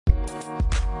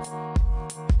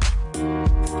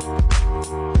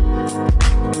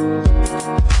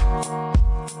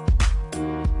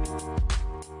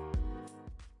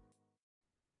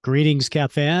Greetings,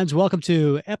 Cap fans. Welcome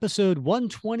to episode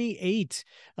 128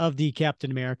 of the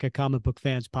Captain America Comic Book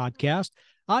Fans Podcast.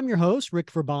 I'm your host,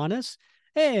 Rick Verbanis,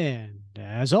 and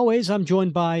as always, I'm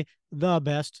joined by the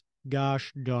best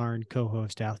gosh darn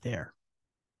co-host out there.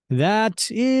 That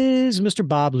is Mr.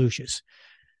 Bob Lucius.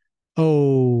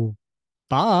 Oh,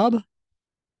 Bob.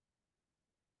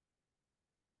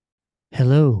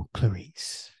 Hello,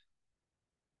 Clarice.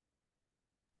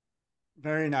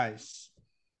 Very nice.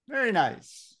 Very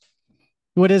nice.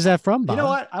 What is that from, Bob? You know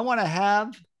what? I want to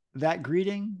have that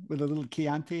greeting with a little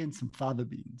Chianti and some fava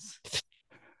beans.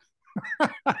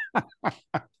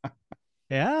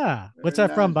 Yeah. What's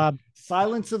that from, Bob?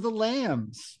 Silence of the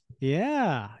Lambs.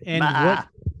 Yeah. And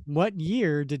what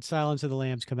year did Silence of the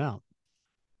Lambs come out?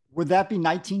 Would that be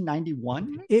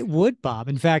 1991? It would, Bob.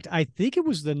 In fact, I think it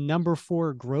was the number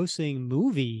 4 grossing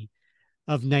movie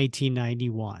of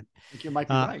 1991. I think you might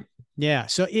be right. Yeah.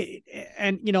 So,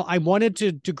 I wanted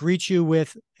to greet you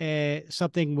with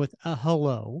something with a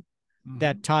hello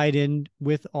that tied in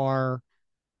with our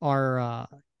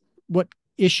what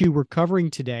issue we're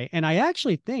covering today. And I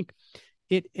actually think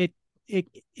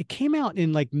it came out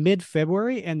in like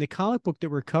mid-February, and the comic book that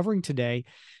we're covering today,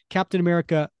 Captain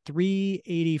America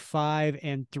 385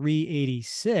 and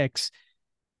 386,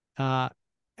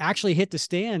 actually hit the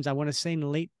stands, I want to say, in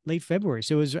late February.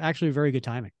 So it was actually very good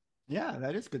timing. Yeah,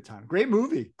 that is good time. Great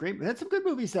movie. Great. That's some good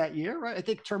movies that year, right? I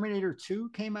think Terminator 2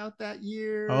 came out that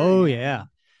year. Oh, yeah.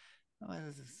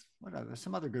 What other?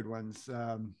 Some other good ones.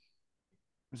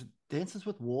 Was it Dances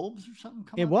with Wolves or something?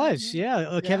 It was,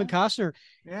 yeah. Kevin Costner.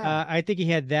 Yeah. I think he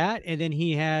had that, and then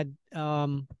he had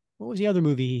what was the other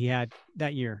movie he had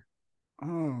that year?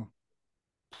 Oh,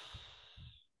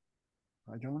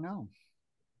 I don't know.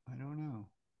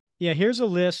 Yeah, here's a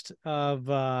list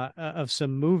of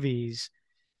some movies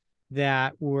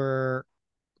that were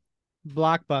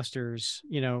blockbusters,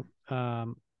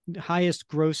 highest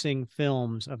grossing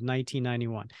films of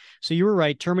 1991. So you were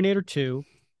right. Terminator 2,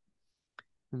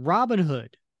 Robin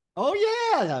Hood. Oh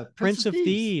yeah. Prince of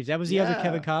Thieves. That was the other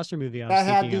Kevin Costner movie. That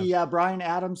had the Bryan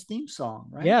Adams theme song,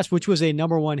 right? Yes, which was a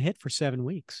number 1 hit for 7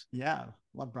 weeks. Yeah.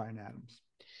 Love Bryan Adams.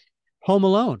 Home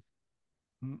Alone.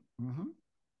 Mm-hmm.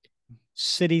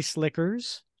 City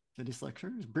Slickers. You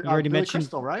already Billy mentioned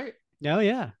Crystal, right? Oh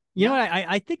yeah. You know what?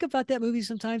 I think about that movie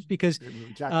sometimes because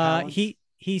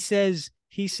he says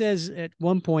at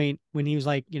one point when he was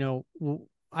like, well,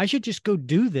 I should just go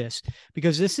do this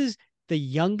because this is the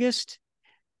youngest,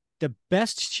 the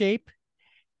best shape,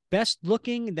 best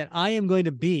looking that I am going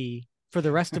to be for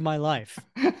the rest of my life.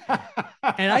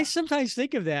 And I sometimes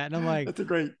think of that and I'm like, that's a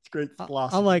great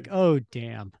philosophy. I'm like, oh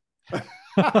damn.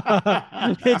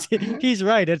 He's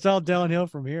right. It's all downhill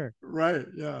from here. Right.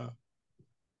 Yeah.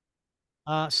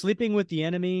 Sleeping with the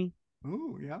Enemy.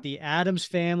 Ooh, yeah. The Addams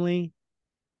Family.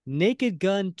 Naked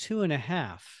Gun 2.5.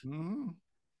 Mm-hmm.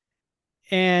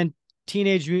 And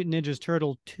Teenage Mutant Ninja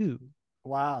Turtle 2.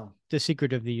 Wow. The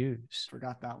Secret of the Ooze.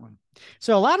 Forgot that one.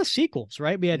 So a lot of sequels,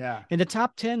 right? We had in the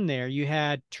top 10 there, you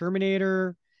had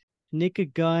Terminator,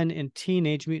 Naked Gun, and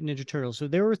Teenage Mutant Ninja Turtles. So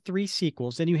there were 3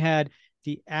 sequels. Then you had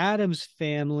the Addams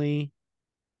Family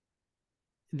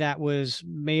that was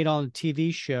made on a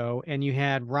TV show, and you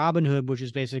had Robin Hood, which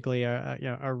is basically a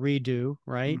redo,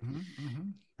 right?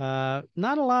 Not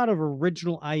a lot of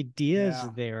original ideas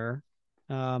there.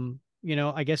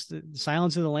 I guess the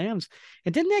Silence of the Lambs.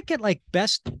 And didn't that get like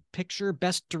Best Picture,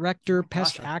 Best Director,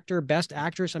 Best Actor, Best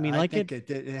Actress? I mean, I think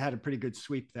it had a pretty good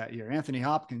sweep that year. Anthony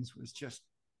Hopkins was just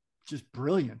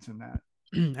brilliant in that.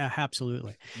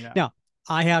 Absolutely. Yeah. Now,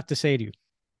 I have to say to you,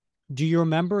 do you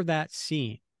remember that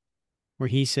scene where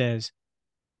he says,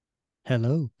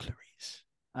 "Hello, Clarice"?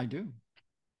 I do.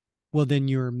 Well, then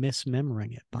you're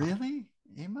misremembering it, Bob. Really?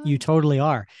 You totally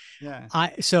are. Yeah.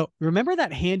 So remember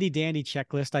that handy dandy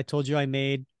checklist I told you I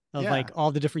made of like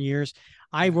all the different years?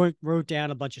 I wrote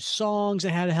down a bunch of songs that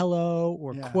had a hello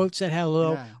or quotes that had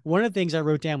hello. Yeah. One of the things I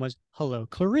wrote down was "Hello,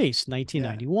 Clarice,"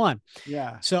 1991.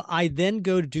 Yeah. So I then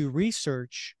go to do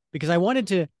research because I wanted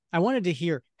to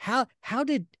hear how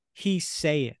did he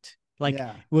say it? Like,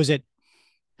 was it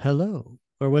hello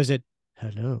or was it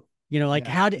hello?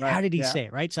 How did he say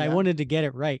it? Right. So I wanted to get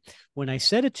it right when I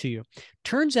said it to you.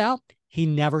 Turns out he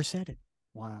never said it.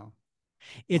 Wow.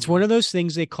 It's one of those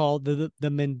things they call the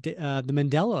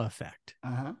Mandela effect.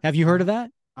 Have you heard of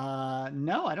that?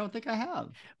 No, I don't think I have.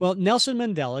 Well, Nelson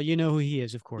Mandela, you know who he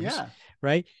is, of course. Yeah.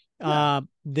 Right. Yeah.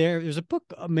 There's a book,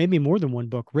 maybe more than one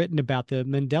book, written about the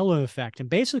Mandela effect. And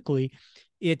basically,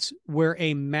 it's where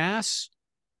a mass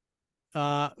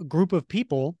group of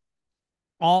people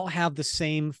all have the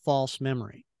same false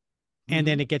memory. And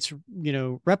then it gets,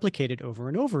 replicated over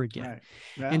and over again. Right.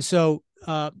 Yeah. And so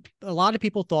a lot of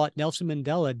people thought Nelson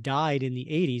Mandela died in the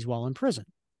 80s while in prison.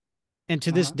 And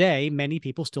to this day, many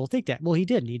people still think that. Well, he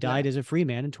didn't. He died as a free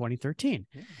man in 2013.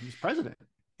 Yeah, he was president.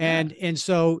 And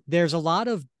so there's a lot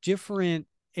of different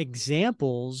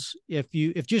examples. If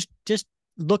just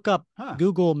look up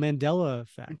Google Mandela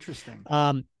effect. Interesting.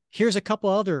 Here's a couple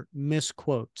other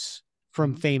misquotes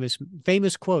from famous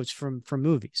quotes from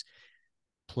movies.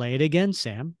 Play it again,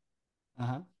 Sam.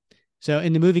 So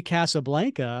in the movie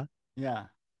Casablanca,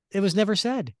 it was never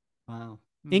said. Wow.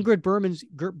 Ingrid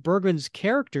Bergman's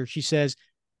character, she says,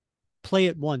 "Play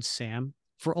it once, Sam,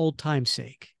 for old time's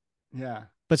sake." Yeah.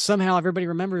 But somehow everybody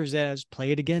remembers that as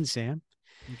 "Play it again, Sam."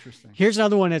 Interesting. Here's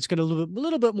another one that's going to a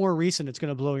little bit more recent. It's going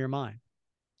to blow your mind.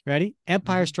 Ready?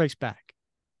 Empire Strikes Back.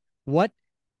 What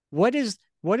is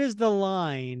the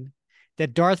line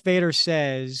that Darth Vader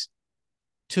says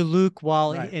to Luke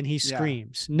while and he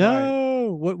screams?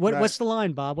 No. Right. What's the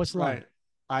line, Bob? What's the line?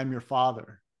 I'm your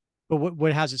father. But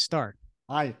what how's it start?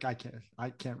 I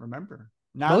can't remember.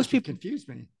 Now most people confuse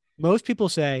me. Most people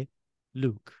say,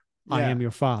 "Luke, I am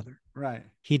your father." Right.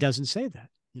 He doesn't say that.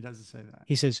 He doesn't say that.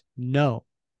 He says, "No,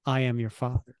 I am your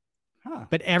father."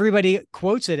 But everybody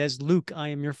quotes it as "Luke, I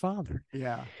am your father."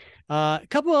 Yeah. A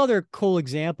couple other cool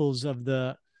examples of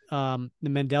the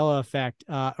Mandela effect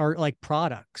are like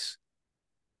products.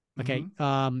 Okay.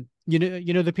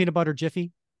 You know the peanut butter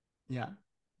Jiffy? Yeah.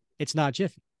 It's not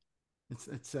Jiffy.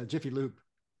 It's Jiffy Lube.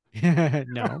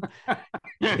 No.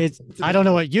 I don't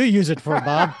know what you use it for,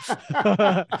 Bob.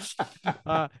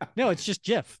 No, it's just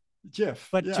Jif.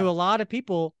 But to a lot of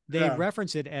people, they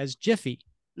reference it as Jiffy.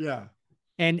 Yeah.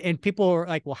 And people are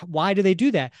like, well, why do they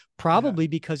do that? Probably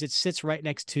because it sits right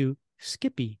next to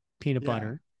Skippy peanut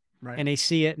butter. Right. And they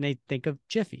see it and they think of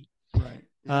Jiffy. Right.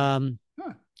 Yeah.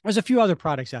 There's a few other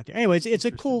products out there. Anyways, it's a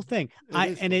cool thing.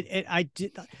 I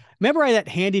did remember that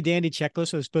handy dandy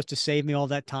checklist that was supposed to save me all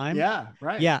that time. Yeah,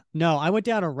 right. Yeah, no, I went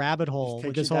down a rabbit hole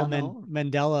with this whole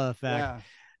Mandela effect.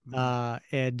 Yeah.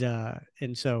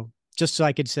 And so just so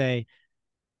I could say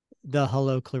the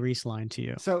 "Hello, Clarice" line to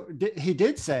you. So he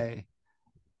did say,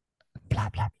 blah,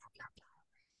 blah, blah, blah,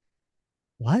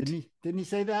 blah. What? Didn't he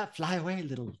say that? Fly away,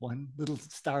 little one, little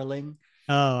starling.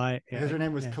 Oh, her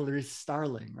name was Clarice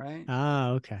Starling, right?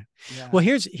 Ah, okay. Yeah. Well,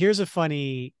 here's a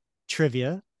funny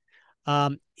trivia.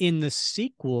 In the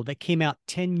sequel that came out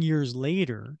 10 years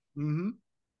later,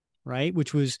 right,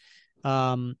 which was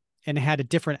and it had a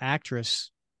different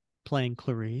actress playing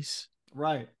Clarice.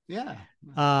 Right. Yeah.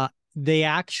 They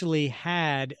actually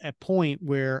had a point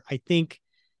where I think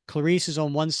Clarice is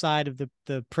on one side of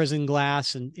the prison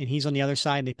glass and he's on the other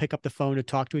side, and they pick up the phone to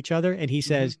talk to each other, and he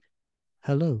says,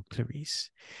 "Hello,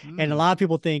 Clarice." And a lot of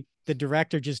people think the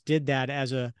director just did that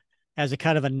as a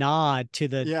kind of a nod to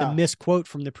the misquote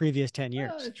from the previous 10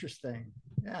 years. Oh, interesting.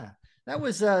 Yeah. That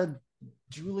was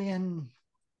Julianne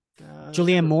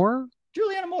Moore?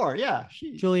 Julianne Moore, yeah.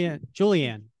 Julianne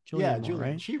yeah, Moore,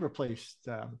 right? She replaced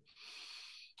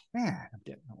man, I'm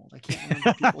getting old. I can't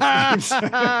remember people's names.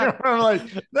 I'm like,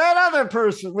 that other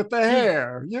person with the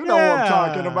hair. You know what I'm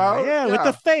talking about. Yeah, with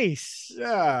the face.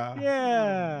 Yeah.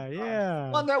 Yeah.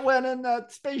 One that went in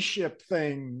that spaceship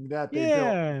thing that they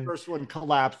built. The first one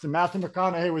collapsed, and Matthew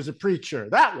McConaughey was a preacher.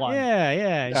 That one.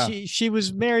 Yeah. She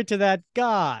was married to that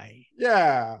guy.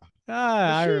 Yeah.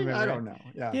 I remember. I don't know.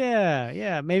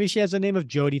 Yeah. Maybe she has the name of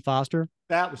Jodie Foster.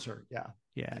 That was her. Yeah.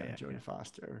 Jodie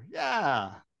Foster.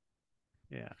 Yeah.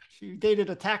 She dated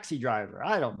a taxi driver.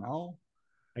 I don't know.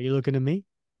 Are you looking at me?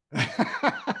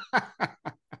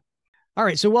 All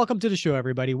right. So welcome to the show,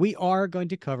 everybody. We are going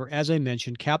to cover, as I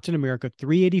mentioned, Captain America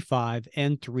 385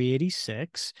 and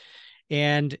 386.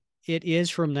 And it is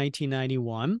from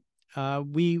 1991.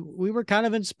 We were kind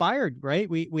of inspired, right?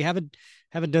 We haven't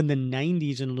done the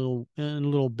 90s in a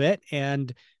little bit.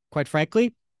 And quite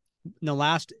frankly, in the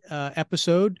last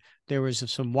episode, there was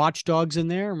some Watchdogs in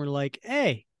there. And we're like,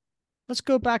 hey, let's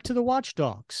go back to the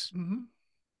Watchdogs. Who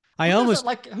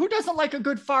doesn't like a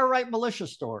good far right militia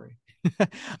story?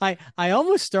 I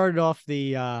almost started off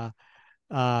the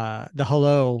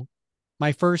hello.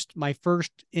 My first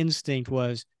instinct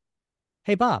was,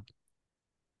 hey Bob,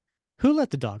 who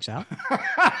let the dogs out?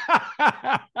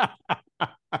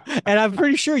 And I'm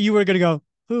pretty sure you were going to go,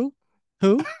 who?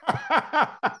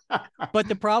 But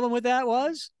the problem with that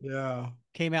was,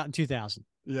 came out in 2000.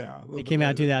 Yeah, it came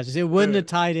out in 2000. It wouldn't have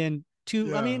tied in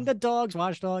to. I mean, the dogs,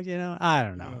 Watchdogs. I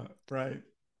don't know. Right.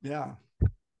 Yeah.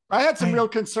 I had some real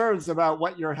concerns about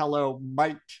what your hello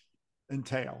might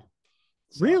entail.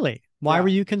 So, really? Why were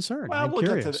you concerned? Well, I'm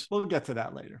curious. We'll get to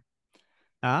that later.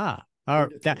 All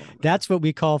right, that's what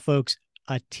we call, folks,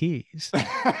 a tease.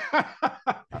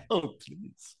 Oh,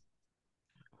 please.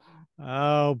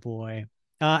 Oh boy.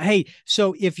 Hey,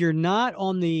 so if you're not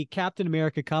on the Captain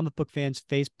America Comic Book Fans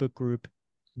Facebook group,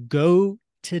 go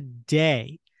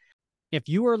today. If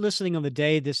you are listening on the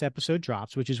day this episode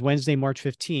drops, which is Wednesday, March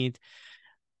 15th,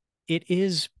 it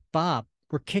is Bob.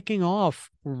 We're kicking off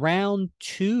round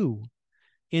 2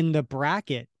 in the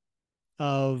bracket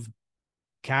of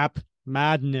Cap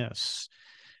Madness.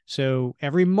 So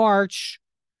every March,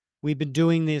 we've been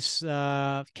doing this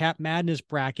Cap Madness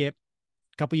bracket.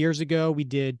 A couple years ago, we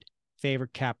did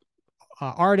favorite Cap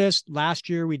artist. Last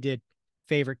year, we did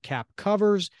favorite Cap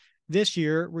covers. This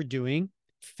year, we're doing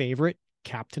favorite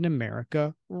Captain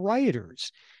America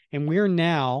writers. And we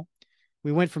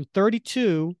went from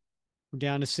 32, we're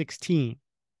down to 16.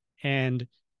 And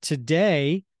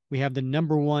today, we have the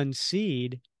number 1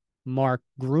 seed, Mark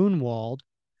Gruenwald,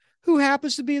 who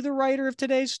happens to be the writer of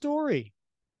today's story.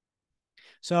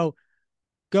 So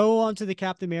go on to the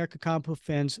Captain America Comic Book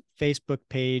Fans Facebook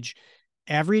page.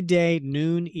 Every day,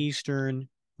 noon Eastern,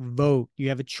 vote. You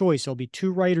have a choice. There'll be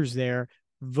 2 writers there.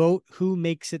 Vote who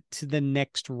makes it to the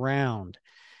next round.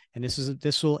 And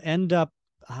this will end up,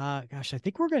 I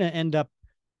think we're going to end up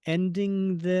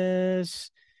ending this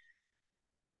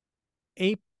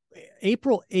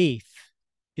April 8th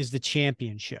is the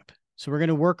championship. So we're going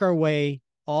to work our way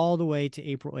all the way to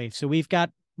April 8th. So we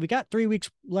got 3 weeks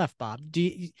left, Bob.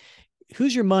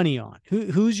 Who's your money on?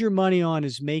 Who's your money on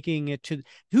is making it to,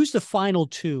 who's the final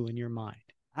 2 in your mind?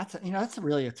 That's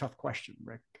really a tough question,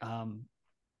 Rick.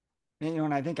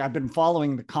 And I think I've been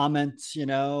following the comments,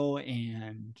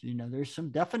 and, there's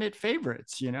some definite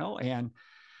favorites, and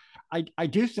I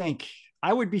do think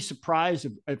I would be surprised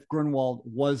if Gruenwald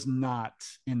was not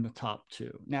in the top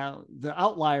 2. Now, the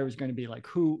outlier is going to be like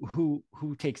who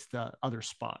takes the other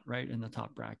spot, right, in the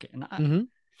top bracket. And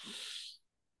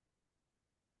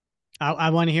I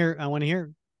want to hear.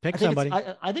 Pick somebody.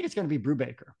 I think it's going to be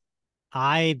Brubaker.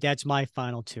 That's my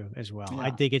final 2 as well. Yeah. I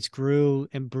think it's Gru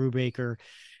and Brubaker.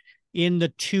 In the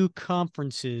 2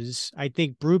 conferences, I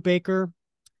think Brubaker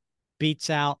beats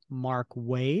out Mark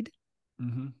Waid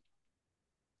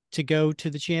to go to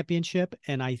the championship.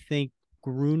 And I think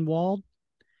Gruenwald,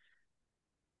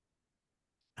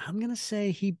 I'm going to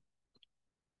say he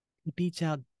beats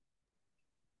out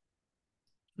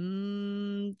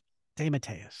DeMatteis.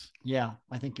 Yeah,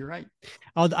 I think you're right.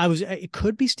 It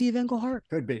could be Steve Englehart.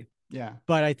 Could be. Yeah.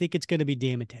 But I think it's going to be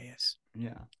DeMatteis.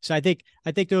 Yeah. So I think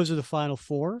those are the final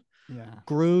 4. Yeah.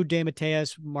 Gru,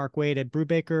 DeMatteis, Mark Waid, and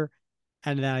Brubaker.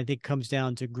 And then I think it comes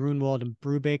down to Gruenwald and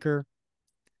Brubaker.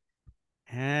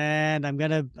 And I'm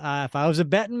going to, if I was a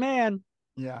betting man,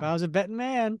 I'm going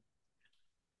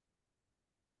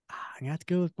to have to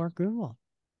go with Mark Gruenwald.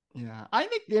 Yeah. I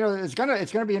think, it's going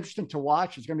to be interesting to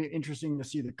watch. It's going to be interesting to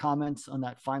see the comments on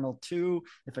that final 2,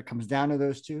 if it comes down to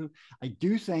those 2. I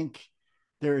do think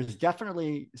there is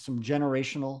definitely some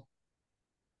generational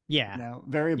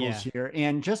variables here,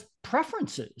 and just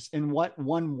preferences in what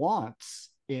one wants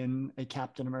in a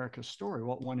Captain America story,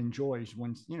 what one enjoys,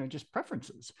 just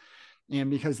preferences. And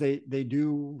because they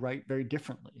do write very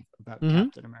differently about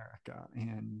Captain America,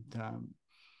 and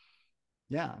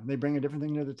they bring a different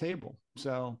thing to the table.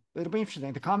 So it'll be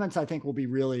interesting. The comments, I think, will be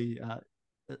really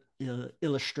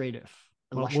illustrative.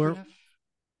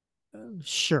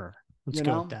 Sure. Let's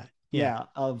go with that. Yeah.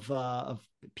 Of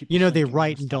people. They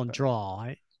write and don't draw.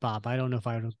 Bob, I don't know if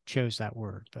I would have chose that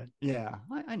word, but yeah,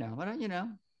 I know. But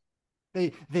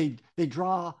they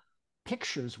draw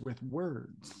pictures with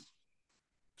words.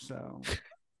 So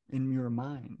in your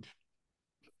mind.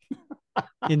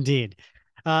 Indeed.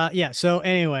 So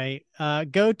anyway,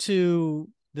 go to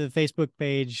the Facebook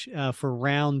page for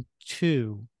round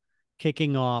 2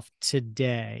 kicking off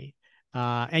today.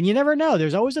 And you never know.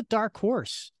 There's always a dark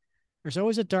horse. There's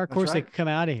always a dark horse that could come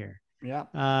out of here. Yeah.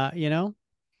 I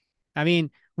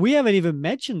mean, we haven't even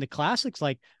mentioned the classics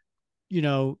like,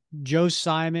 Joe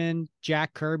Simon,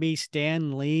 Jack Kirby,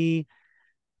 Stan Lee.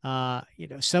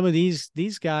 Some of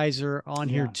these guys are on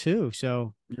here too.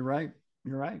 So you're right.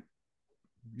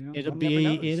 It'll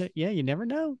be you never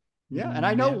know. Yeah. And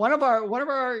I know one of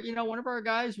our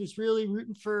guys was really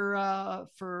rooting for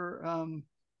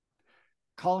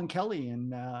Colin Kelly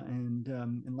and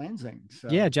Lansing. So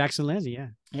yeah, Jackson Lansing. Yeah.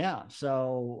 Yeah.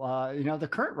 So the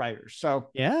current writers. So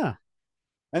yeah.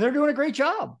 And they're doing a great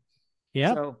job.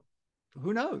 Yeah. So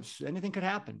who knows? Anything could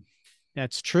happen.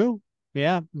 That's true.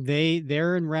 Yeah.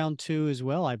 They're in round 2 as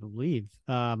well, I believe.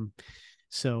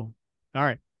 So all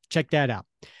right, check that out.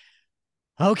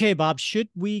 Okay, Bob, should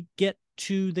we get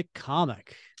to the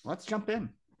comic? Let's jump in.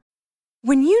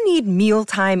 When you need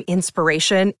mealtime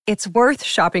inspiration, it's worth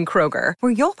shopping Kroger,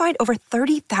 where you'll find over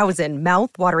 30,000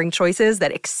 mouth-watering choices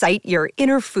that excite your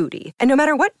inner foodie. And no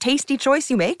matter what tasty choice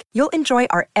you make, you'll enjoy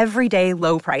our everyday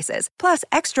low prices, plus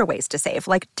extra ways to save,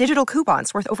 like digital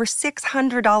coupons worth over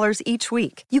 $600 each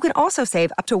week. You can also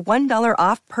save up to $1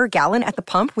 off per gallon at the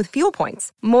pump with fuel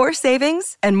points. More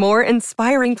savings and more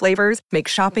inspiring flavors make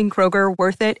shopping Kroger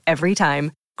worth it every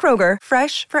time. Kroger,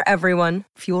 fresh for everyone.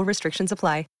 Fuel restrictions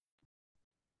apply.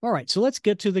 All right, so let's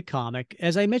get to the comic.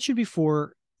 As I mentioned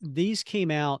before, these came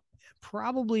out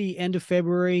probably end of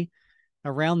February,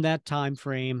 around that time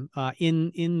frame,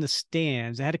 in the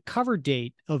stands. It had a cover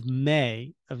date of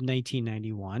May of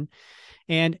 1991,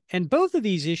 and both of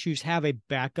these issues have a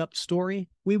backup story.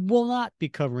 We will not be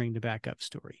covering the backup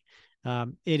story.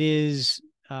 It is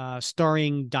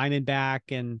starring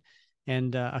Diamondback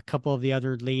and a couple of the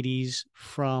other ladies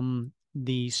from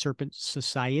the Serpent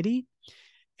Society.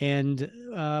 And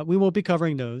we won't be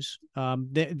covering those.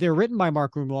 They're written by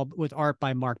Mark Gruenwald with art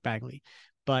by Mark Bagley.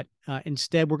 But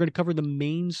instead, we're going to cover the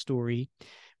main story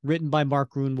written by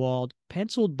Mark Gruenwald,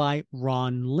 penciled by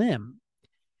Ron Lim,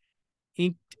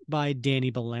 inked by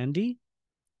Danny Belandi,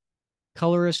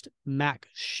 colorist Mac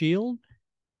Shield,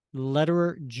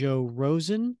 letterer Joe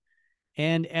Rosen,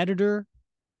 and editor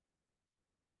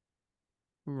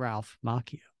Ralph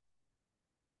Macchio.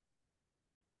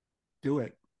 Do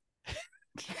it.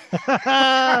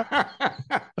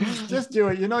 Just do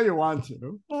it. You know you want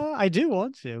to. Well, I do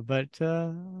want to, but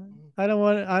I don't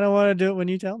want to do it when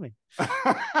you tell me. All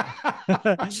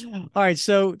right,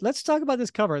 so let's talk about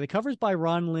this cover. The cover's by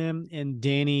Ron Lim and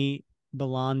Danny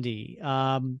Belandi.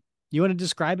 You want to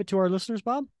describe it to our listeners,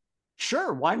 Bob?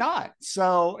 Sure, why not?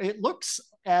 So it looks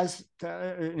as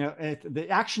the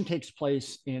action takes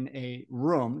place in a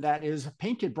room that is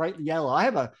painted brightly yellow. I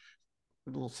have a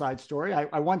little side story.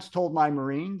 I once told my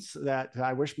Marines that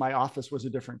I wish my office was a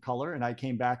different color, and I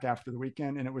came back after the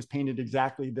weekend and it was painted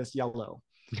exactly this yellow.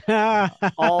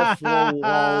 All four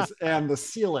walls and the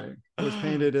ceiling was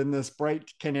painted in this bright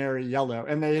canary yellow,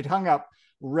 and they had hung up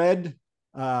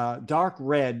dark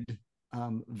red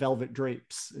velvet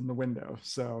drapes in the window.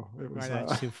 So it was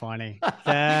that's too funny.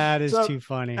 That is too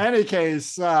funny. Any case,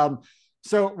 so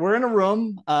we're in a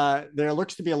room. There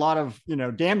looks to be a lot of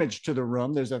damage to the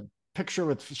room. There's a picture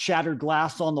with shattered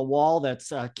glass on the wall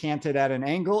that's canted at an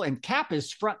angle, and Cap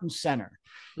is front and center.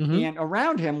 Mm-hmm. And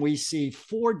around him, we see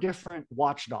four different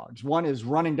watchdogs. One is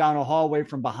running down a hallway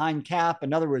from behind Cap.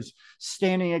 Another was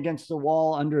standing against the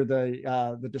wall under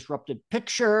the disrupted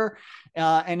picture.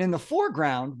 And in the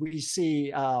foreground, we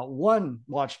see one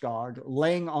watchdog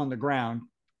laying on the ground,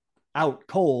 out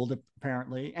cold,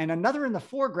 apparently. And another in the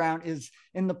foreground is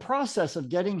in the process of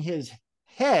getting his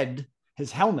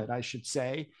helmet, I should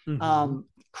say,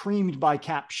 creamed by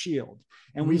Cap's shield.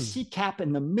 And we see Cap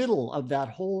in the middle of that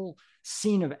whole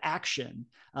scene of action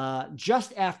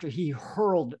just after he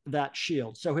hurled that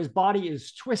shield. So his body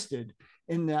is twisted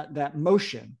in that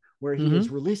motion where he has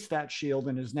released that shield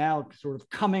and is now sort of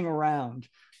coming around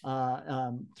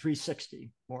 360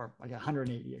 or like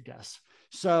 180, I guess.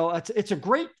 So it's a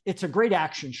great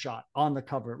action shot on the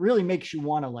cover. It really makes you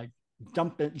want to like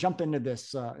jump into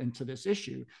this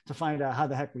issue to find out how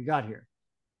the heck we got here.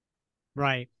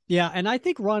 Right. Yeah. And I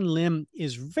think Ron Lim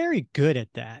is very good at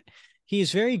that. He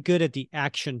is very good at the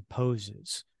action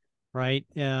poses. Right.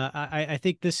 I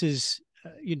think this is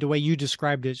the way you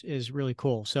described it is really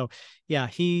cool. So yeah,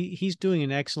 he's doing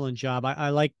an excellent job. I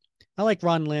like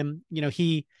Ron Lim.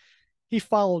 He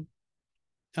followed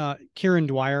Kieran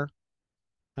Dwyer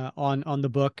on the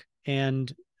book,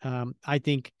 and I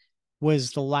think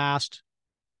was the last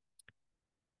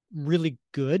really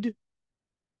good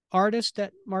artist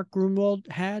that Mark Gruenwald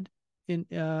had, in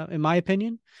my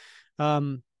opinion.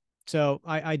 So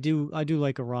I do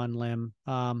like a Ron Lim.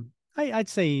 I'd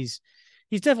say he's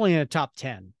definitely in a top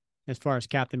 10 as far as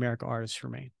Captain America artists for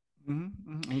me.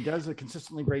 Mm-hmm. He does a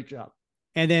consistently great job.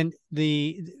 And then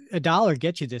a dollar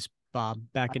gets you this, Bob,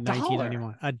 back in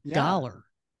 1991. $1.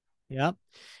 Yep.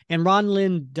 And Ron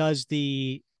Lim does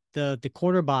the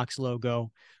corner box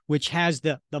logo, which has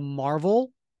the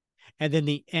Marvel and then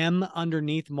the M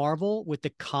underneath Marvel with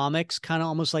the comics kind of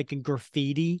almost like in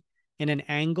graffiti and an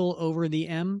angle over the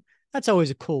M. That's always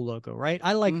a cool logo, right?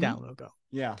 I like that logo.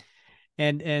 Yeah.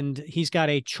 And he's got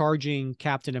a charging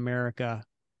Captain America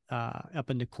up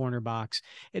in the corner box.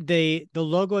 The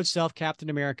logo itself, Captain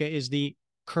America, is the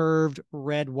curved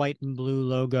red, white, and blue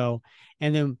logo.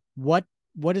 And then what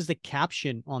is the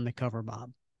caption on the cover,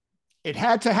 Bob? It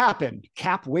had to happen.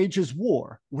 Cap wages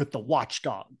war with the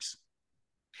Watchdogs.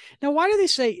 Now, why do they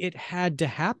say it had to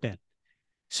happen?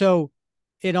 So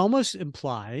it almost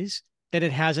implies that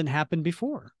it hasn't happened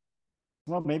before.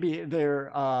 Well, maybe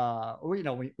they're,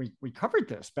 we covered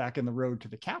this back in the Road to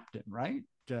the Captain, right?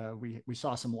 We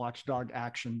saw some watchdog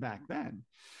action back then.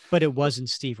 But it wasn't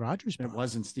Steve Rogers. It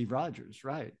wasn't Steve Rogers,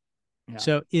 right? Yeah.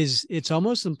 So it's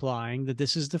almost implying that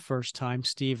this is the first time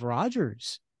Steve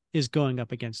Rogers is going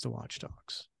up against the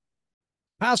Watchdogs.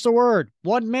 Pass the word.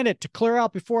 1 minute to clear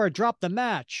out before I drop the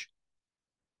match.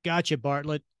 Gotcha,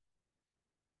 Bartlett.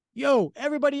 Yo,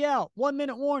 everybody out. 1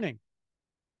 minute warning.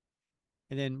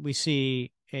 And then we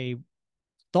see a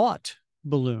thought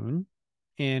balloon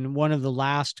and one of the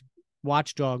last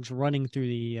watchdogs running through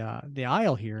the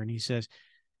aisle here. And he says,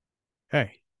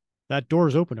 "Hey, that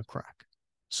door's open a crack.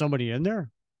 Somebody in there?"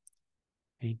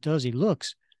 And he does. He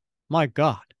looks. My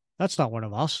God, that's not one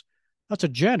of us. That's a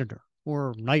janitor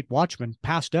or night watchman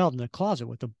passed out in the closet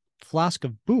with a flask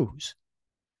of booze.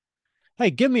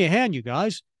 Hey, give me a hand, you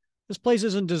guys. This place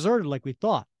isn't deserted like we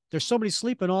thought. There's somebody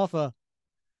sleeping off a...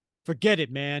 Forget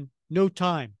it, man. No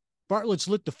time. Bartlett's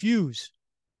lit the fuse.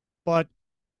 But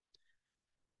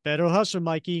better hustle,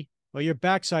 Mikey, or your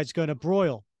backside's going to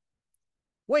broil.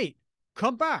 Wait,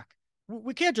 come back.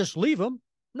 We can't just leave him.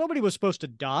 Nobody was supposed to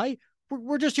die.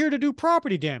 We're just here to do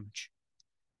property damage.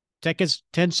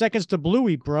 10 seconds to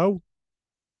Bluey, bro.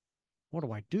 What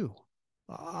do I do?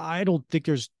 I don't think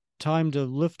there's time to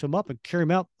lift him up and carry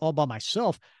him out all by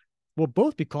myself. We'll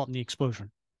both be caught in the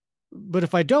explosion. But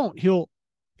if I don't, he'll...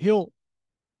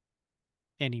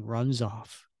 And he runs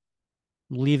off,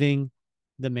 leaving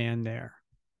the man there.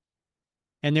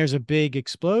 And there's a big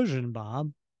explosion,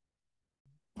 Bob.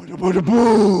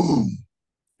 Boom!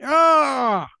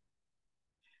 Ah!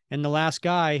 And the last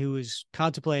guy who is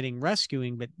contemplating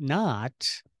rescuing, but not,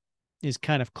 is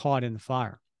kind of caught in the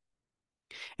fire.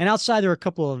 And outside there are a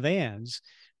couple of vans,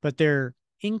 but they're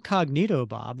incognito,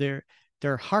 Bob.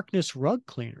 They're Harkness rug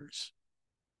cleaners.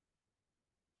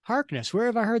 Harkness, where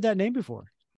have I heard that name before?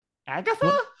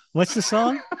 Agatha? What's the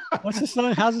song? What's the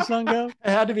song? How's the song go? It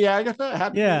had to be Agatha. It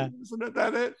had to yeah. Be, isn't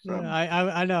that it? From... Yeah,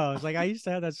 I know. It's like I used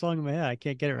to have that song in my head. I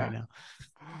can't get it right now.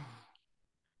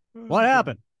 What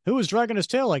happened? Who was dragging his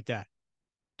tail like that?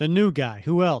 The new guy.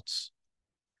 Who else?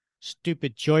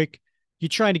 Stupid joke. You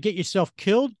trying to get yourself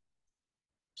killed?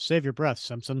 Save your breath,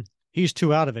 Simpson. He's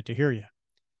too out of it to hear you.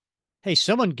 Hey,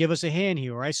 someone give us a hand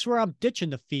here, or I swear I'm ditching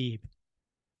the Phoebe.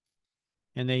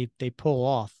 And they pull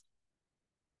off.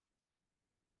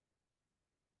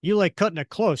 You like cutting it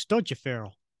close, don't you,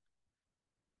 Farrell?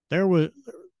 There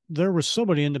was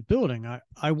somebody in the building.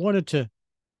 I wanted to...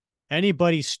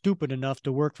 Anybody stupid enough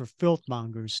to work for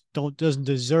filthmongers doesn't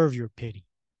deserve your pity.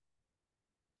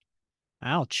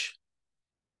 Ouch.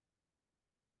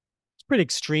 It's pretty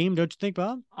extreme, don't you think,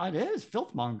 Bob? It is.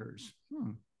 Filthmongers.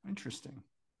 Interesting.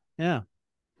 Yeah.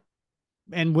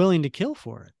 And willing to kill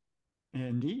for it.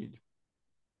 Indeed.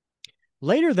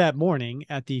 Later that morning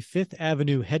at the Fifth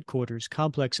Avenue headquarters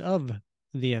complex of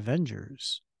the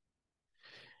Avengers.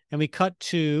 And we cut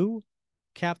to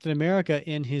Captain America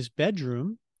in his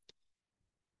bedroom.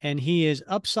 And he is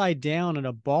upside down in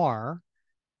a bar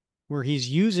where he's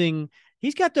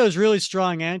got those really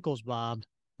strong ankles, Bob.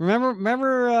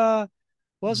 Remember,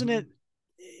 wasn't it?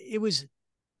 It was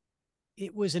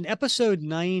in episode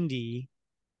 90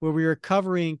 where we were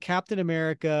covering Captain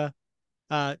America,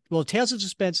 Tales of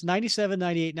Suspense 97,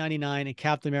 98, 99, and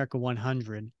Captain America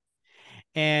 100.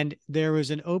 And there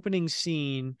was an opening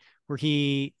scene where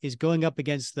he is going up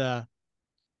against the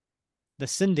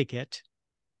Syndicate.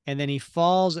 And then he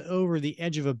falls over the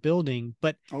edge of a building.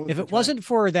 But if it wasn't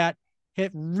for that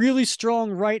really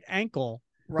strong right ankle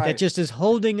that just is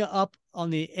holding up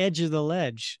on the edge of the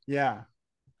ledge. Yeah.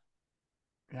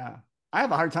 Yeah. I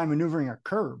have a hard time maneuvering a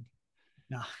curb.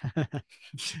 No.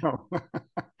 So.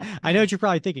 I know what you're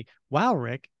probably thinking. Wow,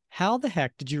 Rick, how the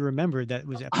heck did you remember that it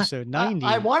was episode 90?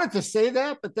 I wanted to say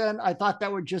that, but then I thought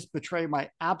that would just betray my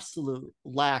absolute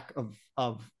lack of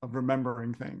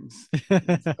remembering things.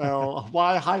 So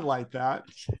why highlight that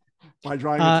by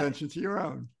drawing attention to your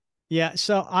own? Yeah.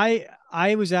 So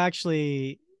I was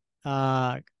actually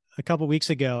a couple of weeks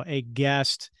ago a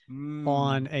guest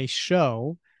on a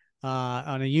show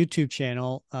on a YouTube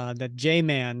channel that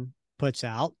J-Man puts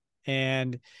out,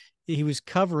 and he was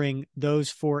covering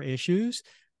those 4 issues.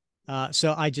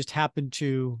 So I just happened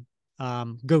to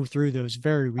go through those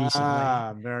very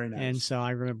recently. Very nice. And so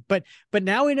I remember, but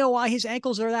now we know why his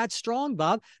ankles are that strong,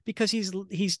 Bob, because he's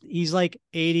like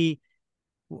 80.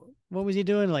 What was he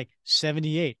doing? Like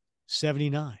 78,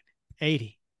 79,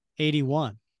 80,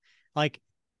 81. Like,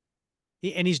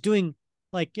 and he's doing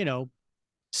like,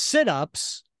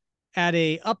 sit-ups at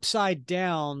a upside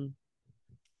down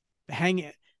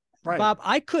hanging. Right. Bob,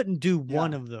 I couldn't do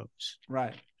one of those.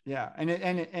 Right. Yeah.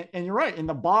 And you're right. And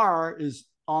the bar is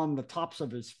on the tops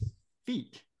of his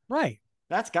feet. Right.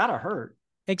 That's gotta hurt.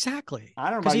 Exactly. I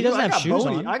don't know Because about he you. doesn't have shoes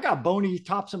on. I got bony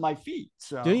tops of my feet.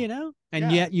 So do you know?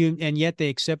 And yeah, yet they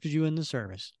accepted you in the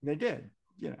service. they did.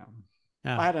 You know,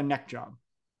 Oh. I had a neck job.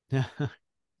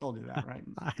 Told you that, right?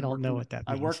 I don't know what that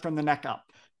means. I worked from the neck up.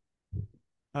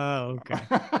 Oh,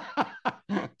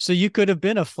 okay. So you could have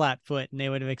been a flat foot and they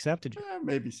would have accepted you.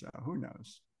 Maybe so. Who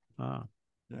knows? Oh.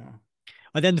 Yeah.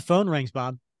 But then the phone rings,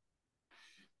 Bob.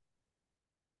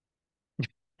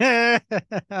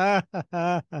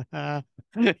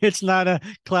 It's not a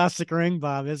classic ring,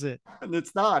 Bob, is it? And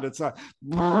it's not. It's a.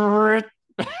 What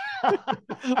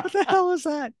the hell is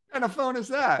that? What kind of phone is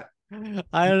that?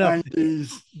 I don't know.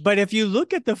 90s. But if you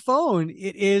look at the phone,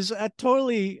 it is a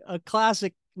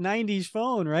classic 90s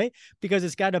phone, right? Because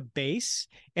it's got a base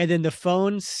and then the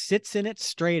phone sits in it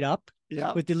straight up.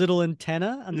 Yeah. With the little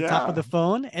antenna on the top of the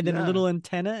phone and then a little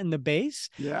antenna in the base.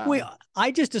 Yeah. Wait,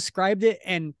 I just described it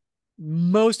and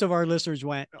most of our listeners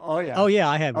went, "Oh yeah, oh yeah,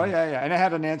 I had one." Oh yeah, and it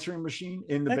had an answering machine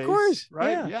in the base, of course,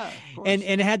 right? Yeah, of course. And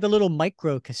it had the little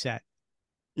micro cassette.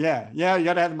 Yeah, you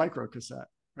got to have the micro cassette,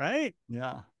 right?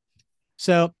 Yeah.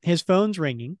 So his phone's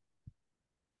ringing,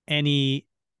 and he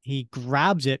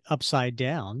grabs it upside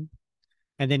down,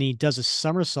 and then he does a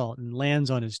somersault and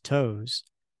lands on his toes.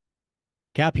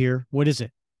 Cap here. What is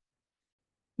it?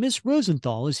 Miss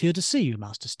Rosenthal is here to see you,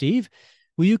 Master Steve.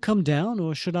 Will you come down,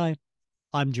 or should I?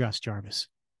 I'm dressed, Jarvis.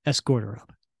 Escort her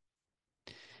up.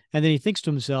 And then he thinks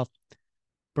to himself,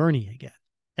 Bernie again.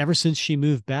 Ever since she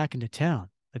moved back into town,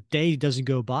 a day doesn't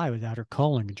go by without her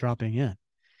calling and dropping in.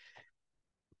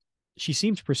 She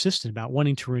seems persistent about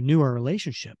wanting to renew our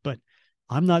relationship, but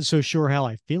I'm not so sure how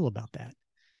I feel about that.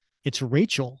 It's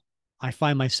Rachel I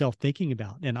find myself thinking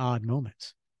about in odd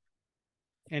moments.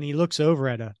 And he looks over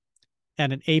at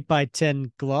an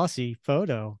 8x10 glossy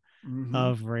photo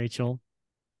of Rachel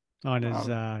on his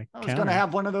I was going to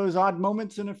have one of those odd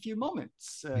moments in a few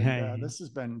moments. And, this has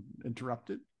been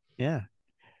interrupted. Yeah.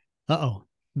 Uh-oh.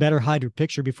 Better hide her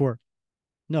picture before.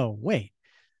 No, wait.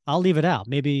 I'll leave it out.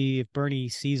 Maybe if Bernie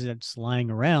sees it's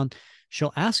lying around,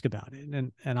 she'll ask about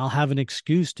it. And I'll have an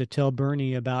excuse to tell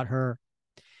Bernie about her.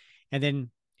 And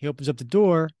then he opens up the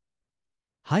door.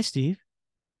 Hi, Steve.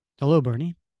 Hello,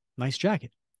 Bernie. Nice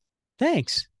jacket.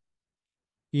 Thanks.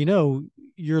 You know,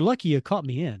 you're lucky you caught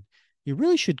me in. You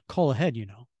really should call ahead, you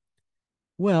know.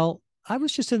 Well, I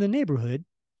was just in the neighborhood.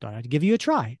 Thought I'd give you a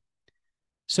try.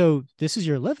 So this is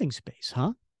your living space,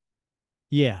 huh?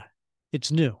 Yeah,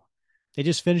 it's new. They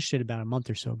just finished it about a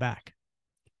month or so back.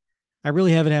 I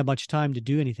really haven't had much time to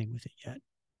do anything with it yet.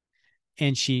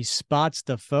 And she spots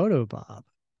the photo, Bob.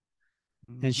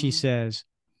 And she says,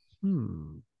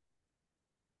 well,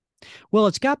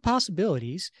 it's got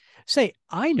possibilities. Say,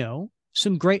 I know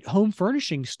some great home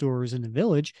furnishing stores in the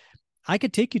village. I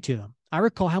could take you to them. I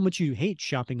recall how much you hate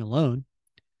shopping alone.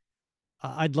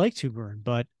 I'd like to, Vern,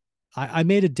 but I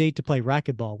made a date to play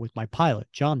racquetball with my pilot,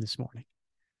 John, this morning.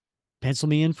 Pencil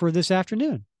me in for this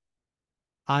afternoon.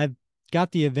 I've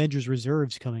got the Avengers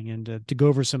reserves coming in to go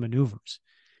over some maneuvers.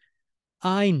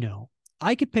 I know.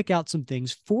 I could pick out some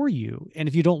things for you, and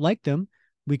if you don't like them,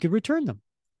 we could return them.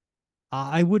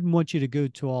 I wouldn't want you to go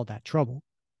to all that trouble.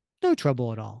 No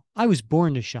trouble at all. I was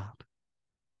born to shop.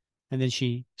 And then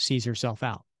she sees herself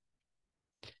out.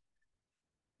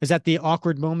 Is that the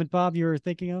awkward moment, Bob, you were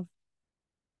thinking of?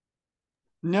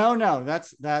 No,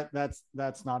 that's not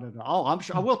at all. I'm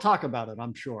sure we'll talk about it.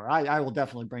 I'm sure I will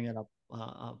definitely bring it up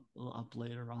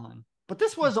later on. But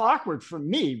this was awkward for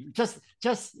me.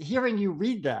 Just hearing you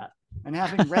read that and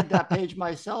having read that page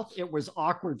myself, it was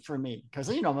awkward for me because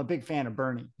I'm a big fan of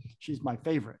Bernie. She's my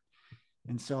favorite,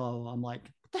 and so I'm like,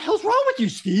 what the hell's wrong with you,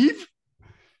 Steve?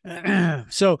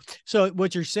 So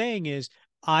what you're saying is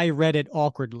I read it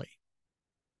awkwardly.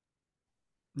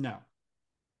 No.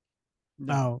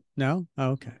 Oh, no?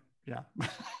 Oh, okay. Yeah.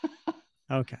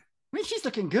 Okay. I mean, she's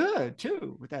looking good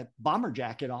too with that bomber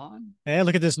jacket on. Hey,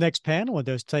 look at this next panel with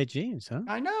those tight jeans, huh?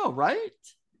 I know, right?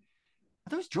 Are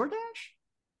those Jordache?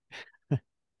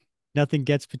 Nothing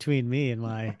gets between me and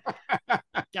my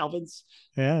Calvin's.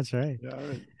 Yeah, that's right. Yeah,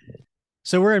 right.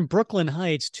 So we're in Brooklyn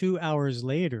Heights 2 hours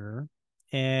later,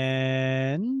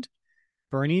 and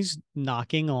Bernie's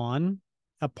knocking on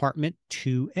apartment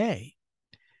 2A.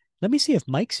 Let me see if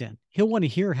Mike's in. He'll want to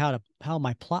hear how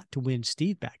my plot to win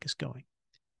Steve back is going.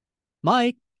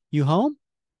 Mike, you home?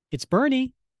 It's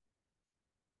Bernie.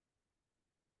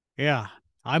 Yeah,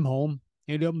 I'm home.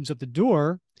 He opens up the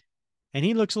door, and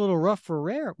he looks a little rough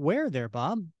for wear there,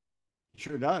 Bob.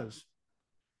 Sure does.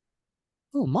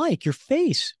 Oh, Mike, your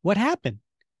face. What happened?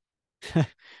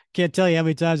 Can't tell you how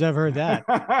many times I've heard that.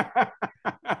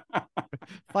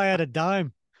 If I had a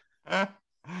dime.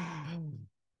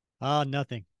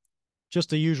 Nothing. Just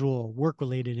the usual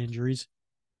work-related injuries.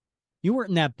 You weren't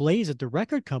in that blaze at the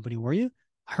record company, were you?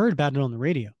 I heard about it on the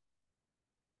radio.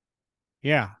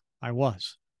 Yeah, I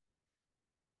was.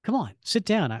 Come on, sit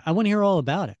down. I want to hear all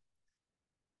about it.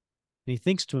 And he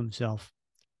thinks to himself,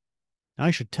 I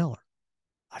should tell her.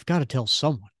 I've got to tell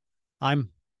someone.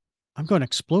 I'm going to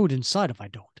explode inside if I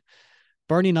don't.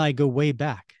 Barney and I go way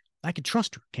back. I can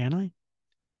trust her, can't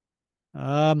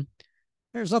I?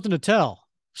 There's nothing to tell.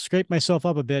 Scraped myself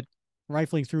up a bit,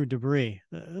 rifling through debris.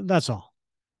 That's all.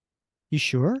 You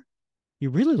sure? You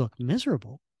really look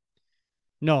miserable.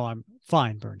 No, I'm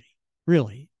fine, Bernie.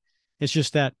 Really. It's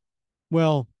just that,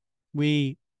 well,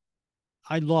 I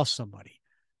lost somebody.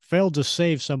 Failed to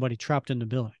save somebody trapped in the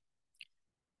building.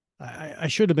 I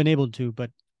should have been able to,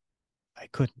 but I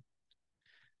couldn't.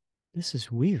 This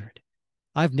is weird.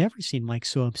 I've never seen Mike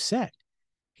so upset.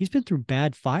 He's been through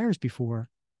bad fires before.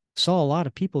 Saw a lot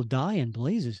of people die in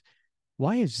blazes.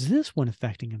 Why is this one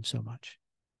affecting him so much?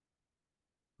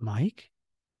 Mike?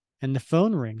 And the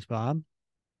phone rings, Bob.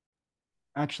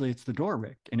 Actually, it's the door,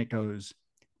 Rick, and it goes,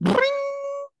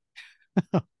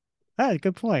 Ah,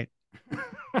 good point.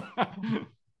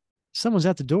 Someone's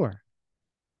at the door.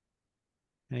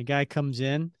 And a guy comes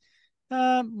in.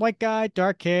 White guy,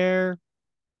 dark hair,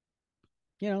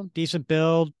 decent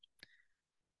build.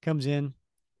 Comes in.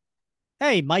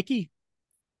 Hey, Mikey.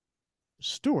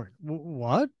 Stuart,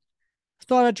 what?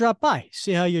 Thought I'd drop by,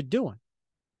 see how you're doing.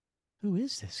 Who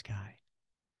is this guy?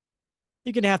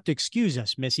 You're going to have to excuse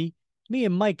us, Missy. Me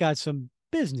and Mike got some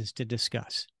business to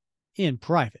discuss. In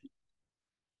private.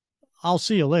 I'll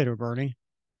see you later, Bernie.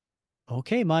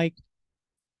 Okay, Mike.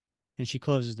 And she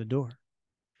closes the door.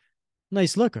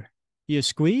 Nice looker. You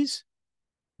squeeze?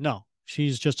 No,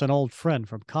 she's just an old friend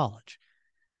from college.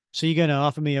 So you going to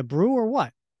offer me a brew or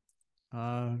what?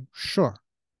 Sure.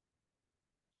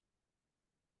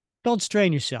 Don't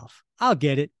strain yourself. I'll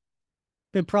get it.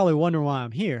 Been probably wondering why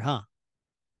I'm here, huh?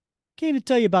 Came to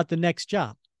tell you about the next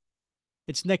job.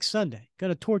 It's next Sunday.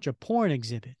 Gonna torch a porn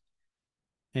exhibit.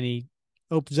 And he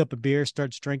opens up a beer,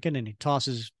 starts drinking, and he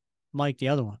tosses Mike the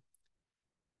other one.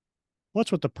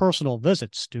 What's with the personal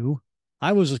visits, Stu?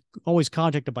 I was always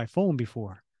contacted by phone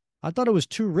before. I thought it was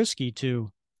too risky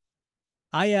to.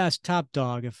 I asked Top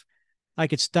Dog if I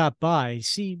could stop by,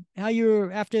 see how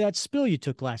you're after that spill you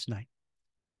took last night.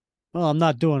 Well, I'm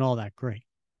not doing all that great.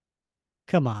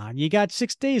 Come on, you got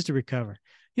 6 days to recover.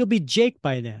 You'll be Jake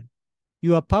by then.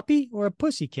 You a puppy or a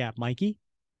pussycat, Mikey?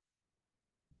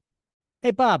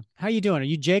 Hey, Bob, how you doing? Are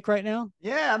you Jake right now?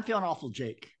 Yeah, I'm feeling awful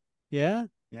Jake. Yeah?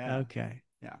 Yeah. Okay.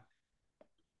 Yeah.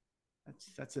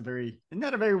 Isn't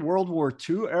that a very World War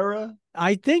II era?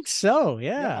 I think so,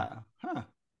 yeah. Yeah. Huh.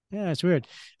 Yeah, it's weird.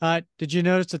 Did you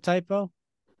notice the typo?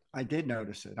 I did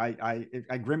notice it.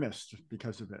 I grimaced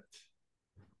because of it.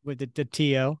 With the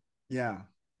TO? Yeah.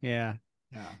 Yeah.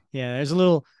 Yeah. Yeah, there's a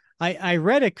little, I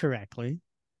read it correctly.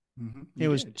 Mm-hmm. It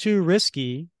was too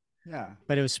risky. Yeah.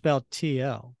 But it was spelled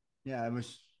TO. Yeah,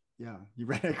 you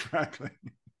read it correctly.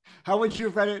 How would you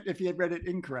have read it if you had read it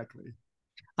incorrectly?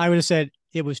 I would have said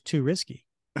it was too risky.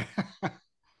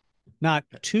 Not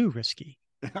too risky.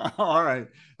 All right.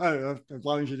 As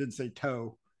long as you didn't say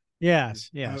toe. Yes.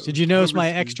 Did you notice my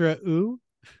extra ooh?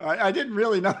 I didn't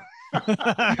really know.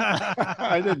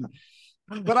 I didn't.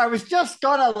 But I was just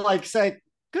gonna say,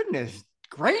 goodness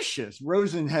gracious,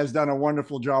 Rosen has done a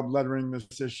wonderful job lettering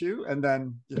this issue. And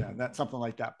then, that something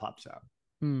like that pops out.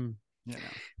 You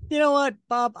know what,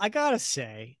 Bob? I gotta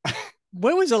say,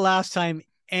 when was the last time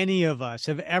any of us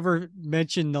have ever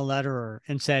mentioned the letterer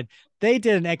and said they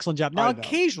did an excellent job? Now,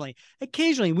 occasionally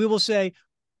we will say,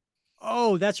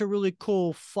 "Oh, that's a really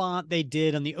cool font they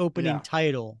did on the opening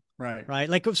title." Right.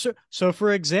 Like, so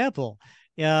for example,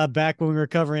 back when we were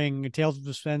covering Tales of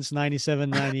Suspense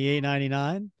 97, 98,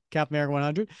 99, Captain America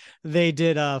 100, they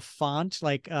did a font,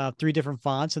 3 different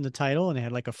fonts in the title, and they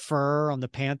had like a fur on the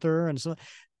panther. And so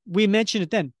we mentioned it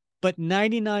then, but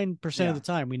 99% of the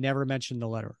time, we never mentioned the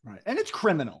letterer. Right. And it's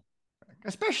criminal,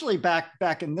 especially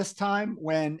back in this time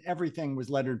when everything was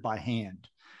lettered by hand.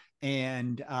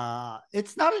 And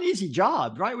it's not an easy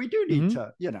job, right? We do need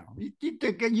to, you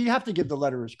have to give the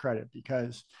letterers credit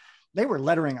because they were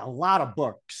lettering a lot of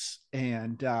books,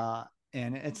 and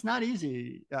it's not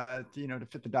easy, to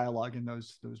fit the dialogue in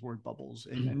those word bubbles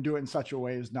and do it in such a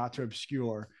way as not to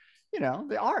obscure,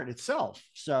 the art itself.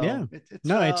 So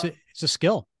it's a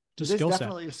skill. It's a skill set.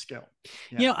 Definitely a skill.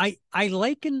 Yeah. I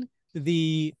liken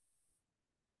the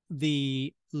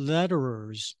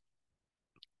letterers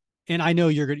And I know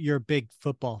you're a big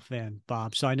football fan,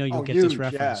 Bob, so I know you'll Oh, get this huge.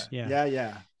 reference.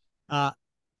 Yeah. Uh,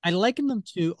 I liken them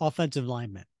to offensive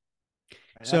linemen.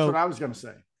 That's what So, I was going to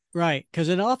say. right, because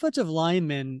an offensive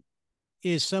lineman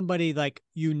is somebody like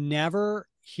you never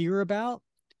hear about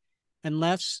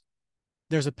unless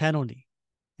there's a penalty,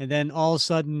 and then all of a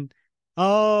sudden,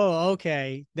 oh,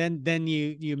 okay, then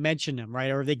you mention them,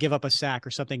 right, or they give up a sack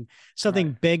or something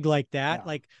Right. big like that, Yeah.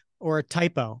 like or a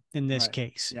typo in this Right.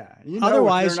 case. Yeah.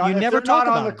 Otherwise, you if never they're talk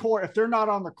not on about the them. court, if they're not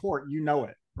on the court, you know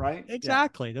it, right? Yeah.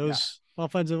 Exactly, Yeah. those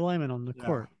offensive linemen on the Yeah.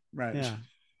 court. Right. Yeah,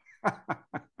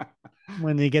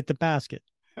 when they get the basket.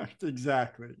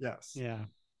 Exactly. Yes. Yeah,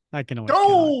 I can always count on.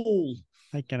 Goal.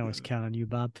 I can always count on you,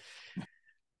 Bob.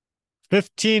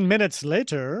 15 minutes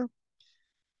later,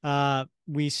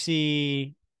 we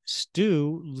see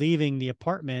Stu leaving the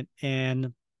apartment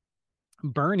and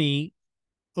Bernie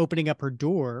opening up her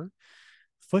door,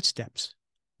 footsteps.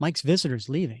 Mike's visitor's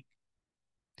leaving.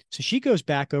 So she goes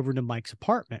back over to Mike's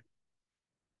apartment.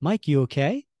 Mike, you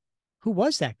okay? Who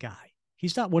was that guy?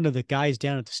 He's not one of the guys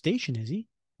down at the station, is he?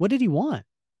 What did he want?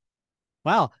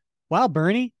 Wow. Wow,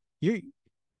 Bernie, you're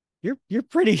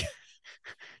pretty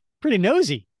pretty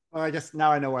nosy. Well, I guess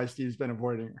now I know why Steve's been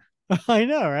avoiding her. I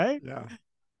know, right? Yeah.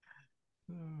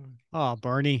 Oh,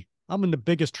 Bernie, I'm in the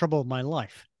biggest trouble of my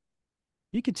life.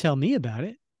 You can tell me about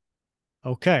it.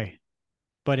 Okay,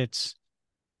 but it's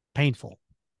painful.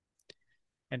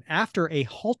 And after a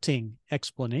halting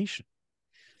explanation,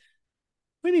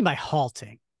 what do you mean by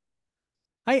halting?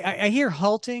 I hear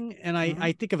halting and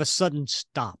I think of a sudden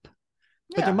stop,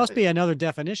 but there must be another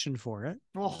definition for it.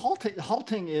 Well,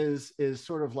 halting is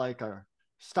sort of like a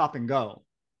stop and go,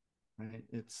 right?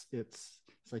 It's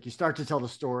like you start to tell the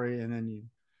story and then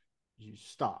you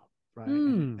stop, right?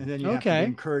 And then you have to be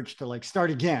encouraged to like start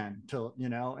again till,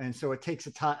 and so it takes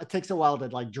a while to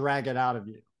like drag it out of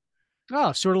you.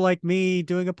 Oh, sort of like me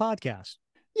doing a podcast.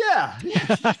 Yeah.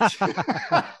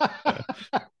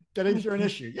 That is an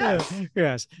issue. Yes.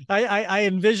 Yes. I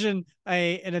envision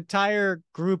an entire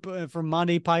group from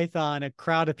Monty Python, a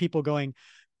crowd of people going,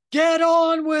 "Get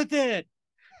on with it."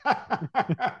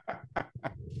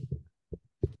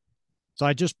 So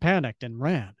I just panicked and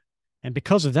ran. And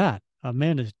because of that, a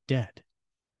man is dead.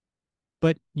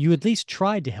 But you at least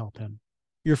tried to help him.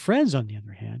 Your friends, on the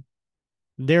other hand,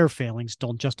 their failings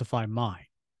don't justify mine.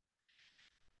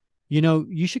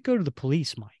 You should go to the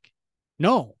police, Mike.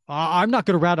 No, I'm not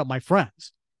going to round up my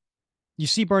friends. You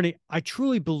see, Bernie, I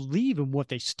truly believe in what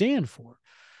they stand for.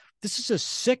 This is a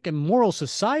sick and moral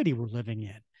society we're living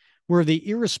in, where the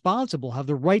irresponsible have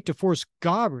the right to force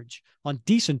garbage on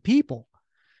decent people.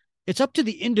 It's up to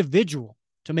the individual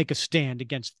to make a stand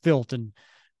against filth and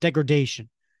degradation.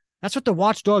 That's what the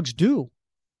watchdogs do.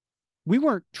 We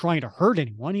weren't trying to hurt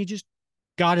anyone. He just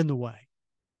got in the way.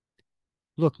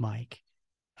 Look, Mike,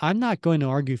 I'm not going to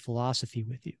argue philosophy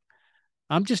with you.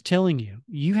 I'm just telling you,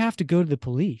 you have to go to the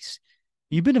police.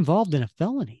 You've been involved in a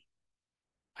felony.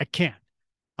 I can't.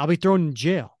 I'll be thrown in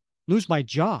jail, lose my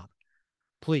job.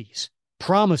 Please,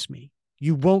 promise me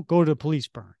you won't go to the police,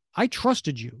 Bern. I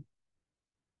trusted you.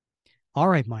 All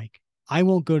right, Mike, I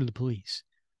won't go to the police.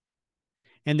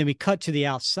 And then we cut to the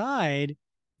outside,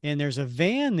 and there's a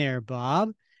van there,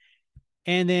 Bob.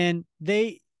 And then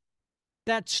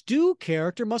that Stu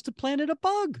character must have planted a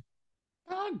bug.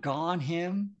 Doggone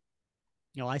him.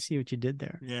 I see what you did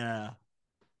there. Yeah.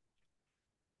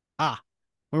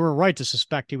 We were right to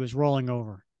suspect he was rolling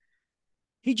over.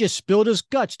 He just spilled his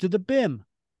guts to the BIM,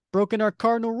 broken our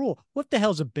cardinal rule. What the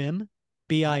hell's a BIM?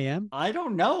 BIM? I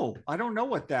don't know. I don't know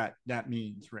what that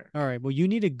means, Rick. All right. Well, you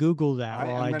need to Google that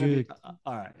while I do.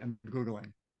 All right. I'm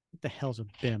Googling. What the hell's a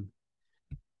BIM?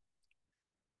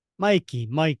 Mikey.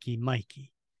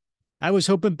 I was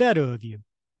hoping better of you.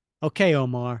 Okay,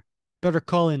 Omar. Better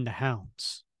call in the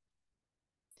hounds.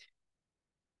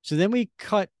 So then we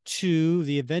cut to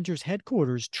the Avengers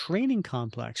headquarters training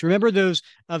complex. Remember those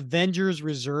Avengers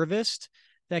reservists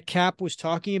that Cap was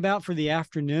talking about for the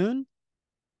afternoon?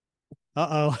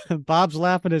 Uh-oh. Bob's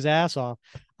laughing his ass off.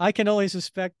 I can only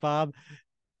suspect, Bob,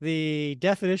 the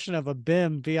definition of a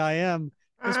BIM, BIM,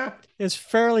 is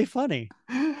fairly funny.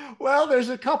 Well, there's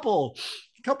a couple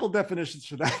definitions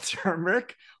for that term,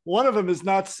 Rick. One of them is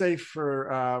not safe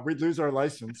for we'd lose our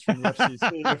license from the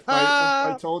FCC if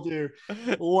I told you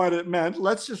what it meant.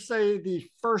 Let's just say the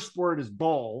first word is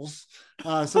balls.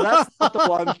 So that's not the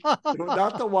one.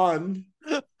 Not the one.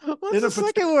 What's the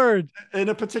second word? In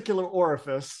a particular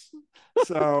orifice.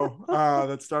 So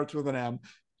that starts with an M.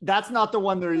 That's not the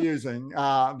one they're using.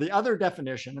 The other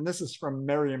definition, and this is from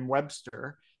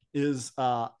Merriam-Webster, is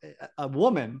a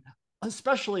woman,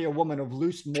 especially a woman of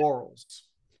loose morals.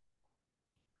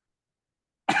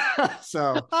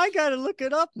 So I gotta look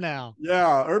it up now.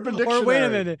 yeah, Urban Dictionary. Or wait a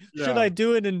minute, yeah. should I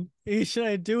do it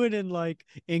in like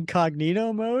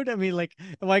incognito mode? I mean, like,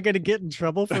 am I gonna get in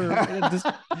trouble for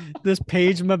this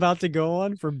page I'm about to go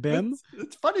on for BIM?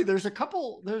 It's funny. There's a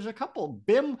couple.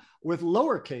 BIM with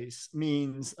lowercase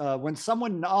means when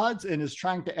someone nods and is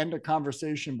trying to end a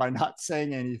conversation by not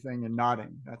saying anything and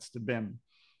nodding. That's the BIM.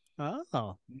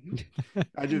 Oh,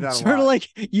 I do that sort a lot. of like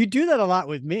you do that a lot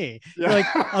with me. Yeah. You're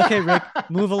like, okay, Rick,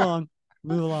 move along.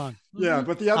 Yeah,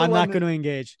 but the other I'm not going to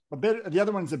engage. The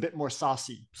other one's a bit more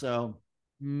saucy. So,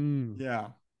 yeah,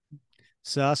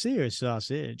 saucy or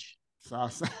sausage?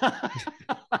 Sauce.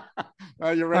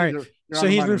 Oh, you're right. All right. You're so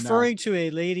he's referring to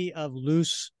a lady of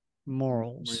loose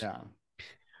morals. Yeah.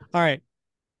 All right.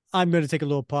 I'm going to take a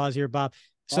little pause here, Bob.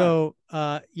 So,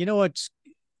 you know what's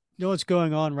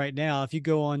going on right now? If you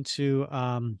go on to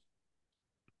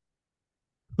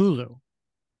Hulu,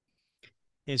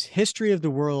 is History of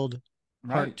the World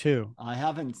Part 2. I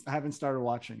haven't started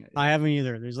watching it yet. I haven't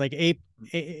either. There's like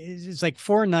it's like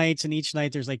 4 nights, and each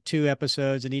night there's like 2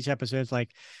 episodes, and each episode's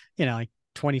like, like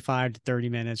 25 to 30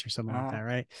 minutes or something like that,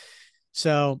 right?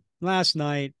 So last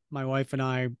night, my wife and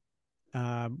I,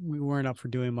 we weren't up for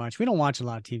doing much. We don't watch a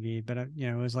lot of TV, but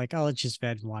it was like, oh, let's just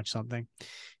bed and watch something.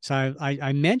 So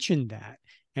I mentioned that,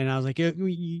 and I was like,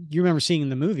 you remember seeing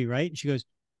the movie, right? And she goes,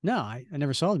 no, I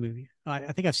never saw the movie.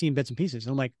 I think I've seen bits and pieces.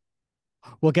 And I'm like,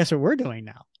 well, guess what we're doing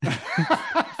now?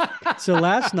 So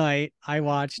last night I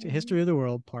watched History of the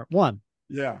World Part 1.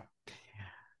 Yeah.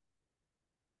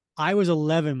 I was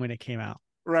 11 when it came out.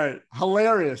 Right.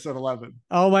 Hilarious at 11.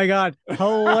 Oh my God.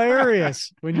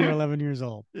 Hilarious when you're 11 years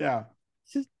old. Yeah.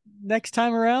 Just next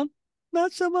time around,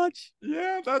 not so much.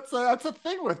 Yeah, that's a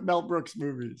thing with Mel Brooks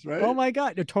movies, right? Oh my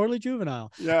God. They're totally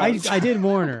juvenile. Yeah. I did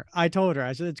warn her. I told her,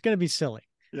 I said, it's going to be silly.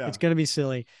 Yeah. It's going to be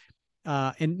silly.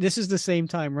 And this is the same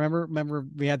time. Remember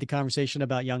we had the conversation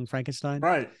about Young Frankenstein?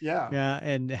 Right. Yeah. Yeah.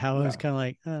 And how it was kind of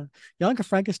like, Young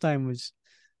Frankenstein was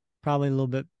probably a little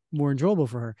bit more enjoyable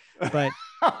for her. But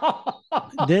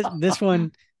this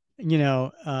one,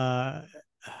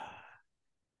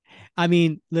 I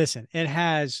mean, listen, it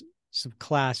has some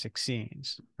classic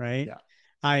scenes, right? Yeah.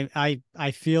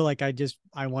 I feel like I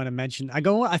want to mention, I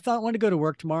want to go to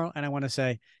work tomorrow and I want to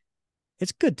say,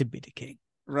 it's good to be the king.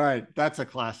 Right. That's a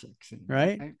classic scene.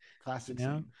 Right? Classic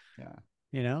scene.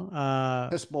 Yeah.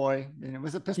 Piss boy.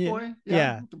 Was it piss boy?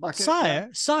 Yeah. The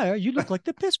bucket. Sire, you look like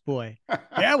the piss boy.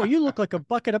 Yeah, well, you look like a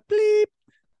bucket of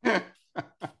bleep.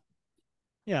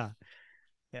 Yeah.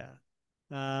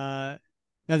 And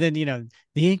then,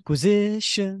 the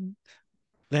Inquisition.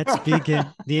 Let's begin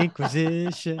the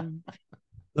Inquisition.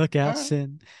 Look out,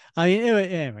 sin. I mean,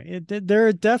 anyway, there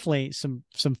are definitely some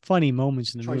funny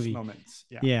moments in the movie. Moments.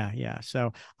 Yeah.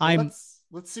 So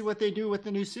let's see what they do with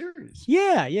the new series.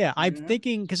 Yeah. I'm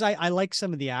thinking, because I like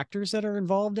some of the actors that are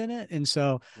involved in it, and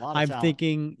so I'm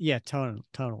thinking,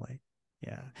 totally.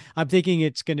 Yeah, I'm thinking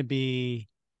it's going to be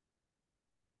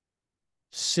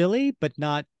silly, but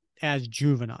not as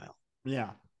juvenile.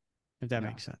 Yeah, if that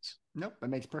makes sense. Nope, that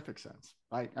makes perfect sense.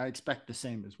 I expect the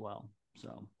same as well.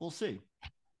 So we'll see.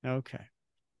 Okay.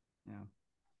 Yeah.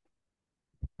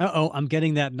 I'm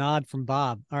getting that nod from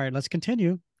Bob. All right, let's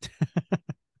continue.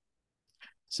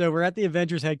 So we're at the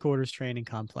Avengers headquarters training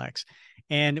complex,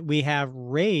 and we have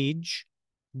Rage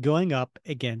going up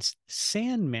against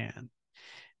Sandman.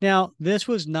 Now, this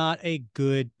was not a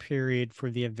good period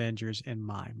for the Avengers in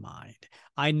my mind.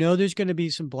 I know there's going to be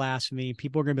some blasphemy.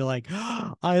 People are going to be like,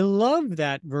 oh, I love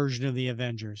that version of the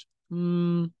Avengers.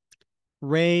 Rage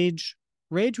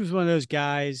was one of those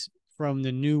guys from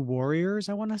the New Warriors,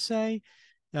 I want to say.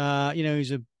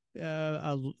 He's a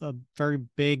very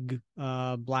big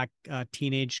black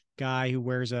teenage guy who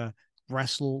wears a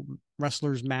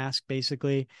wrestler's mask,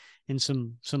 basically, and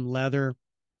some leather.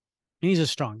 And he's a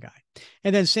strong guy.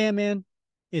 And then Sandman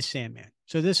is Sandman.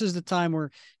 So this is the time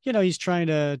where, he's trying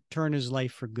to turn his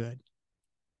life for good.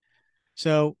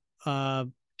 So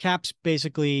Cap's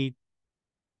basically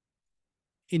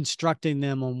instructing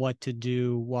them on what to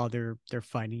do while they're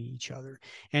fighting each other.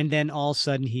 And then all of a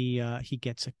sudden he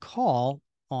gets a call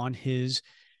on his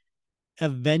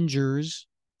Avengers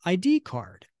ID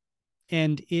card.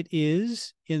 And it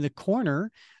is in the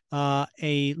corner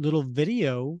a little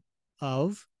video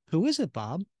of, who is it,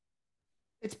 Bob?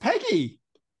 It's Peggy.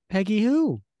 Peggy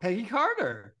who? Peggy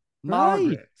Carter. Right.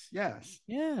 Margaret. Yes.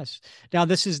 Now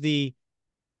this is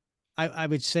I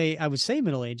would say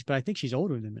middle-aged, but I think she's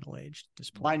older than middle-aged at this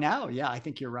point. By now, yeah, I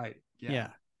think you're right.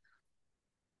 Yeah.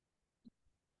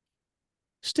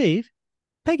 Steve,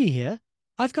 Peggy here.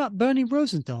 I've got Bernie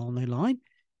Rosenthal on the line,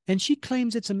 and she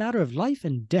claims it's a matter of life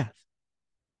and death.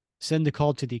 Send the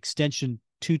call to the extension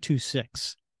Take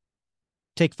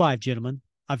 5, gentlemen.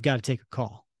 I've got to take a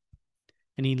call.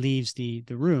 And he leaves the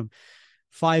room.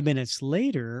 5 minutes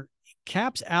later,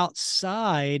 Cap's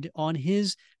outside on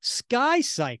his sky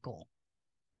cycle.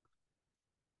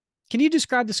 Can you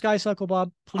describe the sky cycle,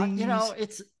 Bob, please?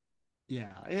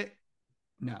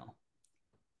 No.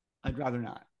 I'd rather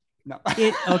not. No.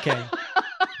 Okay.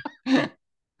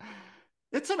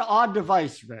 It's an odd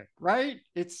device, Rick, right?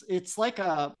 It's like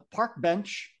a park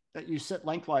bench that you sit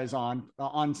lengthwise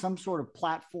on some sort of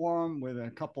platform with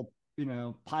a couple,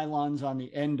 pylons on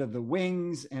the end of the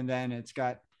wings. And then it's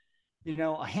got,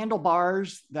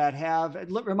 handlebars that have, it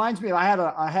reminds me, I had a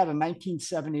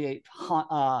 1978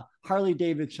 Harley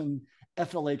Davidson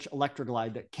FLH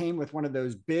Electroglide that came with one of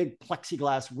those big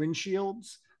plexiglass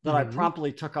windshields that I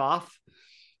promptly took off.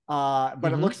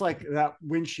 But it looks like that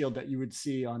windshield that you would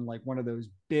see on like one of those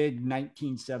big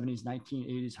 1970s,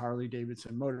 1980s Harley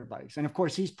Davidson motorbikes. And of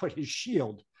course, he's put his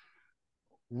shield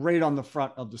right on the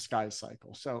front of the sky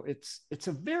cycle. So it's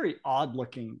a very odd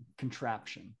looking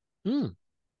contraption.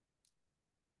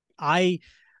 I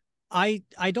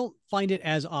don't find it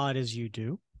as odd as you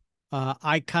do.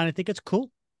 I kind of think it's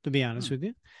cool, to be honest with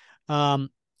you.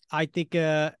 I think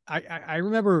I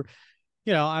remember,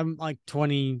 I'm like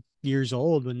 20 years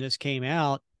old when this came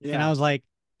out, and I was like,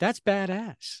 that's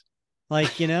badass. Like,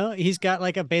 he's got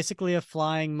like basically a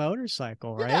flying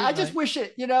motorcycle, right? Yeah, I just wish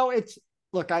it, it's,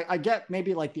 look, I get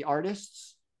maybe like the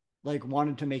artists like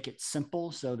wanted to make it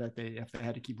simple so that if they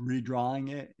had to keep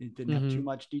redrawing it, it didn't have too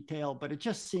much detail, but it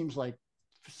just seems like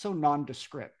so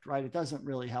nondescript, right? It doesn't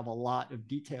really have a lot of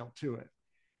detail to it.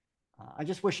 I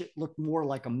just wish it looked more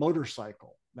like a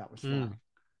motorcycle that was flying.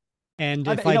 And in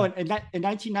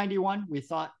 1991, we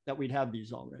thought that we'd have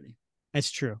these already.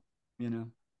 That's true. No.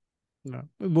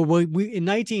 Well, we in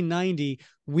 1990,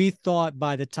 we thought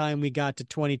by the time we got to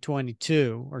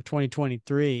 2022 or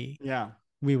 2023,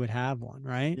 we would have one,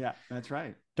 right? Yeah, that's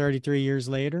right. 33 years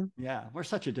later. Yeah, we're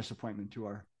such a disappointment to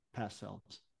our past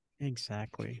selves.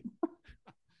 Exactly.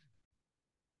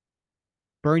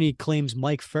 Bernie claims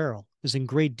Mike Farrell is in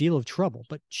great deal of trouble,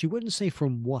 but she wouldn't say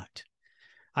from what.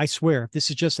 I swear, if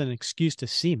this is just an excuse to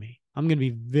see me, I'm going to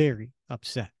be very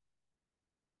upset.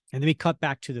 And then we cut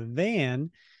back to the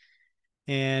van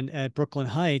and at Brooklyn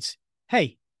Heights.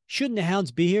 Hey, shouldn't the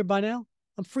hounds be here by now?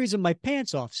 I'm freezing my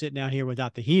pants off sitting out here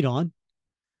without the heat on.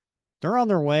 They're on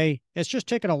their way. It's just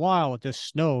taking a while with this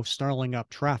snow snarling up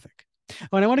traffic.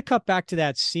 Oh, and I want to cut back to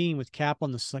that scene with Cap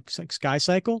on the sky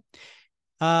cycle.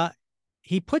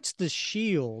 He puts the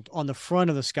shield on the front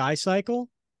of the sky cycle,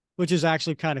 which is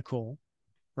actually kind of cool.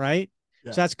 Right.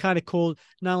 Yeah. So that's kind of cool.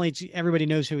 Not only everybody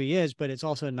knows who he is, but it's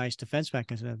also a nice defense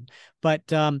mechanism.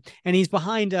 But and he's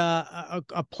behind a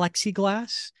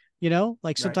plexiglass,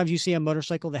 like sometimes you see a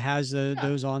motorcycle that has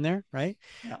those on there. Right.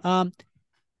 Yeah.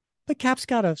 But Cap's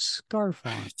got a scarf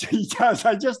on. He does.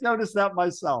 I just noticed that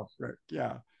myself. Rick.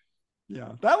 Yeah.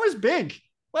 Yeah. That was big.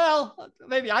 Well,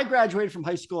 maybe I graduated from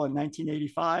high school in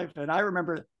 1985, and I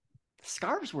remember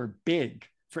scarves were big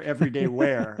for everyday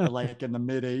wear, like in the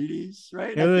mid 80s,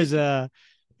 right? It was a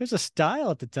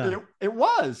style at the time. It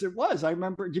was. I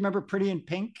remember. Do you remember Pretty in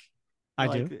Pink? I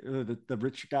do. The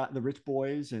rich guy, the rich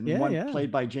boys, and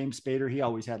played by James Spader. He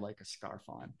always had like a scarf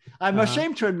on. I'm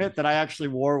ashamed to admit that I actually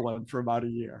wore one for about a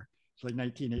year. It's like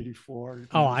 1984.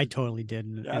 Oh, I totally did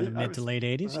in the mid to late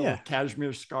 80s. Yeah,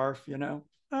 cashmere scarf. Oh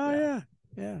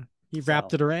yeah. He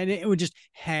wrapped it around. It would just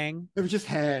hang. It would just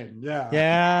hang. Yeah.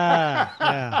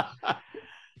 Yeah.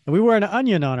 And we wore an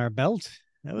onion on our belt.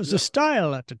 That was the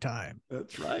style at the time.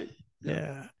 That's right.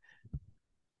 Yeah.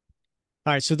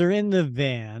 All right. So they're in the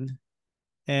van,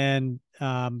 and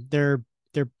they're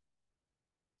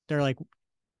like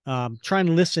trying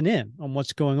to listen in on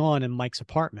what's going on in Mike's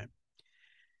apartment.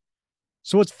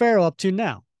 So what's Farrell up to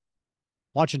now?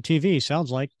 Watching TV,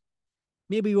 sounds like.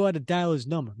 Maybe you ought to dial his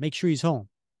number. Make sure he's home.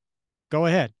 Go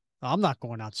ahead. I'm not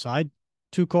going outside.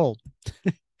 Too cold.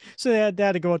 So they had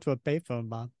to go up to a payphone,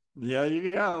 Bob. Yeah,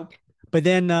 you go. But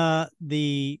then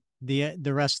the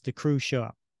rest of the crew show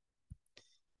up.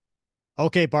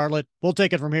 Okay, Bartlett, we'll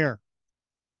take it from here.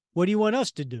 What do you want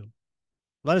us to do?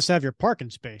 Let us have your parking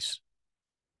space.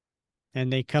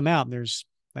 And they come out, and there's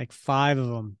like 5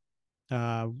 of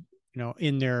them,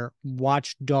 in their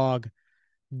watchdog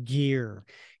gear.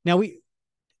 Now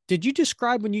did you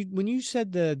describe when you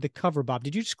said the cover, Bob?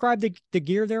 Did you describe the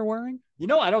gear they're wearing?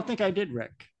 I don't think I did,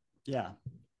 Rick. Yeah,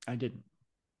 I didn't.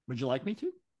 Would you like me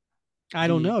to? I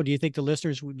don't know. Do you think the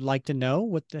listeners would like to know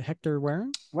what the heck they're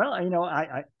wearing? Well,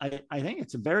 I think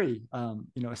it's a very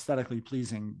aesthetically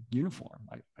pleasing uniform.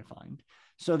 I find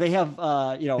So they have,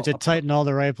 It's a tight in all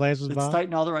the right places, it's Bob? tight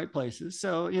in all the right places.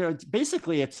 So, it's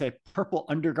basically, it's a purple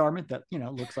undergarment that,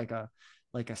 looks like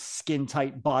a skin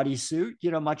tight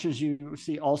bodysuit, much as you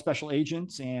see all special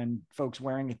agents and folks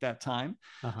wearing at that time.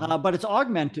 But it's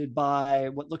augmented by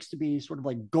what looks to be sort of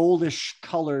like goldish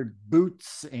colored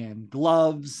boots and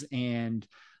gloves and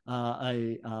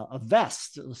a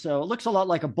vest. So it looks a lot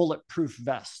like a bulletproof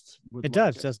vest. It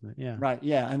does, doesn't it? Yeah. Right.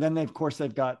 Yeah. And then of course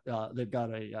they've got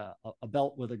a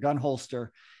belt with a gun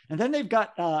holster, and then they've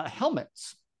got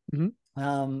helmets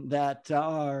that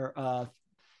are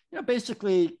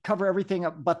basically cover everything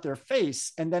up but their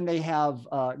face, and then they have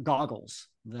goggles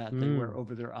that they wear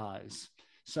over their eyes.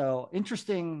 So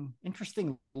interesting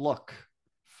look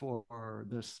for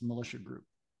this militia group.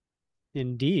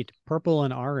 Indeed, purple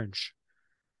and orange.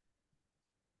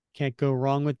 Can't go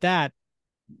wrong with that.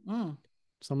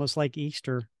 It's almost like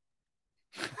Easter.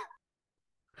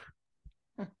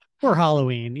 Or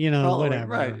Halloween, Halloween, whatever.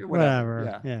 right?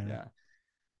 Whatever. Yeah.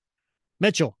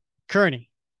 Mitchell, Kearney,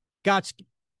 Gotsky,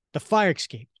 the fire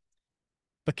escape,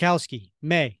 Bukowski,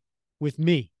 May, with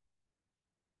me.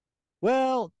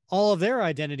 Well, all of their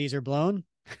identities are blown.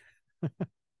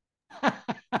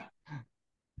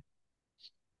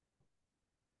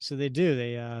 So they do.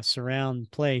 They surround the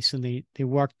place, and they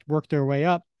work their way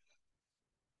up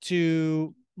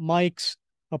to Mike's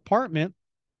apartment,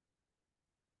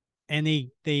 and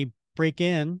they break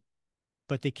in,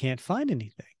 but they can't find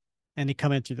anything. And they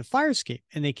come in through the fire escape,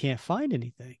 and they can't find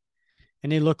anything.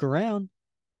 And they look around.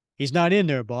 He's not in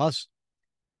there, boss.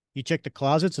 You check the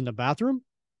closets in the bathroom?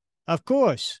 Of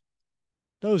course.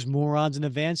 Those morons in the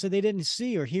van said they didn't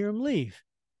see or hear him leave.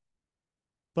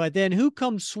 But then who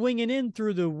comes swinging in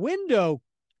through the window?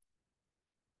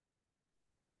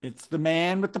 It's the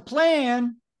man with the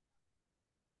plan.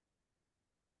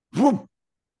 Boom.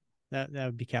 That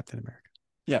would be Captain America.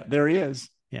 Yeah, there he is.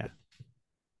 Yeah.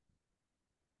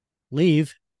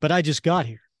 Leave, but I just got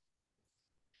here.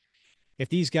 If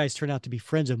these guys turn out to be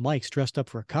friends of Mike's dressed up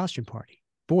for a costume party,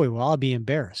 boy, will I be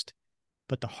embarrassed.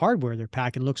 But the hardware they're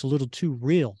packing looks a little too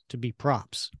real to be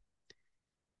props.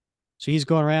 So he's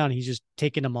going around, he's just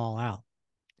taking them all out.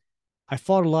 I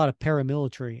fought a lot of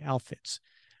paramilitary outfits,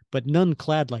 but none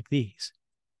clad like these.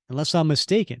 Unless I'm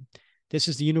mistaken, this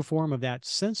is the uniform of that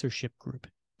censorship group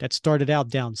that started out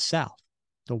down south,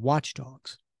 the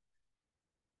Watchdogs.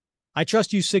 I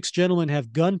trust you 6 gentlemen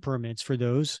have gun permits for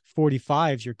those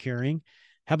 45s you're carrying.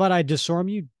 How about I disarm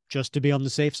you just to be on the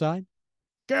safe side?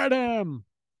 Get him!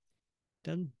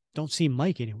 Don't see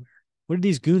Mike anywhere. What do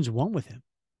these goons want with him?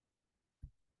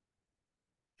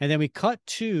 And then we cut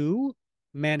to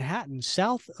Manhattan,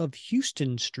 south of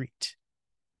Houston Street.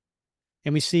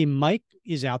 And we see Mike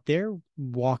is out there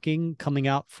walking, coming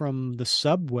out from the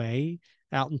subway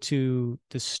out into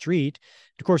the street.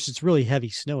 Of course, it's really heavy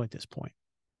snow at this point.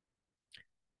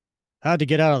 Had to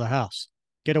get out of the house,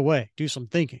 get away, do some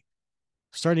thinking.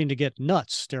 Starting to get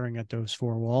nuts staring at those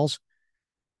 4 walls.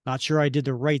 Not sure I did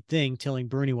the right thing telling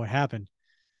Bernie what happened.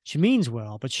 She means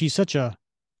well, but she's such a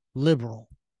liberal.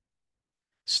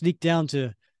 Sneaked down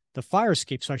to the fire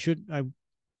escape, so I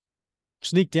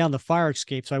sneaked down the fire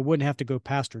escape so I wouldn't have to go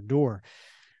past her door.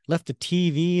 Left the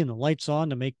TV and the lights on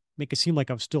to make it seem like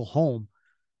I was still home.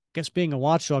 Guess being a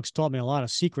Watchdogs taught me a lot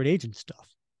of secret agent stuff.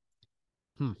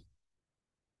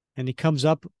 And he comes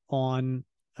up on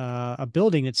a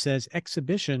building that says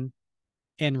Exhibition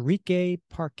Enrique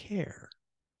Parker.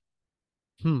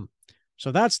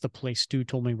 So that's the place Stu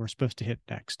told me we're supposed to hit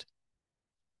next.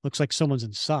 Looks like someone's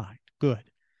inside. Good.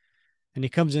 And he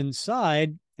comes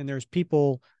inside, and there's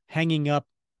people hanging up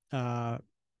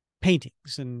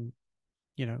paintings and,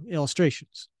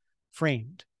 illustrations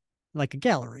framed like a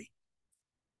gallery.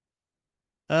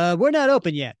 We're not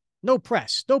open yet. No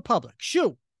press, no public.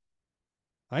 Shoo!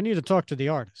 I need to talk to the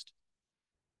artist.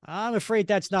 I'm afraid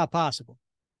that's not possible.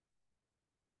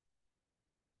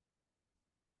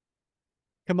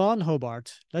 Come on,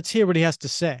 Hobart. Let's hear what he has to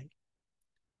say.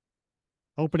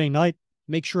 Opening night,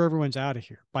 make sure everyone's out of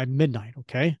here by midnight,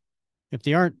 okay? If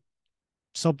they aren't,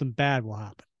 something bad will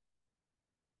happen.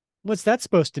 What's that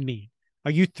supposed to mean?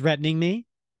 Are you threatening me?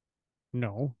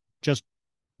 No, just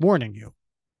warning you.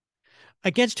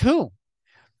 Against whom?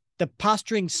 The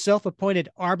posturing self-appointed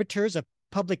arbiters of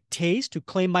public taste who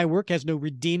claim my work has no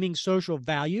redeeming social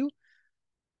value?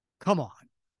 Come on.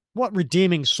 What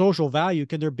redeeming social value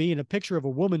can there be in a picture of a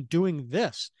woman doing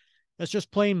this? That's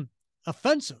just plain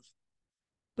offensive.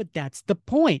 But that's the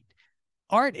point.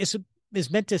 Art is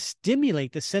meant to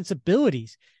stimulate the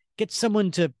sensibilities, get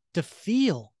someone to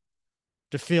feel.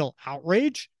 To feel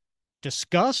outrage?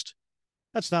 Disgust?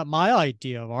 That's not my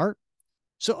idea of art.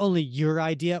 So only your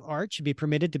idea of art should be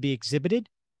permitted to be exhibited?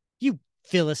 You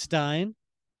Philistine.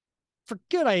 For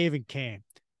good I even came.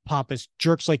 Pompous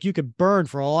jerks like you could burn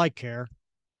for all I care.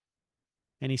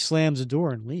 And he slams the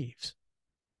door and leaves.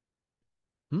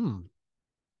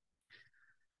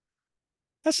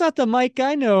 That's not the Mike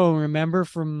I know and remember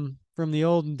from the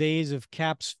olden days of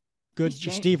Cap's good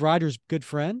Steve Rogers' good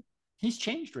friend. He's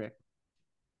changed, Rick.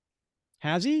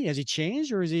 Has he? Has he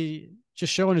changed, or is he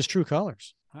just showing his true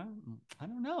colors? I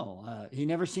don't know. He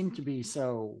never seemed to be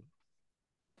so,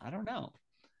 I don't know,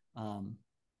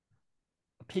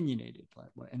 opinionated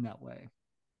in that way.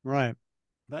 Right.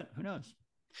 But who knows?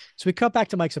 So we cut back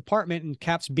to Mike's apartment, and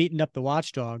Cap's beating up the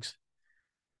Watchdogs.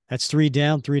 That's 3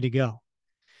 down, 3 to go.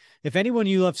 If anyone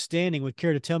you left standing would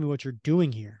care to tell me what you're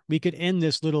doing here, we could end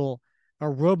this little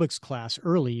aerobics class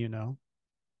early, you know.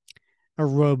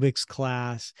 Aerobics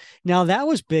class. Now, that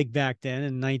was big back then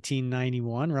in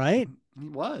 1991, right?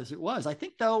 It was. I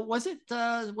think, though, was it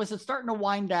starting to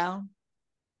wind down?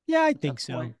 Yeah, I think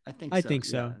so. I think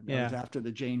so. Yeah. That was after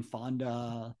the Jane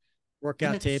Fonda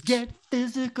workout tapes. Get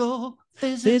physical.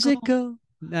 No,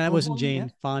 that wasn't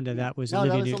Jane Fonda. That was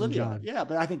Olivia Newton-John. Yeah,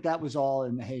 but I think that was all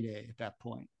in the heyday at that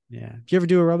point. Yeah. Did you ever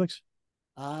do aerobics?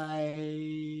 No,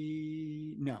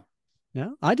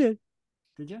 I did.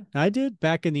 Did you? I did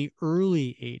back in the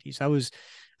early 80s. I was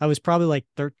probably like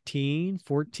 13,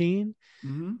 14.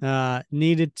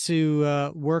 Needed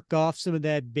to work off some of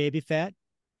that baby fat.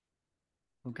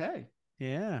 Okay.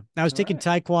 Yeah. I was taking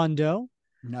Taekwondo.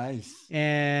 Nice.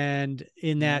 And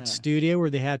in that studio where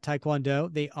they had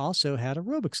Taekwondo, they also had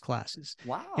aerobics classes.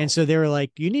 Wow. And so they were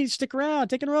like, you need to stick around,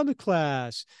 take an aerobic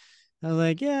class. I was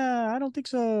like, yeah, I don't think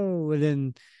so.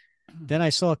 And then I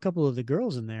saw a couple of the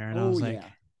girls in there and I was like,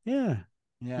 yeah.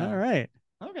 All right.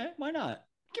 Okay. Why not?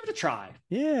 Give it a try.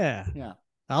 Yeah. Yeah.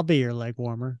 I'll be your leg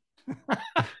warmer.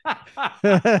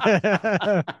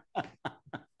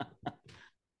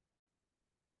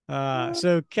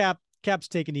 So Cap's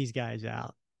taking these guys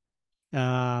out.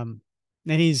 And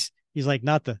he's like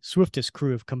not the swiftest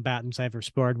crew of combatants I've ever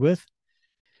sparred with,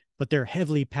 but their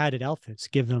heavily padded outfits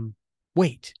give them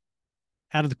weight.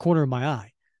 Out of the corner of my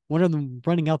eye, one of them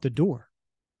running out the door.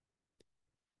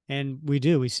 And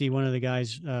we see one of the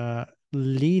guys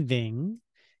leaving.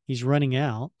 He's running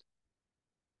out.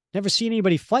 Never seen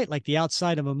anybody fight like the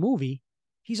outside of a movie.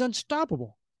 He's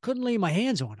unstoppable. Couldn't lay my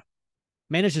hands on him.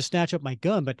 Managed to snatch up my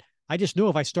gun, but I just know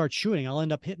if I start shooting, I'll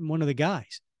end up hitting one of the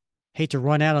guys. Hate to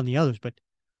run out on the others, but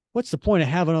what's the point of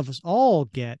having us all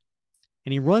get?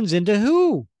 And he runs into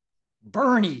who?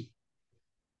 Bernie.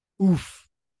 Oof.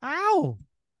 Ow.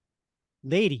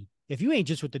 Lady, if you ain't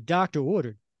just what the doctor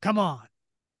ordered, come on.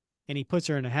 And he puts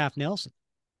her in a half Nelson.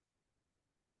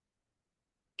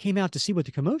 Came out to see what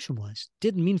the commotion was.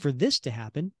 Didn't mean for this to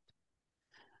happen.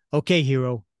 Okay,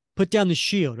 hero, put down the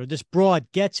shield or this broad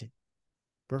gets it.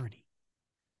 Bernie.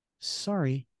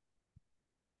 Sorry.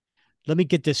 Let me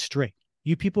get this straight.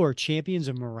 You people are champions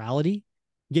of morality,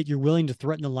 yet you're willing to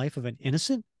threaten the life of an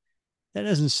innocent? That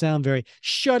doesn't sound very...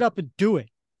 Shut up and do it.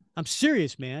 I'm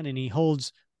serious, man. And he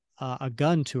holds a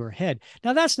gun to her head.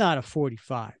 Now, that's not a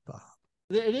 45, Bob.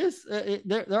 It is.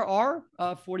 There are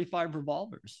 45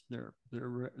 revolvers. They're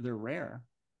rare,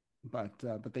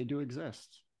 but they do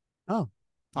exist. Oh,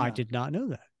 yeah. I did not know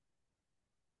that.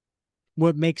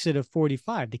 What makes it a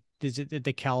 45? Is it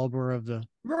the caliber of the...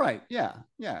 Right. Yeah.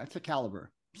 Yeah. It's a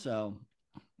caliber. So,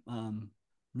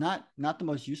 not the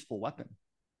most useful weapon.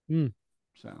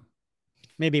 So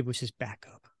maybe it was his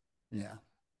backup. Yeah.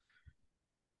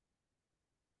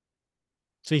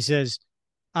 So he says,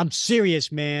 I'm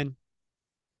serious, man.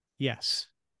 Yes,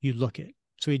 you look it.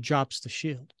 So he drops the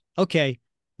shield. Okay,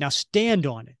 now stand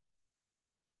on it.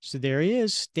 So there he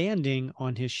is standing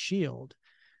on his shield.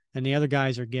 And the other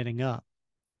guys are getting up.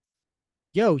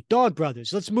 Yo, Dog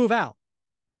Brothers, let's move out.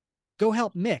 Go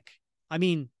help Mick. I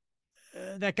mean,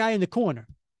 that guy in the corner.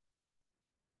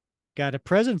 Got a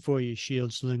present for you,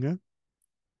 Shield Slinger.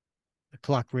 A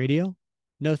clock radio?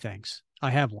 No thanks.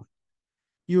 I have one.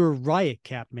 You're a riot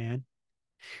cap, man.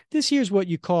 This here's what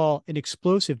you call an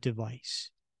explosive device.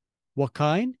 What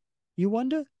kind, you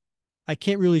wonder? I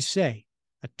can't really say.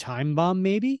 A time bomb,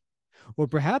 maybe? Or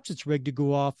perhaps it's rigged to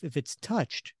go off if it's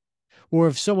touched. Or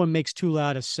if someone makes too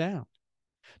loud a sound.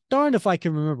 Darned if I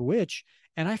can remember which,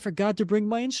 and I forgot to bring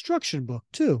my instruction book,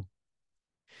 too.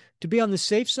 To be on the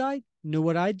safe side, know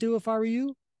what I'd do if I were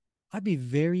you? I'd be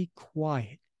very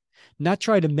quiet. Not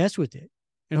try to mess with it,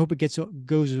 and hope it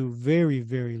goes a very,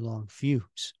 very long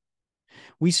fuse.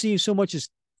 We so much as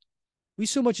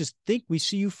think we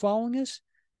see you following us,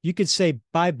 you could say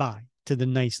bye-bye to the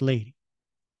nice lady.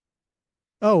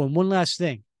 Oh, and one last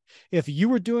thing. If you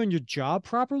were doing your job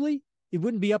properly, it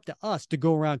wouldn't be up to us to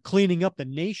go around cleaning up the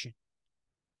nation.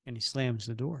 And he slams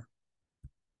the door.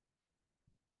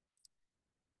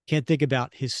 Can't think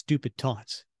about his stupid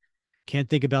taunts. Can't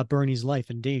think about Bernie's life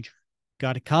in danger.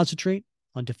 Got to concentrate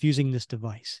on defusing this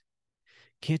device.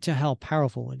 Can't tell how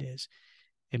powerful it is.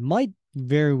 It might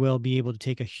very well be able to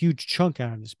take a huge chunk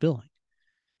out of this building.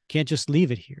 Can't just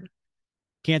leave it here.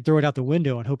 Can't throw it out the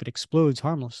window and hope it explodes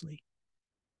harmlessly.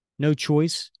 No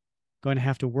choice. Going to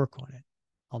have to work on it.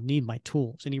 I'll need my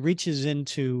tools. And he reaches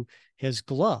into his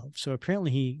glove. So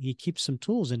apparently he keeps some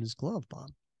tools in his glove, Bob.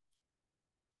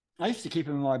 I used to keep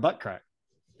them in my butt crack.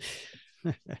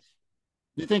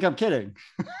 You think I'm kidding?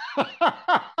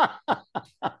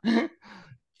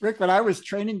 Rick, when I was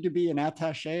training to be an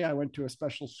attaché, I went to a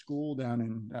special school down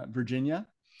in Virginia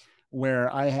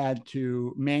where I had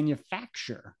to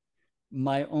manufacture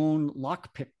my own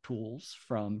lockpick tools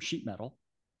from sheet metal.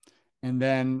 And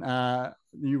then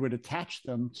you would attach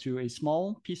them to a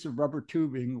small piece of rubber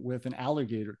tubing with an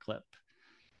alligator clip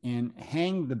and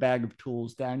hang the bag of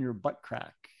tools down your butt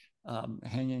crack,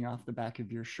 hanging off the back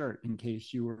of your shirt in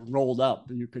case you were rolled up.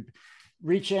 You could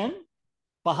reach in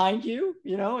behind you,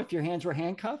 if your hands were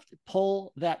handcuffed,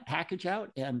 pull that package out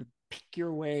and pick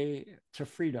your way to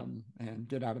freedom and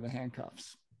get out of the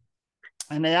handcuffs.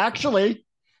 And they actually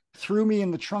threw me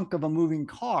in the trunk of a moving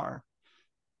car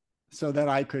so that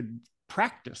I could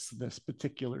practice this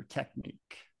particular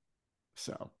technique.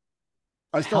 So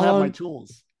I still have my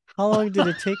tools. How long did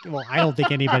it take? Well, I don't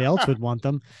think anybody else would want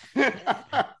them.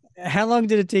 How long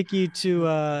did it take you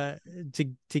to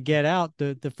get out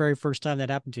the very first time that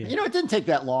happened to you? It didn't take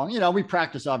that long. We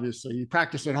practice, obviously. You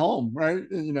practice at home, right?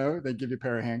 They give you a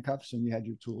pair of handcuffs and you had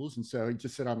your tools. And so you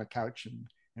just sit on the couch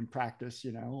and practice,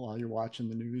 while you're watching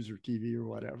the news or TV or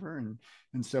whatever.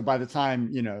 And so by the time,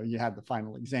 you had the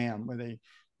final exam where they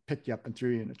picked you up and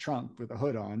threw you in a trunk with a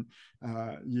hood on,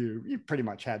 you pretty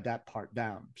much had that part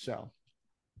down. So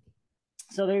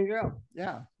there you go.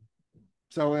 Yeah.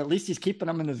 So at least he's keeping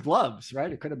them in his gloves,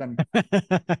 right? It could have been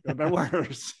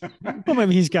worse. Well,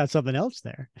 maybe he's got something else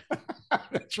there.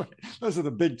 That's right. Those are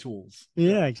the big tools.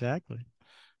 Yeah, exactly.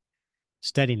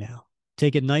 Steady now.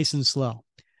 Take it nice and slow.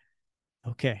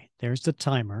 Okay, there's the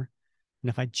timer. And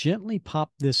if I gently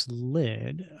pop this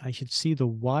lid, I should see the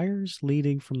wires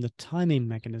leading from the timing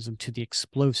mechanism to the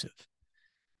explosive.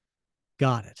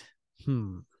 Got it.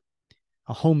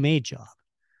 A homemade job.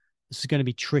 This is going to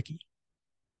be tricky.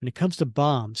 When it comes to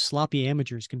bombs, sloppy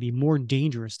amateurs can be more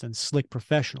dangerous than slick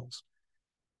professionals.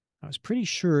 I was pretty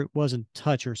sure it wasn't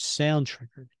touch or sound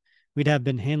triggered. He'd have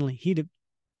been handling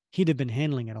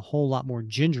it a whole lot more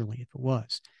gingerly if it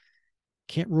was.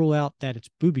 Can't rule out that it's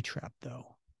booby-trapped,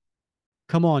 though.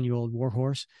 Come on, you old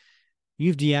warhorse.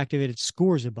 You've deactivated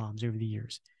scores of bombs over the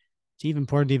years. It's even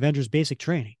part of the Avengers' basic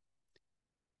training.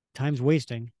 Time's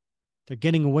wasting. They're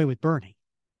getting away with burning.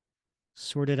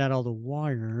 Sorted out all the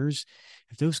wires.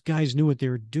 If those guys knew what they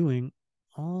were doing,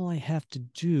 all I have to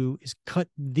do is cut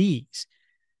these.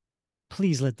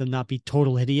 Please let them not be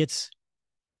total idiots.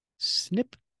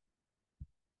 Snip.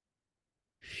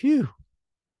 Phew.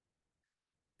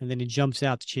 And then he jumps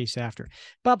out to chase after.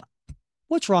 Bob,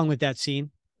 what's wrong with that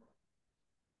scene?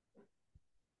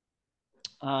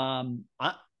 The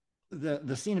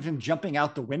scene of him jumping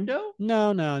out the window?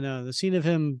 No. The scene of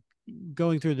him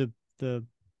going through the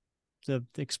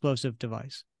explosive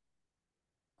device.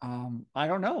 I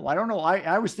don't know.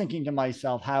 I was thinking to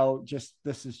myself how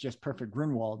this is just perfect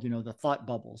Gruenwald, the thought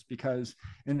bubbles, because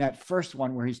in that first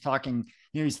one where he's talking,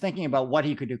 he's thinking about what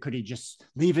he could do. Could he just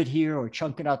leave it here or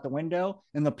chunk it out the window?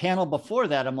 In the panel before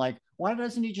that, I'm like, why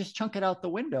doesn't he just chunk it out the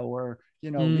window or,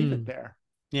 leave it there?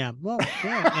 Yeah. Well,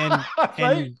 yeah. And,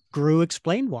 right? And Gru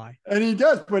explained why. And he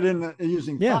does put in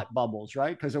using thought bubbles,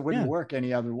 right? Because it wouldn't work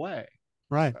any other way.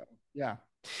 Right. So, yeah.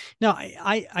 Now,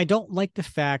 I don't like the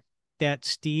fact that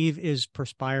Steve is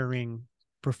perspiring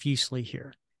profusely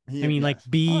here. I mean, like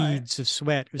beads of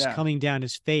sweat was coming down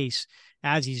his face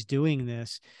as he's doing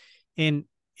this. And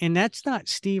that's not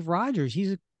Steve Rogers.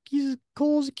 He's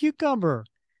cool as a cucumber.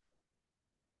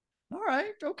 All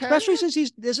right. Okay. Especially since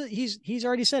he's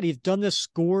already said he's done this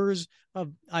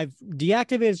I've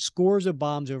deactivated scores of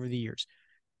bombs over the years.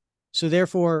 So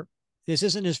therefore, this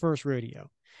isn't his first rodeo.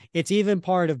 It's even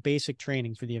part of basic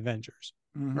training for the Avengers.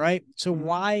 Mm-hmm. Right. So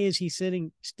why is he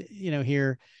sitting,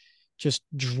 here just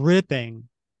dripping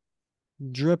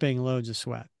loads of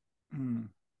sweat?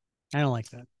 I don't like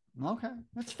that. Okay.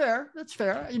 That's fair.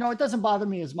 It doesn't bother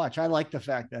me as much. I like the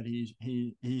fact that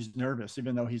he's nervous,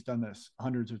 even though he's done this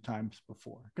hundreds of times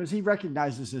before, because he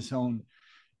recognizes his own,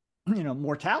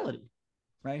 mortality,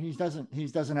 right? He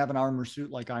doesn't have an armor suit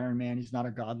like Iron Man. He's not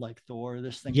a god like Thor.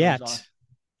 This thing goes off.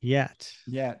 Yet.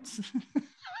 Yet.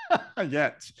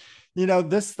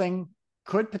 This thing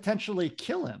could potentially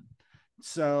kill him.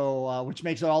 So, which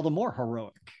makes it all the more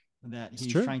heroic that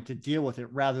he's trying to deal with it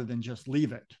rather than just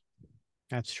leave it.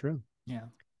 That's true. Yeah.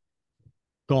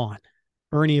 Gone.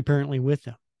 Ernie apparently with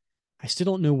them. I still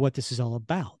don't know what this is all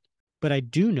about, but I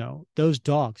do know those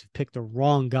dogs have picked the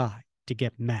wrong guy to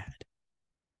get mad.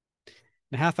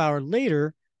 And a half hour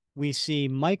later, we see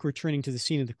Mike returning to the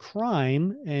scene of the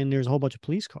crime, and there's a whole bunch of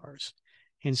police cars.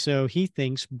 And so he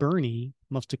thinks Bernie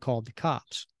must have called the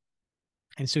cops.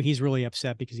 And so he's really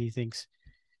upset because he thinks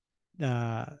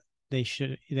he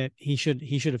shouldn't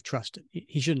have trusted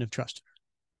her.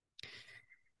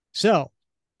 So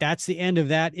that's the end of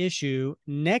that issue.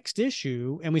 Next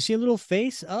issue, and we see a little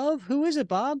face of, who is it,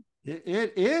 Bob?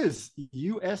 It is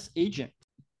USAgent.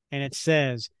 And it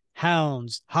says,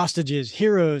 hounds, hostages,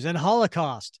 heroes, and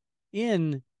Holocaust.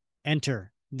 In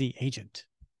Enter the Agent.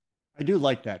 I do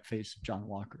like that face of John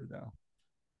Walker, though.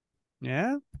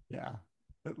 Yeah? Yeah.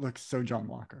 It looks so John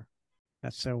Walker.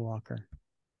 That's so Walker.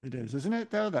 It is, isn't it,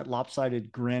 though? That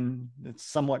lopsided grin. It's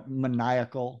somewhat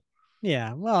maniacal.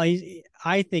 Yeah. Well,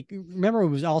 I think, remember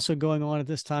what was also going on at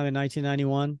this time in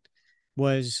 1991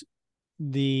 was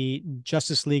the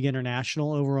Justice League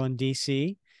International over on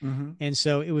DC. Mm-hmm. And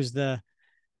so it was the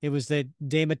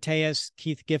DeMatteis,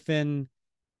 Keith Giffen,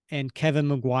 and Kevin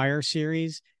Maguire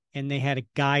series, and they had a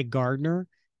Guy Gardner,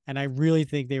 and I really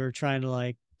think they were trying to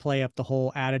like play up the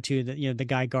whole attitude that, the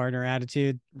Guy Gardner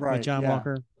attitude with John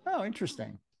Walker. Oh,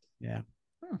 interesting. Yeah.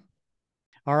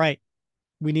 All right,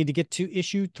 we need to get to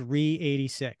issue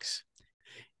 386,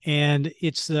 and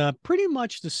it's pretty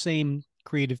much the same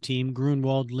creative team: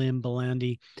 Gruenwald, Lim,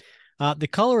 Belandi. The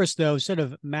colorist, though, instead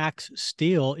of Max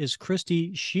Steele, is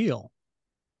Christy Scheel.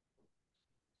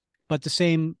 But the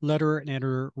same letterer and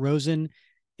editor, Rosen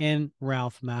and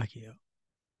Ralph Macchio.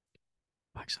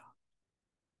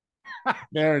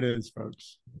 There it is,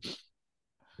 folks.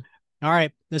 All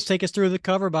right, let's take us through the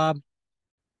cover, Bob.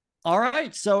 All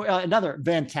right, so another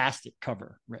fantastic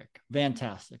cover, Rick.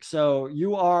 Fantastic. So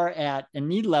you are at a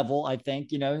knee level, I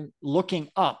think, looking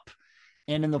up.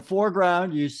 And in the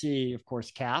foreground, you see, of course,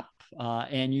 Cap.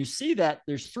 And you see that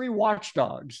there's 3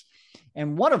 watchdogs.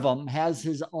 And one of them has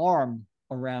his arm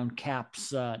around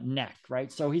Cap's neck,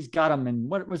 right? So he's got him in,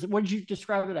 what was it? What did you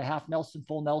describe it? A half Nelson,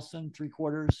 full Nelson,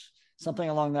 3/4, something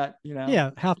along that, Yeah,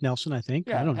 half Nelson, I think.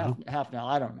 Yeah, I don't know. Half Nelson,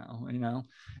 I don't know,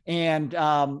 And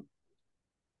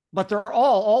but they're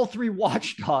all 3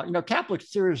 watchdogs. Cap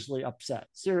looks seriously upset,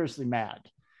 seriously mad.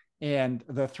 And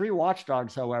the 3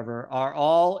 watchdogs, however, are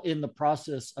all in the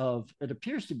process of, it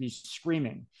appears to be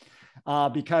screaming,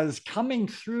 because coming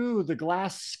through the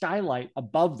glass skylight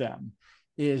above them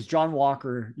is John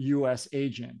Walker,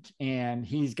 USAgent, and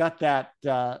he's got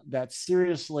that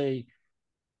seriously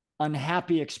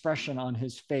unhappy expression on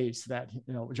his face that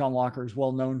John Walker is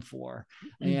well known for.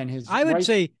 And I would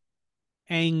say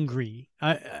angry.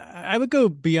 I would go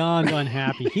beyond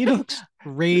unhappy. He looks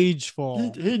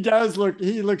rageful. He does look,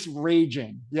 he looks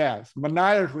raging. Yes.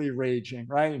 Maniacally raging,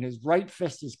 right? And his right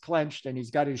fist is clenched and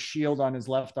he's got his shield on his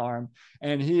left arm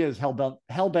and he is hell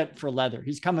bent for leather.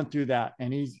 He's coming through that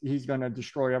and he's going to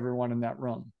destroy everyone in that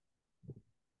room.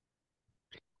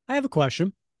 I have a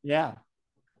question. Yeah.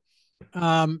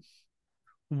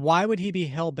 Why would he be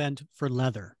hell bent for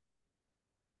leather?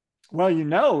 Well,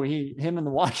 him and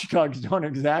the Watchdogs don't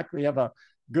exactly have a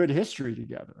good history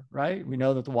together, right? We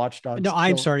know that the Watchdogs. No,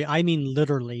 I'm sorry. I mean,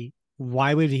 literally,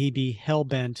 why would he be hell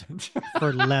bent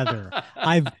for leather?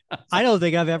 I don't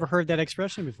think I've ever heard that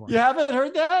expression before. You haven't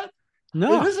heard that?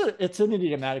 No. It's an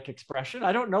idiomatic expression.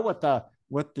 I don't know what the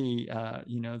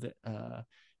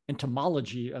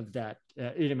etymology of that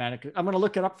idiomatic. I'm going to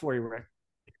look it up for you, Rick.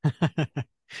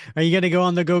 Are you going to go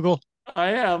on the Google?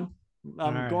 I am.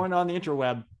 I'm going on the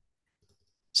interweb.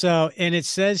 So, and it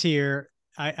says here,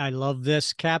 I love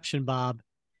this caption, Bob.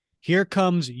 Here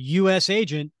comes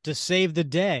USAgent to save the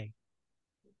day.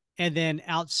 And then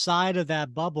outside of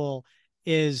that bubble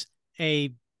is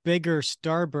a bigger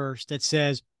starburst that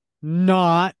says,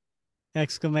 not,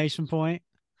 exclamation point.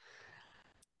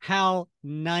 How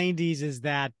 90s is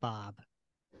that, Bob?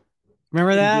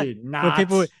 Remember that? Indeed, not.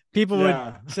 Where people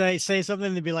would say something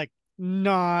and they'd be like,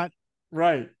 not.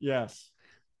 Right. Yes.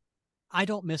 I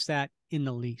don't miss that in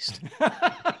the least.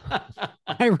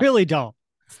 I really don't.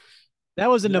 That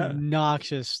was an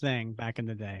obnoxious thing back in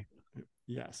the day.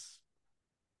 Yes.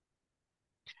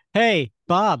 Hey,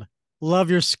 Bob, love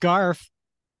your scarf.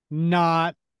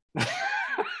 Not.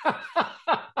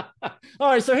 All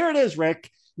right. So here it is, Rick.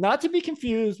 Not to be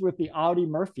confused with the Audie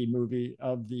Murphy movie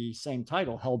of the same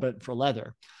title, Hellbent for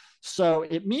Leather. So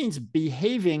it means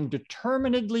behaving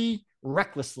determinedly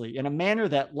recklessly in a manner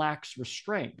that lacks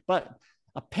restraint. But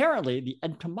apparently, the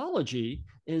etymology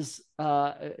is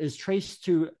traced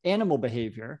to animal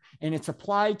behavior, and it's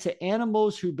applied to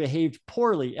animals who behaved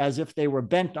poorly, as if they were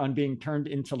bent on being turned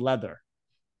into leather.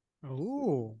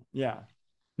 Oh, yeah.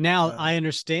 Now I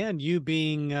understand you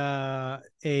being a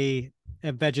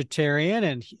vegetarian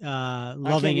and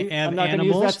loving animals. I'm not going to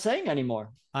use that saying anymore.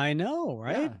 I know,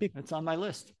 right? Yeah, it's on my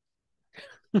list.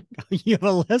 You have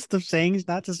a list of sayings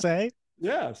not to say?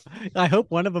 Yes. I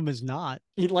hope one of them is not.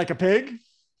 Eat like a pig?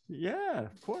 Yeah,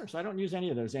 of course. I don't use any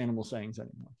of those animal sayings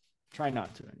anymore. Try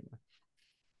not to anyway.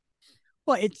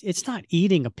 Well, it's not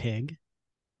eating a pig.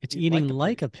 It's eating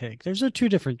like a pig. There's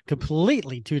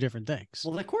completely two different things.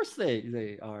 Well, of course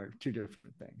they are two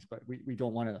different things, but we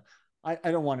don't want to,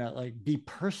 I don't want to like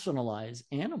depersonalize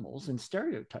animals and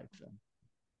stereotype them.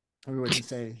 We wouldn't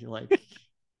say like.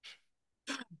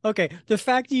 Okay, the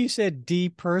fact that you said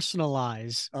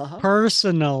depersonalize,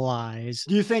 personalize.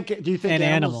 Do you think an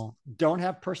animal don't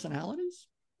have personalities?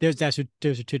 Those are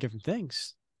two different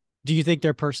things. Do you think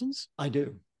they're persons? I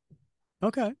do.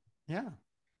 Okay. Yeah.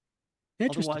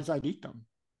 Interesting. Otherwise, I'd eat them.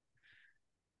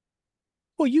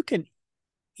 Well, you can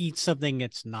eat something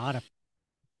that's not a.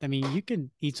 I mean, you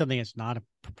can eat something that's not a.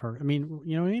 I mean,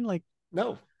 you know what I mean? Like,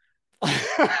 no.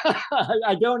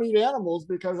 I don't eat animals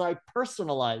because I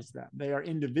personalize them. They are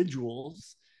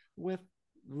individuals with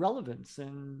relevance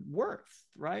and worth,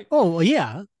 right? Oh, well,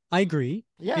 yeah, I agree.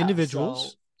 Yeah,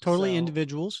 individuals,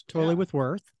 individuals, totally with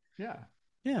worth. Yeah,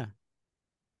 yeah.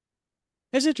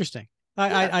 It's interesting.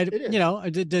 It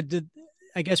is.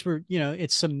 I guess we're,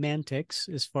 it's semantics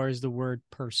as far as the word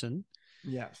person.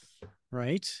 Yes.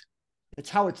 Right. It's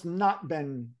how it's not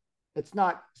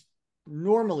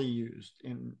normally used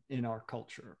in our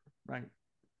culture, right?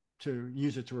 To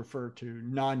use it to refer to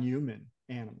non-human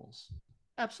animals.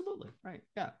 Absolutely. Right.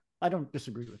 Yeah. I don't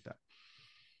disagree with that.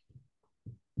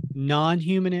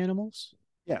 Non-human animals?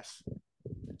 Yes.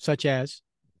 Such as?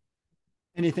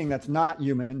 Anything that's not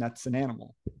human, that's an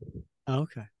animal.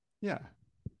 Okay. Yeah.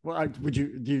 Well,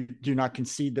 do you not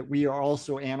concede that we are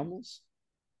also animals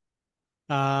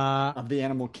of the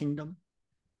animal kingdom?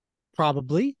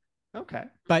 Probably. Okay.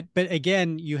 But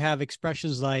again, you have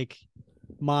expressions like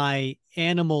my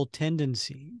animal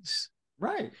tendencies.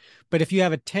 Right. But if you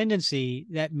have a tendency,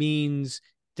 that means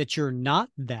that you're not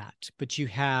that, but you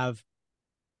have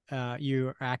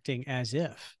you're acting as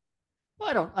if.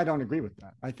 Well, I don't agree with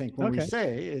that. I think when we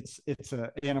say it's an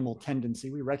animal tendency,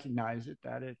 we recognize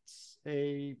that it's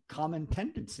a common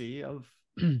tendency of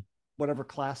whatever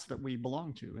class that we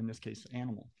belong to, in this case,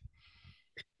 animal.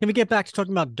 Can we get back to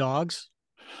talking about dogs?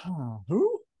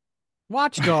 Who?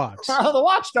 Watchdogs. Oh, the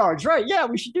Watchdogs, right? Yeah,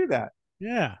 we should do that.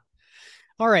 Yeah.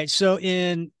 All right. So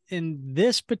in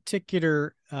this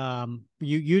particular,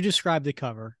 you described the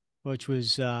cover, which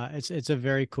was it's a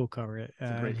very cool cover. It's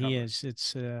a great cover.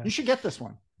 You should get this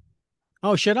one.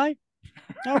 Oh, should I?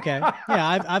 Okay.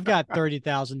 Yeah, I've got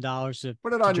 $30,000 to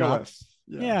put it on your list.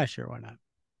 Yeah, sure. Why not?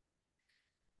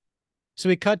 So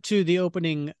we cut to the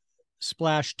opening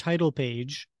splash title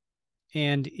page,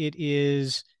 and it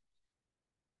is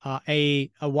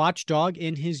a watchdog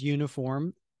in his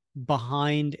uniform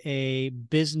behind a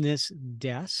business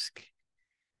desk.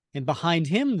 And behind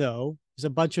him, though, is a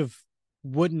bunch of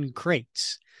wooden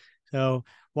crates. So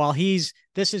while this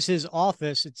is his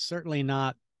office, it's certainly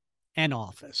not an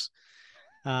office.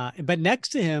 But next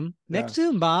to him,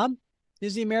 Bob,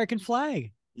 is the American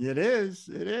flag. It is.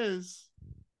 It is.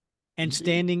 And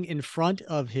standing in front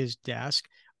of his desk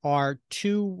are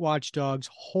two watchdogs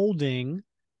holding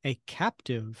a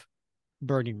captive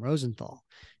Bernie Rosenthal.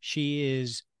 She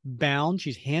is bound.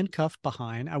 She's handcuffed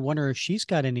behind. I wonder if she's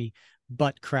got any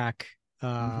butt crack.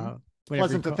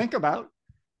 Pleasant to think about.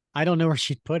 I don't know where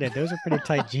she'd put it. Those are pretty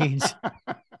tight jeans.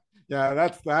 Yeah,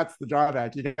 that's the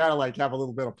drawback. You gotta like have a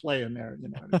little bit of play in there,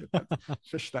 to get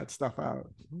fish that stuff out.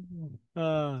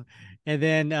 And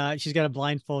then she's got a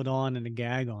blindfold on and a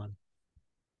gag on.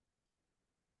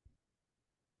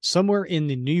 Somewhere in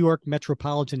the New York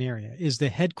metropolitan area is the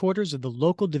headquarters of the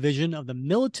local division of the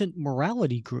militant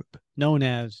morality group known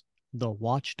as the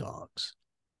Watchdogs.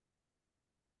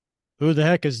 Who the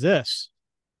heck is this?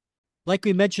 Like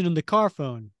we mentioned in the car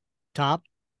phone, Top,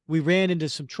 we ran into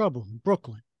some trouble in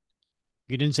Brooklyn.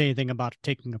 You didn't say anything about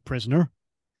taking a prisoner.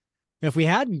 If we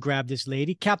hadn't grabbed this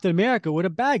lady, Captain America would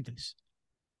have bagged us.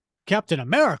 Captain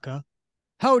America?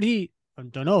 How'd he? I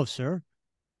don't know, sir.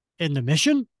 In the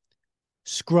mission?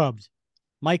 Scrubbed.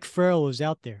 Mike Farrell was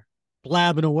out there,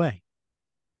 blabbing away.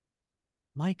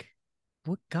 Mike,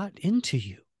 what got into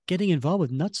you, getting involved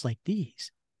with nuts like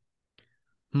these?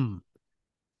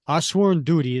 Our sworn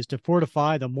duty is to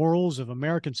fortify the morals of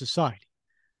American society,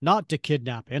 not to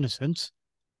kidnap innocents.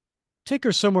 Take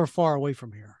her somewhere far away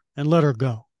from here and let her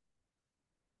go.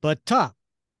 But Tom,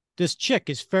 this chick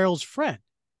is Farrell's friend.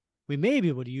 We may be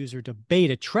able to use her to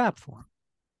bait a trap for him.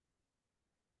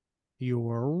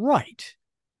 You're right.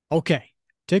 Okay,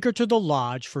 take her to the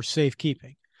lodge for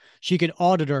safekeeping. She can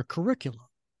audit our curriculum.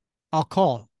 I'll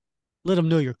call him. Let him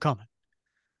know you're coming.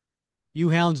 You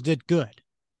hounds did good.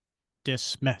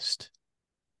 Dismissed.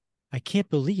 I can't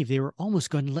believe they were almost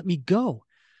going to let me go.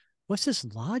 What's this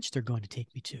lodge they're going to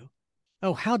take me to?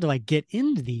 Oh, how do I get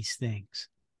into these things?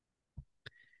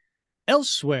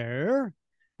 Elsewhere,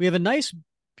 we have a nice,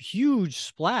 huge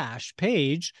splash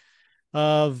page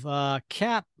of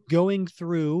Cap going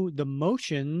through the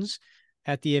motions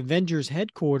at the Avengers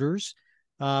headquarters,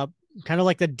 kind of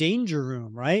like the danger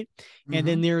room, right? Mm-hmm. And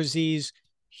then there's these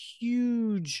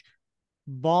huge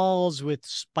balls with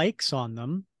spikes on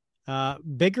them,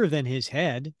 bigger than his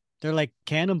head. They're like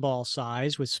cannonball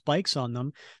size with spikes on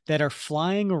them that are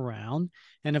flying around.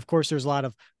 And of course, there's a lot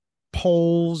of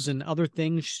poles and other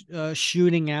things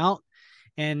shooting out.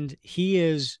 And he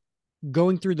is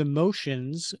going through the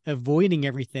motions, avoiding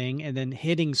everything, and then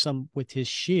hitting some with his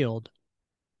shield.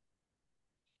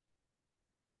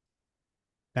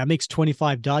 That makes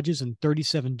 25 dodges and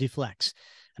 37 deflects.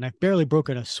 And I've barely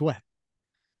broken a sweat,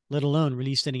 let alone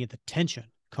released any of the tension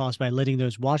caused by letting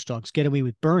those watchdogs get away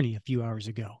with Bernie a few hours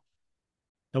ago.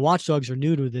 The watchdogs are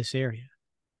new to this area.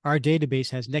 Our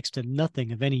database has next to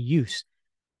nothing of any use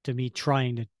to me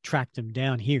trying to track them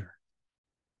down here.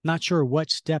 Not sure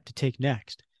what step to take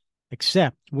next,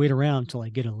 except wait around until I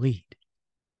get a lead.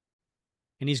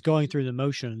 And he's going through the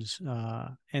motions.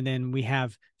 And then we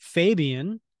have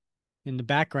Fabian in the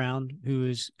background, who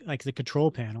is like the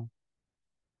control panel.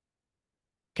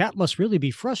 Cap must really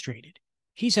be frustrated.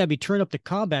 He's had me turn up the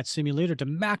combat simulator to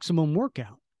maximum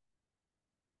workout.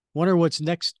 Wonder what's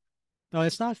next. Oh,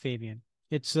 it's not Fabian.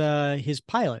 It's his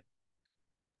pilot.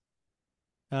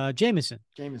 Jameson.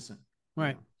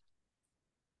 Right. Yeah.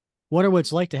 Wonder what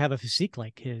it's like to have a physique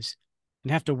like his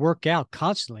and have to work out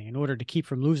constantly in order to keep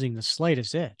from losing the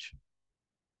slightest edge.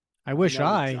 I wish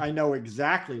I know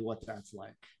exactly what that's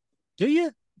like. Do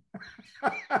you?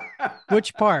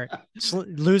 Which part?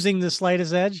 Losing the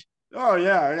slightest edge? Oh,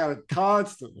 yeah. I got to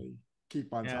constantly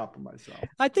keep on top of myself.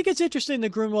 I think it's interesting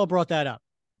that Gruenwald brought that up.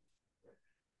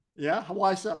 Yeah?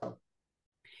 Why so?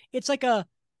 It's like a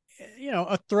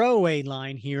throwaway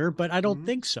line here, but I don't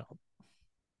think so.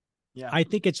 Yeah. I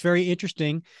think it's very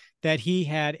interesting that he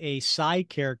had a side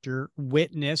character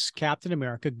witness Captain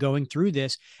America going through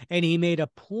this, and he made a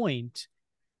point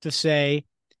to say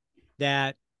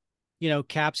that,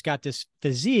 Cap's got this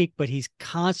physique, but he's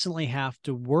constantly have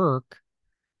to work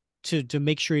to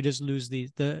make sure he doesn't lose the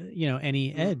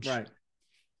any edge. Right.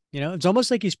 It's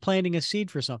almost like he's planting a seed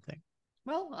for something.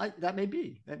 Well, that may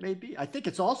be. I think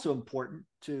it's also important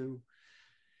to,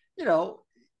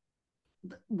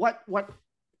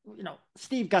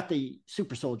 Steve got the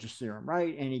super soldier serum,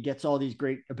 right? And he gets all these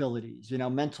great abilities,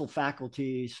 mental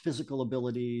faculties, physical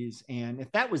abilities. And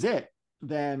if that was it,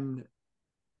 then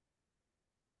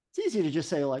it's easy to just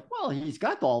say like, well, he's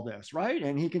got all this, right?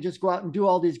 And he can just go out and do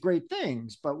all these great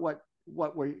things. But what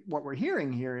we're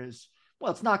hearing here is,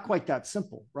 well, it's not quite that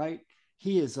simple, right?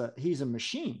 He's a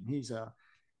machine.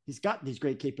 He's got these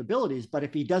great capabilities, but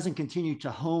if he doesn't continue to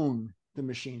hone the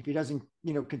machine, if he doesn't,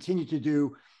 continue to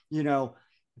do,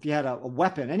 if you had a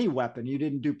weapon, any weapon, you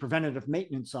didn't do preventative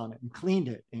maintenance on it and cleaned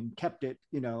it and kept it,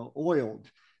 oiled,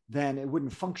 then it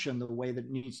wouldn't function the way that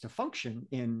it needs to function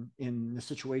in the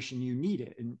situation you need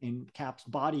it. And Cap's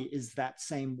body is that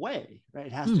same way, right?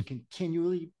 It has to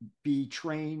continually be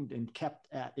trained and kept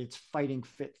at its fighting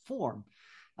fit form.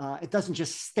 It doesn't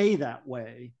just stay that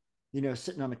way,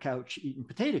 sitting on the couch eating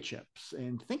potato chips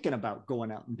and thinking about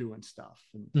going out and doing stuff.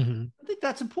 And I think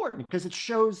that's important because it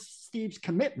shows Steve's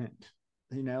commitment.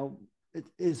 It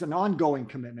is an ongoing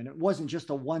commitment. It wasn't just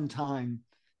a one-time,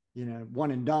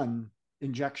 one and done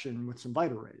injection with some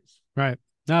Vita rays. Right.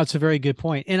 No, it's a very good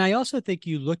point. And I also think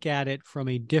you look at it from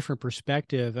a different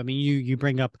perspective. I mean, you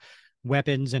bring up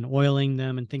weapons and oiling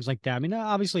them and things like that. I mean,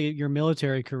 obviously your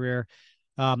military career,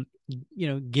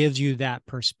 gives you that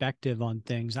perspective on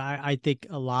things. I think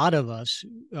a lot of us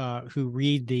who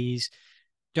read these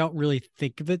don't really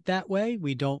think of it that way.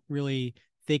 We don't really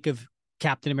think of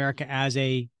Captain America as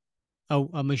a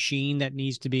machine that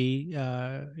needs to be,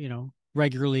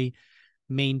 regularly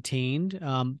maintained.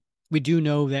 We do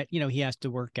know that, he has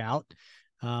to work out.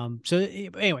 So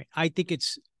anyway, I think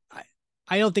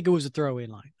I don't think it was a throwaway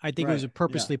line. I think it was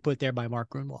purposely put there by Mark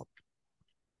Gruenwald.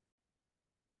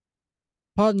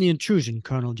 Pardon the intrusion,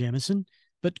 Colonel Jameson.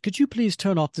 But could you please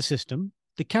turn off the system?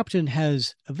 The captain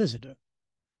has a visitor.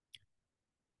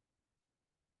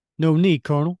 No need,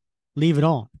 Colonel. Leave it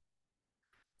on.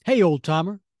 Hey, old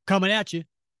timer, coming at you.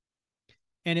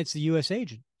 And it's the U.S.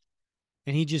 agent.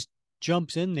 And he just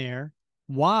jumps in there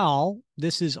while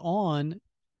this is on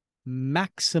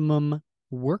maximum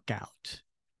workout.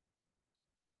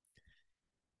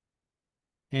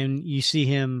 And you see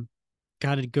him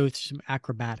got to go through some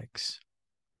acrobatics.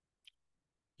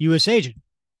 U.S. agent,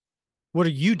 what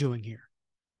are you doing here?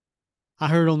 I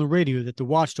heard on the radio that the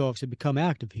Watchdogs had become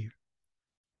active here.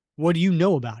 What do you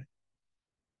know about it?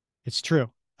 It's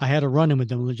true. I had a run-in with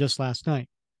them just last night.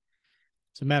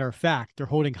 As a matter of fact, they're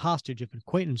holding hostage an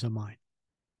acquaintance of mine.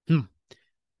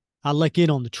 I'd like in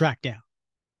on the track down.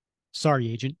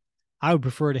 Sorry, agent. I would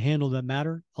prefer to handle that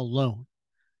matter alone.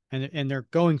 And they're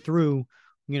going through,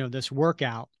 this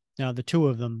workout. Now, the two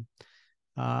of them,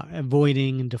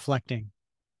 avoiding and deflecting.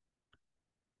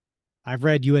 I've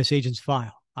read U.S. agent's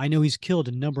file. I know he's killed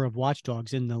a number of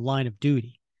watchdogs in the line of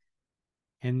duty,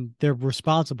 and they're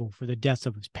responsible for the deaths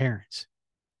of his parents.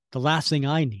 The last thing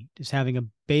I need is having a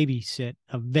babysit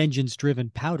a vengeance-driven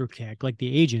powder keg like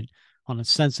the agent on a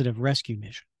sensitive rescue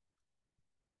mission.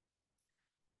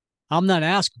 I'm not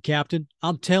asking, Captain.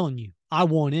 I'm telling you, I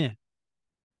want in.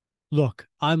 Look,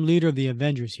 I'm leader of the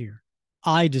Avengers here.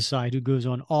 I decide who goes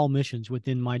on all missions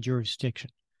within my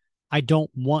jurisdiction. I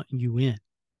don't want you in.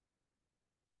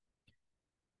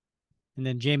 And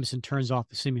then Jameson turns off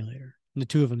the simulator. And the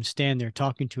two of them stand there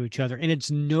talking to each other. And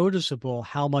it's noticeable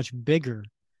how much bigger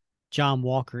John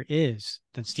Walker is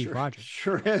than Steve Rogers.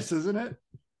 Sure is, isn't it?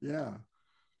 Yeah.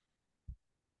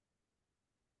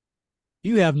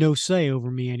 You have no say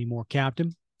over me anymore,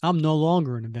 Captain. I'm no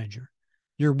longer an Avenger.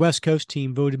 Your West Coast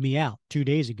team voted me out 2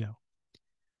 days ago.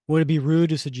 Would it be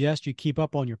rude to suggest you keep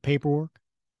up on your paperwork?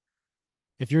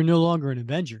 If you're no longer an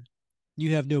Avenger,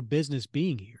 you have no business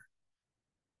being here.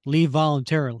 Leave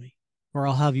voluntarily, or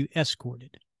I'll have you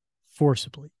escorted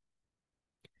forcibly.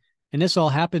 And this all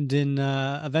happened in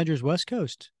Avengers West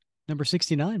Coast, number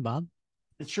 69, Bob.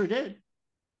 It sure did.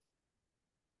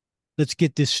 Let's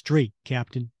get this straight,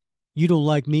 Captain. You don't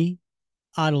like me,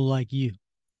 I don't like you.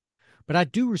 But I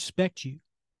do respect you,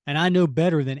 and I know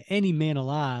better than any man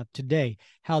alive today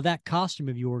how that costume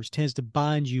of yours tends to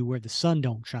bind you where the sun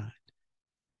don't shine.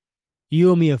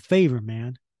 You owe me a favor,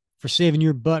 man, for saving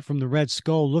your butt from the Red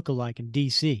Skull lookalike in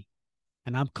D.C.,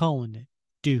 and I'm calling it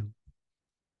due.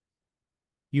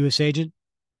 U.S. agent,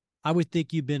 I would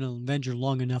think you've been an Avenger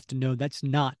long enough to know that's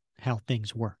not how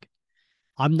things work.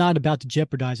 I'm not about to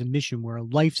jeopardize a mission where a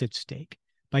life's at stake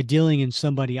by dealing in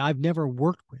somebody I've never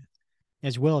worked with,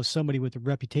 as well as somebody with a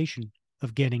reputation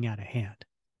of getting out of hand.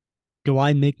 Do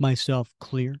I make myself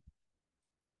clear?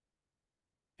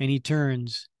 And he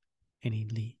turns and he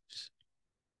leaves.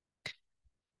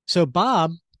 So,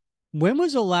 Bob, when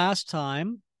was the last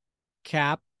time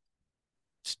Cap,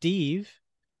 Steve,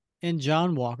 and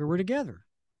John Walker were together?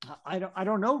 I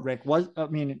don't know, Rick.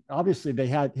 Obviously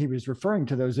he was referring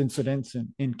to those incidents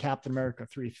in Captain America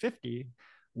 350,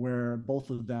 where both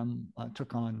of them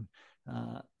took on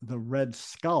the Red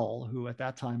Skull, who at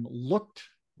that time looked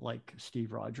like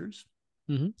Steve Rogers.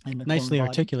 Mm-hmm. Nicely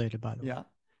articulated, by the way.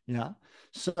 Yeah.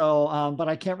 So, but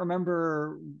I can't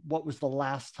remember what was the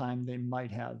last time they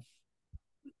might have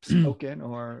spoken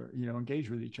or, engaged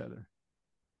with each other.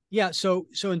 Yeah. So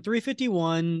in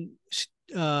 351,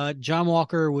 John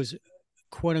Walker was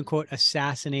quote unquote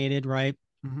assassinated, right?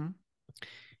 Mm-hmm.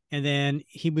 And then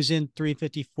he was in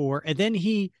 354, and then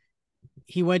he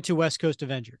went to West Coast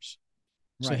Avengers.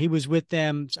 Right. So he was with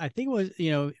them. I think it was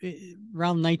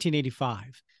around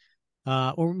 1985,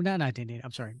 or not 1980.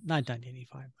 I'm sorry, not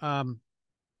 1985.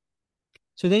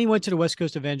 So then he went to the West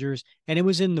Coast Avengers, and it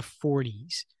was in the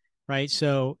 40s, right?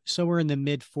 So somewhere in the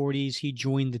mid 40s, he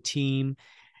joined the team,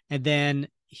 and then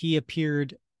he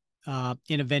appeared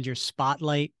in Avengers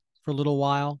Spotlight for a little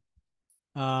while.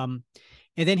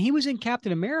 And then he was in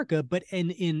Captain America, but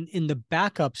in the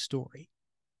backup story,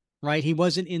 right? He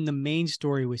wasn't in the main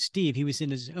story with Steve. He was in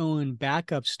his own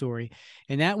backup story.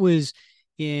 And that was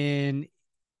in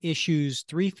issues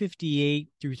 358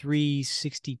 through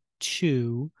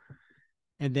 362.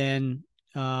 And then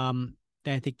I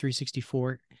think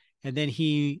 364. And then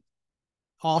he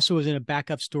also was in a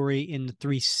backup story in the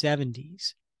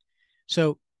 370s.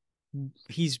 So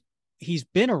he's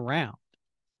been around,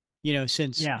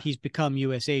 since he's become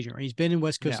U.S. agent. Right? He's been in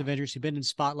West Coast Avengers. He's been in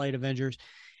Spotlight Avengers,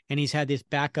 and he's had this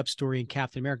backup story in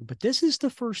Captain America. But this is the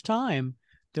first time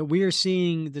that we are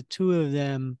seeing the two of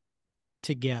them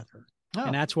together. Oh.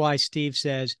 And that's why Steve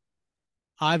says,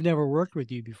 I've never worked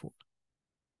with you before.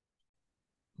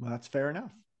 Well, that's fair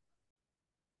enough.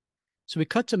 So we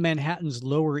cut to Manhattan's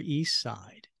Lower East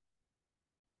Side.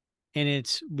 And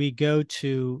we go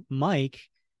to Mike,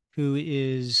 who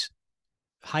is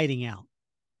hiding out.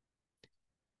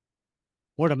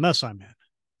 What a mess I'm in.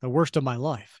 The worst of my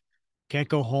life. Can't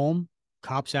go home.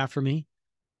 Cops after me.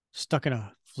 Stuck in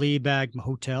a flea bag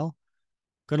hotel.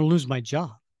 Gonna lose my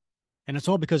job. And it's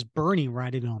all because Bernie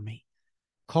ratted on me.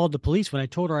 Called the police when I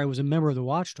told her I was a member of the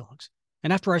Watchdogs.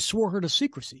 And after I swore her to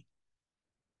secrecy.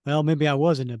 Well, maybe I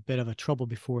was in a bit of a trouble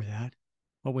before that.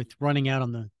 But with running out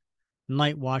on the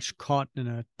night watch, caught in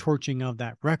a torching of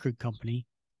that record company,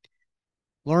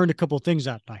 learned a couple things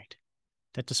that night.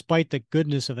 That despite the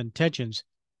goodness of intentions,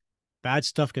 bad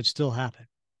stuff could still happen.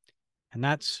 And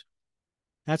that's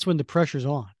when the pressure's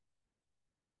on.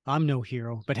 I'm no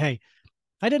hero, but hey,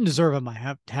 I didn't deserve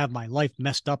to have my life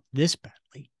messed up this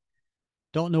badly.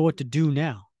 Don't know what to do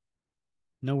now.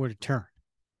 Nowhere to turn.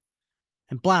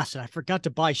 And blast it, I forgot to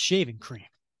buy shaving cream.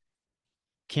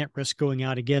 Can't risk going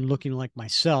out again looking like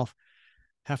myself.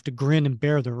 Have to grin and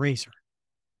bear the razor.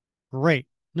 Great.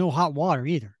 No hot water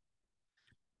either.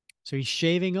 So he's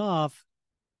shaving off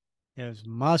his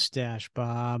mustache,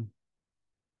 Bob.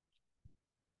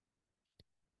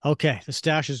 Okay, the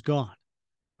stash is gone.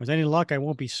 With any luck, I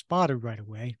won't be spotted right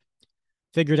away.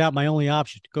 Figured out my only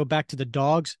option, to go back to the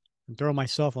dogs and throw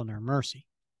myself on their mercy.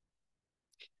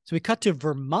 So we cut to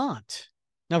Vermont.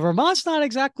 Now, Vermont's not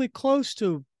exactly close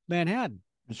to Manhattan.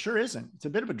 It sure isn't. It's a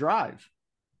bit of a drive.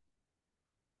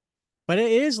 But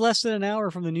it is less than an hour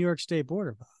from the New York State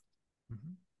border, Bob.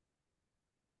 Mm-hmm.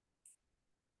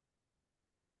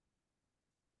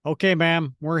 Okay,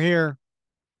 ma'am, we're here.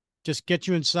 Just get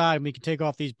you inside and we can take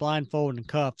off these blindfold and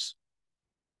cuffs.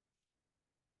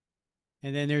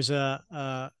 And then there's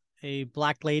a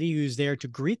black lady who's there to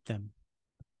greet them.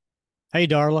 Hey,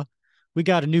 Darla, we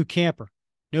got a new camper.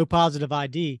 No positive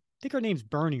ID. I think her name's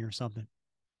Bernie or something.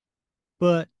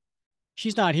 But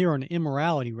she's not here on an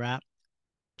immorality rap.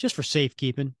 Just for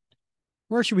safekeeping.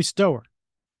 Where should we stow her?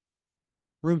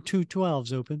 Room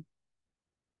 212's open.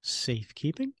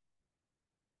 Safekeeping?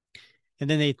 And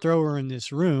then they throw her in this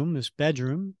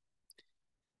bedroom.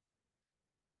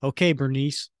 Okay,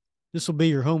 Bernice, this will be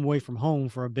your home away from home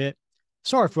for a bit.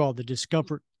 Sorry for all the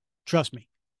discomfort. Trust me,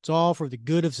 it's all for the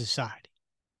good of society.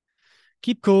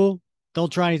 Keep cool. Don't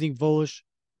try anything foolish,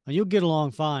 and you'll get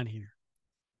along fine here.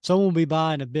 Someone will be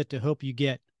by in a bit to help you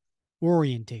get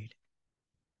orientated.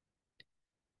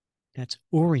 That's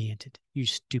oriented, you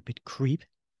stupid creep.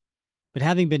 But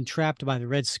having been trapped by the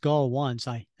Red Skull once,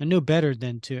 I know better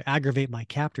than to aggravate my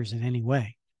captors in any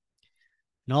way.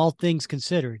 And all things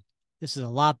considered, this is a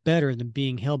lot better than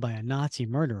being held by a Nazi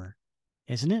murderer,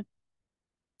 isn't it?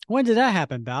 When did that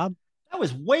happen, Bob? That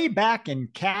was way back in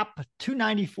Cap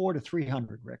 294 to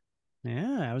 300, Rick.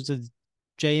 Yeah, that was a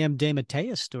J.M.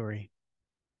 DeMatteis story.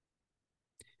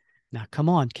 Now, come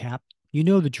on, Cap. You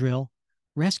know the drill.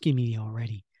 Rescue me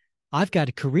already. I've got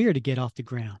a career to get off the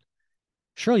ground.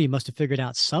 Surely you must have figured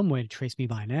out some way to trace me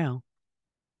by now.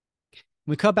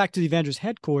 We cut back to the Avengers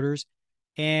headquarters,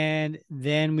 and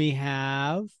then we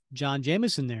have John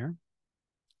Jameson there.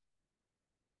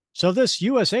 So this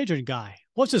USAgent guy,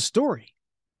 what's his story?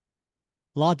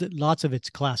 Lots of it's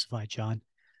classified, John.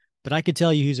 But I could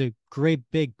tell you he's a great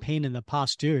big pain in the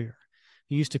posterior.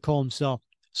 He used to call himself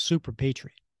Super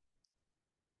Patriot.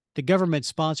 The government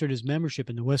sponsored his membership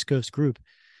in the West Coast group,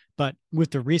 but with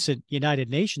the recent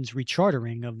United Nations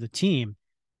rechartering of the team,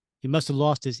 he must have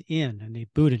lost his in and they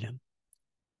booted him.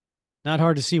 Not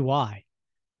hard to see why.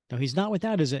 Though he's not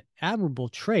without his admirable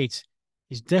traits,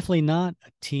 he's definitely not a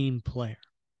team player.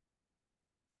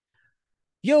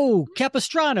 Yo,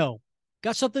 Capistrano,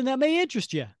 got something that may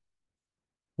interest you.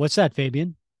 What's that,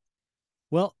 Fabian?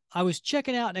 Well, I was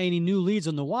checking out any new leads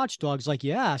on the Watchdogs like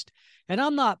you asked, and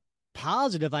I'm not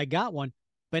positive I got one.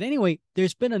 But anyway,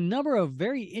 there's been a number of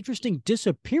very interesting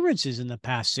disappearances in the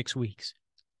past 6 weeks.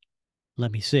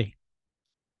 Let me see.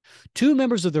 2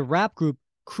 members of the rap group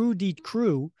Crew de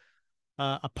Crew,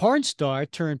 a porn star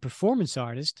turned performance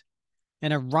artist,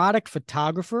 an erotic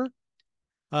photographer,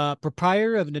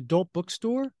 proprietor of an adult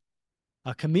bookstore,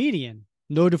 a comedian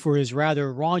noted for his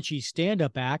rather raunchy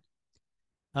stand-up act,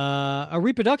 a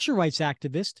reproduction rights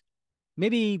activist,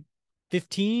 maybe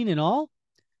 15 in all.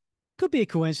 Could be a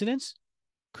coincidence.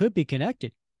 Could be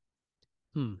connected.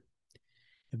 If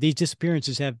these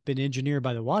disappearances have been engineered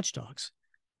by the Watchdogs,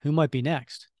 who might be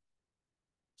next?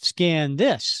 Scan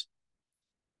this.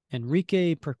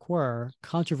 Enrique Perquer,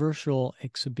 controversial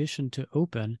exhibition to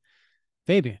open.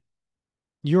 Fabian,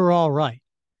 you're all right.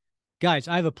 Guys,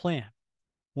 I have a plan.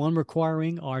 One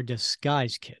requiring our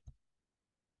disguise kit.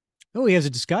 Oh, he has a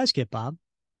disguise kit, Bob.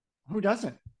 Who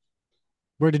doesn't?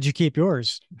 Where did you keep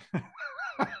yours?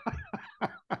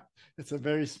 It's a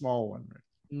very small one.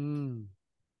 Mm.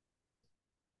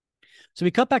 So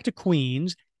we cut back to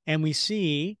Queens, and we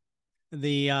see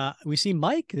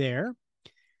Mike there,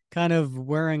 kind of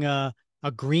wearing a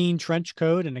green trench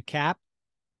coat and a cap.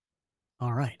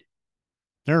 All right,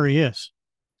 there he is.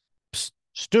 Psst,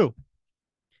 Stu.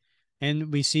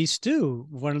 And we see Stu,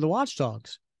 one of the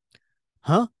watchdogs.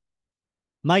 Huh?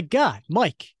 My God,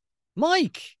 Mike.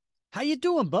 Mike, how you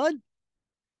doing, bud?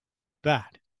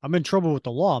 Bad. I'm in trouble with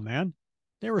the law, man.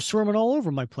 They were swarming all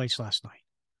over my place last night.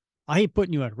 I hate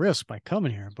putting you at risk by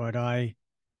coming here, but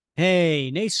Hey,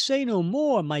 nay, say no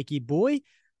more, Mikey boy.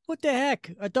 What the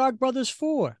heck are Dog Brothers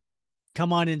for?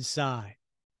 Come on inside.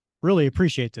 Really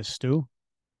appreciate this, Stu.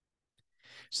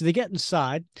 So they get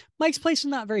inside. Mike's place is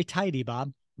not very tidy,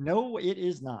 Bob. No, it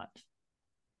is not.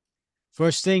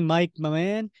 First thing, Mike, my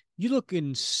man, you look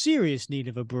in serious need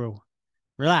of a brew.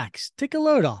 Relax, take a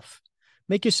load off.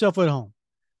 Make yourself at home.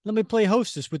 Let me play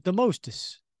hostess with the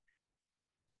mostess.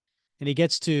 And he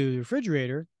gets to the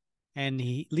refrigerator and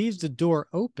he leaves the door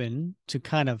open to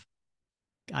kind of,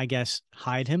 I guess,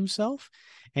 hide himself.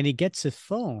 And he gets a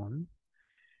phone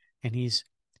and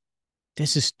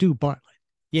this is Stu Bartlett.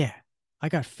 Yeah, I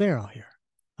got Farrell here.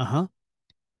 Uh-huh.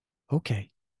 Okay.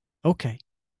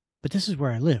 But this is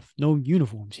where I live. No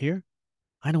uniforms here.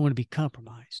 I don't want to be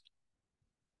compromised.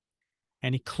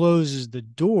 And he closes the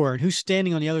door. And who's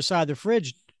standing on the other side of the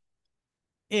fridge?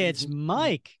 It's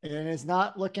Mike. And it's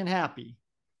not looking happy.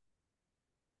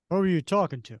 Who are you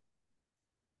talking to?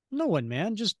 No one,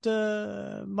 man. Just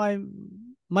my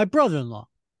brother-in-law.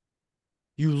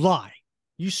 You lie.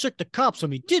 You sicked the cops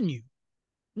on me, didn't you?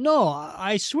 No,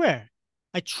 I swear.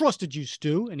 I trusted you,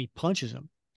 Stu. And he punches him.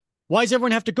 Why does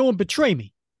everyone have to go and betray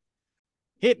me?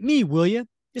 Hit me, will you?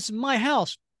 This is my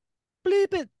house.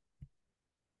 Bleep it.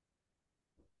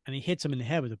 And he hits him in the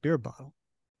head with a beer bottle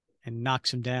and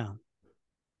knocks him down.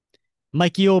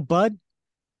 Mikey, old bud,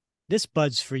 this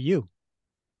bud's for you.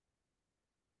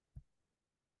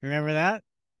 Remember that?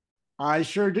 I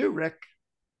sure do, Rick.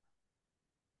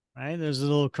 Right? There's the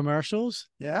little commercials.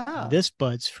 Yeah. This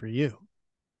bud's for you.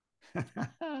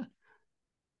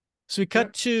 So we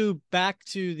cut back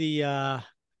to the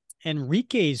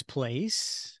Enrique's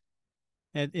place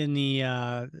in the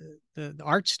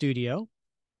art studio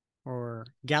or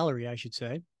gallery, I should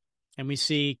say. And we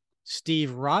see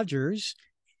Steve Rogers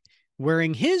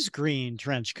wearing his green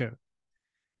trench coat.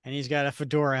 And he's got a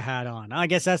fedora hat on. I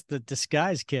guess that's the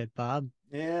disguise kit, Bob.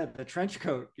 Yeah, the trench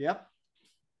coat. Yep.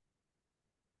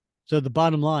 So the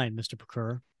bottom line, Mr.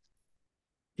 Procure,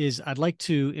 is I'd like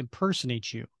to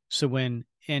impersonate you. So when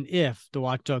and if the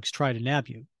Watchdogs try to nab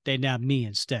you, they nab me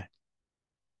instead.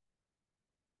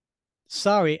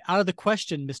 Sorry, out of the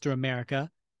question, Mr. America.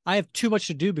 I have too much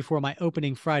to do before my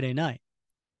opening Friday night.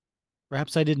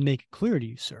 Perhaps I didn't make it clear to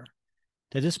you, sir,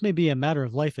 that this may be a matter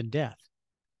of life and death.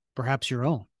 Perhaps your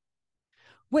own.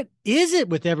 What is it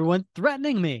with everyone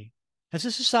threatening me? Has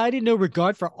this society no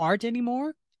regard for art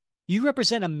anymore? You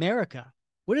represent America.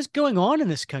 What is going on in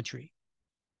this country?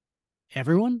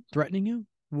 Everyone threatening you?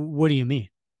 What do you mean?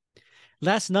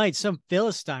 Last night, some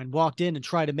Philistine walked in and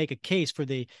tried to make a case for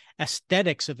the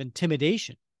aesthetics of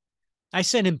intimidation. I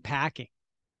sent him packing.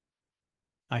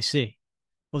 I see.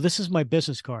 Well, this is my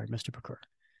business card, Mr. Procure.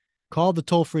 Call the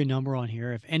toll-free number on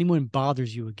here if anyone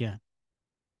bothers you again.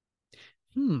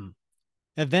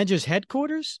 Avengers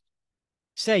headquarters?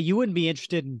 Say, you wouldn't be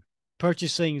interested in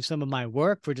purchasing some of my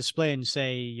work for display in,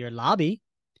 say, your lobby.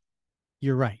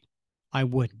 You're right. I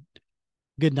wouldn't.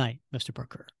 Good night, Mr.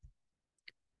 Procure.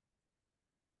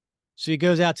 So he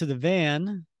goes out to the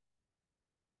van.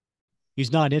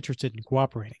 He's not interested in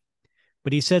cooperating,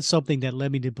 but he said something that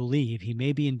led me to believe he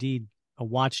may be indeed a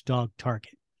watchdog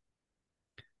target.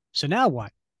 So now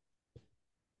what?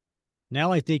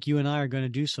 Now I think you and I are going to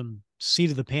do some seat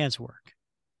of the pants work.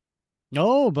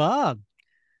 Oh, Bob.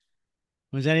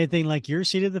 Was that anything like your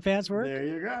seat of the pants work? There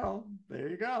you go. There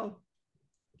you go.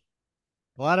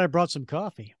 Glad I brought some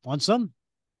coffee. Want some?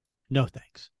 No,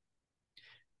 thanks.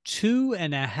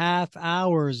 2.5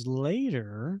 hours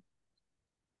later,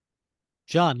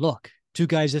 John, look, 2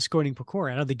 guys escorting Procure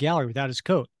out of the gallery without his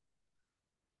coat.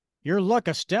 Your luck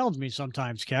astounds me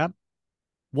sometimes, Cap.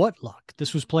 What luck?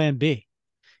 This was plan B.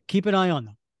 Keep an eye on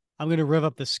them. I'm going to rev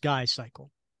up the sky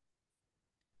cycle.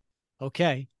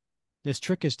 Okay. This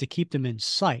trick is to keep them in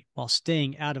sight while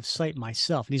staying out of sight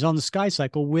myself. And he's on the sky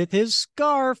cycle with his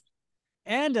scarf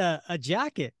and a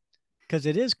jacket because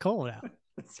it is cold out.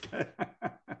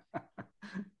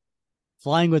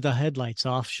 Flying with the headlights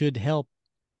off should help,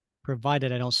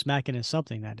 provided I don't smack into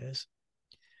something, that is.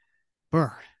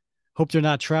 Brr. Hope they're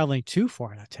not traveling too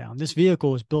far out of town. This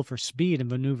vehicle is built for speed and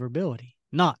maneuverability.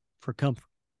 not for comfort.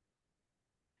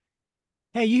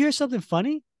 Hey, you hear something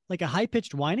funny? Like a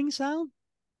high-pitched whining sound?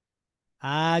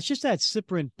 It's just that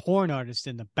Cyprian porn artist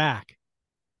in the back.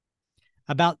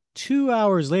 About 2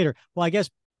 hours later, well, I guess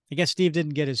Steve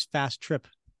didn't get his fast trip.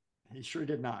 He sure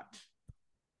did not.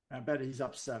 I bet he's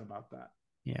upset about that.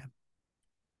 Yeah.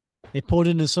 They pulled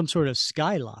into some sort of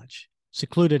sky lodge,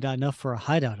 secluded enough for a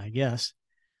hideout, I guess.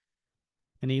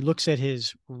 And he looks at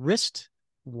his wrist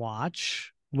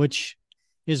watch, which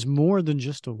is more than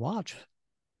just a watch.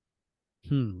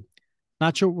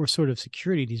 Not sure what sort of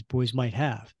security these boys might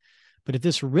have. But if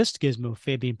this wrist gizmo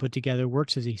Fabian put together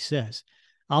works as he says,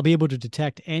 I'll be able to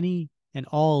detect any and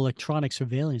all electronic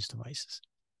surveillance devices.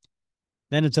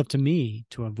 Then it's up to me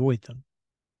to avoid them.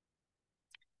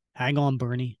 Hang on,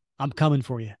 Bernie. I'm coming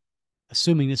for you,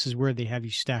 assuming this is where they have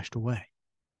you stashed away.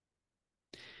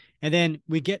 And then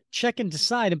we check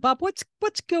inside. And Bob,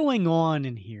 what's going on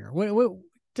in here? What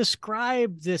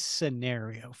describe this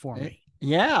scenario for me.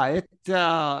 Yeah,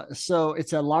 so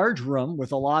it's a large room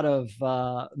with a lot of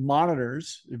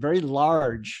monitors, very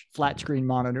large flat screen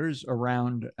monitors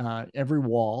around every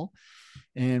wall.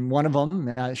 And one of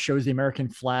them shows the American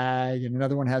flag, and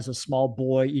another one has a small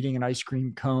boy eating an ice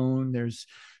cream cone. There's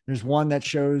one that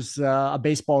shows a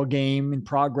baseball game in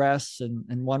progress,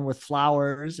 and one with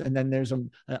flowers. And then there's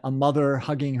a mother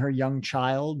hugging her young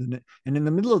child. And in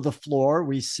the middle of the floor,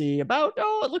 we see it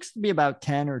looks to be about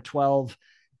 10 or 12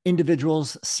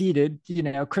 individuals seated,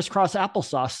 crisscross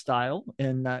applesauce style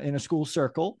in a school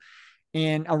circle.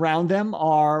 And around them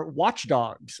are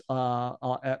watchdogs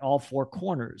at all four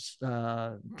corners,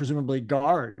 presumably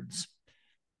guards.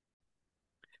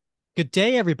 Good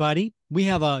day, everybody. We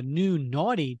have a new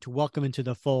naughty to welcome into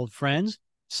the fold, friends.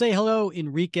 Say hello,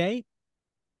 Enrique.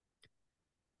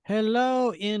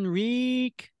 Hello,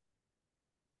 Enrique.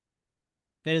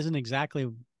 That isn't exactly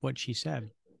what she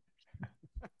said.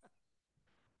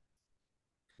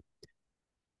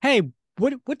 Hey,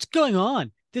 what's going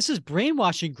on? This is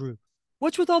brainwashing group.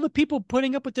 What's with all the people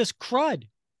putting up with this crud?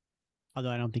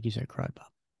 Although I don't think you said crud, Bob.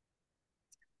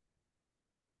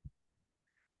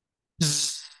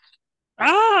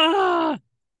 Ah!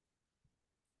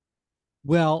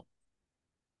 Well,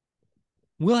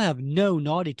 we'll have no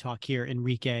naughty talk here,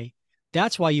 Enrique.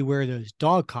 That's why you wear those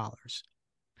dog collars.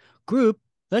 Group,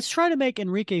 let's try to make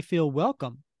Enrique feel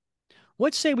welcome.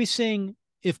 What say we sing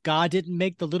If God Didn't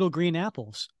Make the Little Green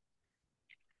Apples?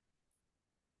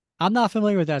 I'm not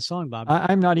familiar with that song, Bob.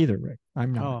 I'm not either, Rick.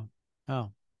 I'm not. Oh.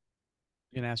 I'm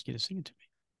going to ask you to sing it to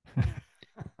me.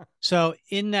 So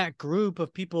in that group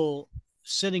of people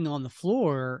sitting on the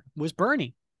floor was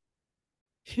Bernie.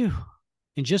 Phew.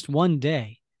 In just one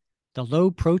day, the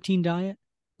low protein diet,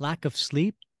 lack of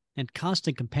sleep, and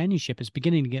constant companionship is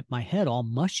beginning to get my head all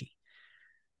mushy.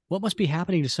 What must be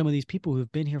happening to some of these people who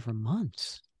have been here for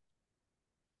months?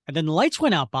 And then the lights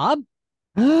went out, Bob.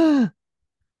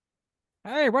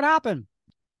 Hey, what happened?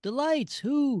 The lights.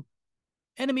 Who?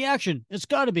 Enemy action. It's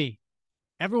got to be.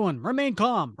 Everyone, remain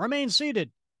calm. Remain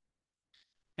seated.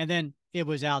 And then it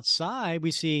was outside. We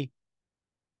see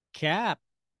Cap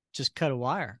just cut a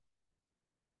wire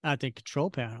at the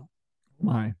control panel.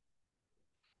 My.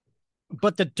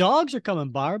 But the dogs are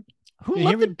coming, Barb. Who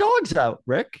let the dogs out,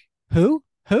 Rick? Who?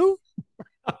 Oh,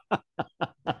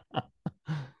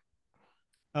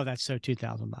 that's so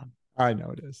 2000, Bob. I know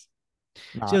it is.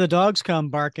 So the dogs come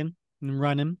barking and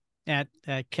running at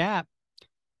Cap.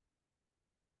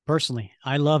 Personally,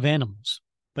 I love animals,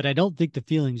 but I don't think the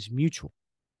feeling's mutual.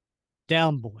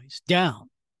 Down, boys, down.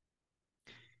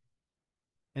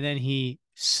 And then he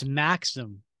smacks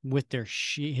them with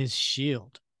his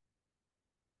shield.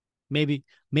 Maybe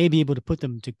able to put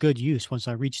them to good use once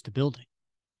I reach the building.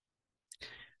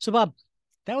 So, Bob,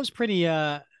 that was pretty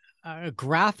a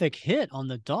graphic hit on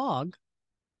the dog.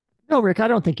 No, Rick, I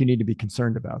don't think you need to be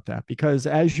concerned about that because,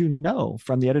 as you know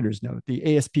from the editor's note, the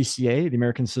ASPCA, the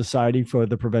American Society for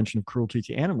the Prevention of Cruelty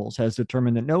to Animals, has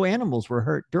determined that no animals were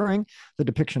hurt during the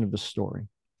depiction of the story.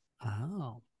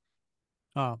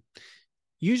 Oh.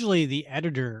 Usually the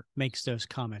editor makes those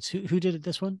comments. Who did it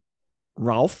this one?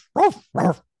 Ralph.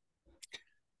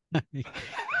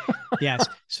 Yes.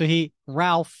 So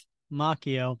Ralph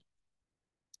Macchio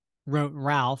wrote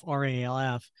Ralph,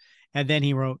 R-A-L-F, and then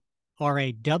he wrote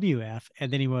R-A-W-F,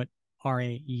 and then he wrote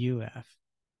R-A-U-F.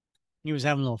 He was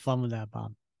having a little fun with that,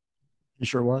 Bob. He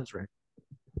sure was, Rick.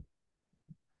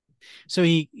 So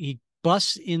he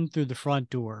busts in through the front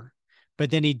door,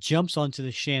 but then he jumps onto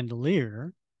the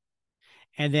chandelier,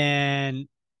 and then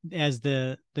as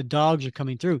the dogs are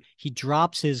coming through, he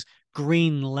drops his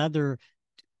green leather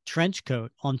trench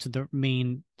coat onto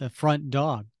the front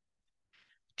dog.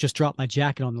 Just drop my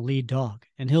jacket on the lead dog,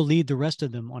 and he'll lead the rest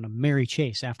of them on a merry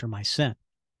chase after my scent.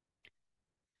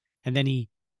 And then he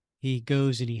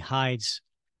goes and he hides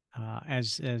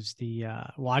as the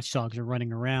watchdogs are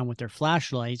running around with their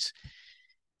flashlights.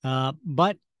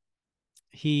 But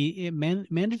he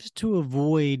manages to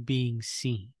avoid being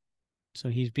seen. So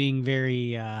he's being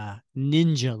very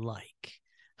ninja-like,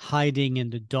 hiding in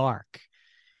the dark,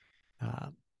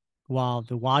 while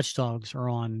the watchdogs are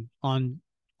on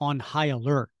high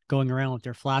alert, going around with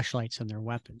their flashlights and their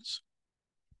weapons.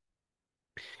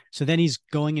 So then he's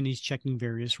going and he's checking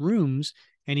various rooms,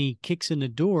 and he kicks in the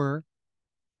door,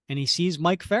 and he sees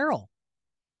Mike Farrell,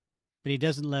 but he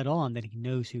doesn't let on that he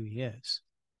knows who he is.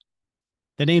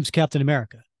 The name's Captain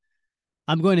America.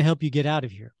 I'm going to help you get out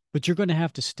of here, but you're going to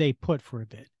have to stay put for a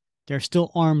bit. There are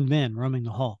still armed men roaming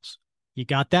the halls. You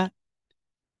got that?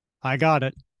 I got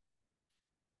it.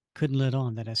 Couldn't let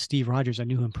on that as Steve Rogers, I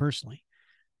knew him personally,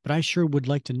 but I sure would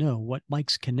like to know what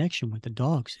Mike's connection with the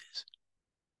dogs is.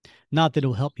 Not that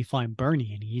it'll help me find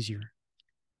Bernie any easier.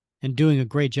 And doing a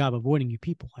great job avoiding you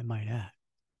people, I might add.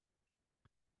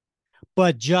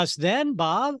 But just then,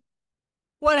 Bob,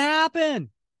 what happened?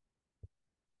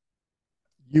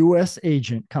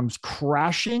 USAgent comes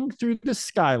crashing through the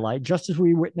skylight, just as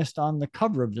we witnessed on the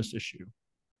cover of this issue.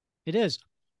 It is.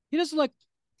 He doesn't look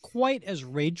quite as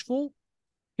rageful.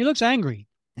 He looks angry.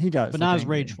 He does, but not as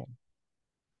rageful.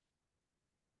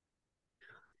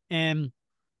 And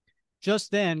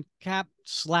just then, Cap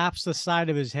slaps the side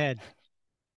of his head.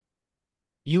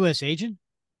 USAgent?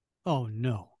 Oh,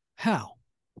 no. How?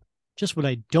 Just what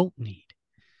I don't need.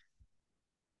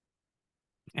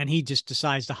 And he just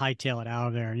decides to hightail it out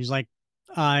of there. And he's like,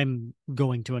 I'm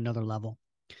going to another level.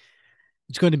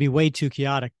 It's going to be way too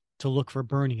chaotic to look for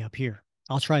Bernie up here.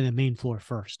 I'll try the main floor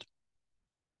first.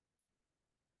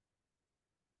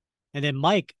 And then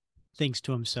Mike thinks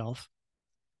to himself,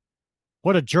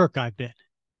 what a jerk I've been.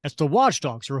 It's the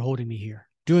watchdogs who are holding me here,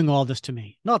 doing all this to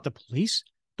me. Not the police,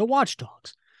 the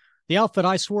watchdogs. The outfit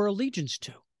I swore allegiance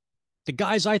to. The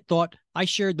guys I thought I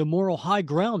shared the moral high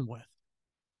ground with.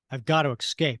 I've got to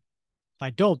escape. If I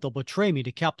don't, they'll betray me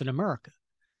to Captain America.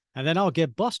 And then I'll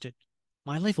get busted.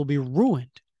 My life will be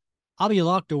ruined. I'll be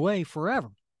locked away forever.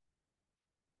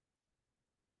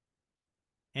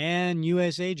 And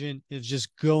USAgent is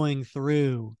just going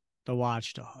through the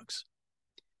watchdogs.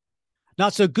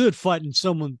 Not so good fighting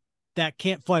someone that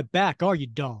can't fight back, are you,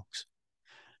 dogs?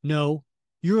 No,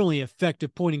 you're only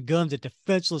effective pointing guns at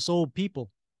defenseless old people,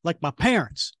 like my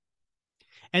parents.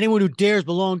 Anyone who dares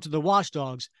belong to the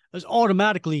watchdogs is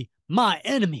automatically my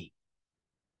enemy.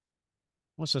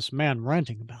 What's this man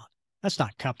ranting about? That's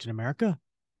not Captain America.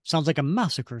 Sounds like a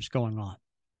massacre is going on.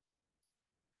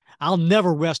 I'll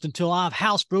never rest until I've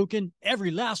housebroken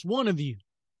every last one of you.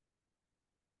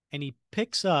 And he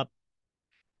picks up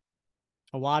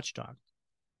a watchdog.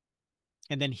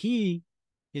 And then he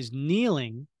is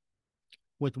kneeling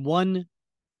with one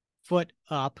foot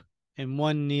up and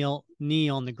one knee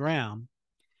on the ground.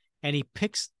 And he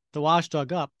picks the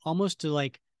watchdog up almost to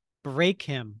like break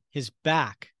him, his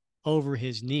back over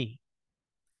his knee,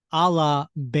 a la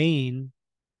Bane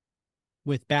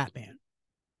with Batman.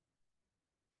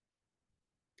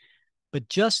 But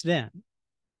just then,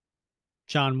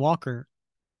 John Walker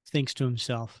thinks to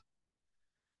himself,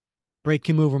 break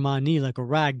him over my knee like a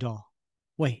rag doll.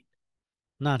 Wait,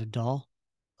 not a doll,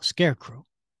 a scarecrow.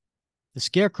 The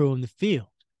scarecrow in the field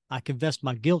I confessed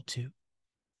my guilt to.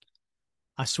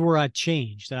 I swore I'd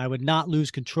change, that I would not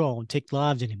lose control and take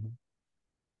lives anymore.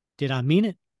 Did I mean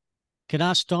it? Can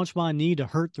I staunch my knee to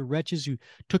hurt the wretches who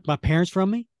took my parents from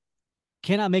me?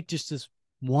 Can I make just this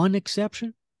one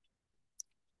exception?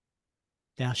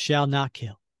 Thou shalt not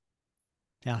kill.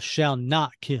 Thou shalt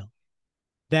not kill.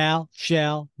 Thou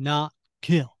shalt not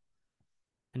kill.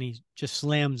 And he just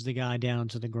slams the guy down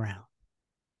to the ground.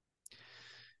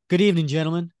 Good evening,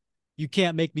 gentlemen. You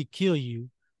can't make me kill you,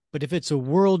 but if it's a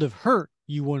world of hurt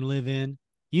you want to live in,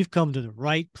 you've come to the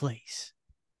right place.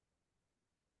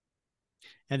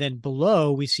 And then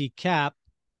below we see Cap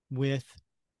with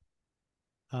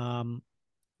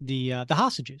the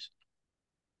hostages.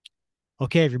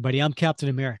 Okay, everybody, I'm Captain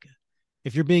America.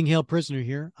 If you're being held prisoner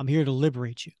here, I'm here to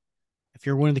liberate you. If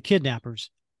you're one of the kidnappers,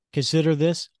 consider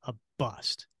this a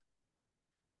bust.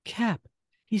 Cap,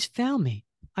 he's found me.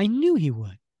 I knew he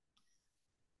would.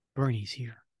 Bernie's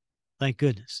here. Thank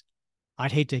goodness.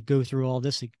 I'd hate to go through all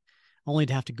this only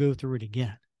to have to go through it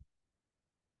again.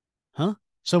 Huh?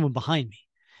 Someone behind me.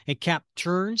 And Cap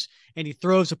turns and he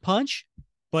throws a punch,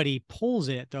 but he pulls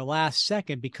it at the last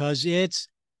second because it's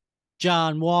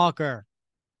John Walker.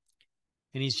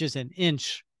 And he's just an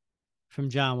inch from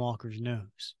John Walker's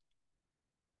nose.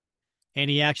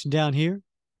 Any action down here?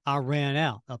 I ran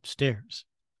out upstairs.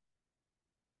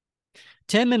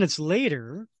 10 minutes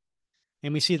later,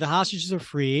 and we see the hostages are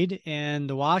freed, and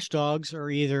the watchdogs are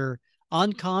either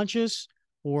unconscious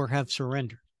or have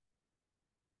surrendered.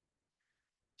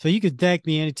 So you could thank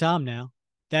me anytime now.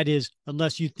 That is,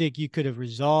 unless you think you could have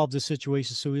resolved the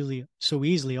situation so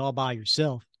easily all by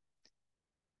yourself.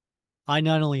 I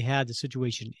not only had the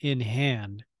situation in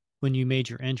hand when you made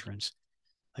your entrance,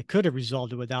 I could have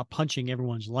resolved it without punching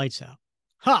everyone's lights out.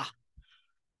 Ha!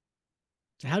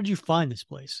 How did you find this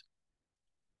place?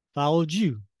 Followed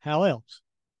you. How else?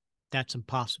 That's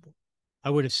impossible. I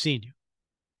would have seen you.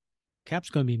 Cap's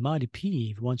going to be mighty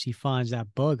peeved once he finds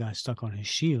that bug I stuck on his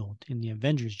shield in the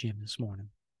Avengers gym this morning.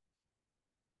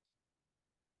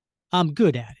 I'm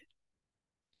good at it.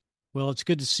 Well, it's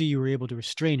good to see you were able to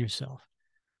restrain yourself.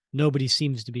 Nobody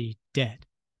seems to be dead.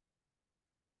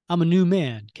 I'm a new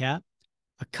man, Cap.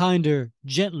 A kinder,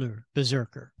 gentler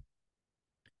berserker.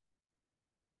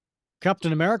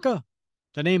 Captain America?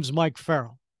 The name's Mike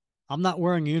Farrell. I'm not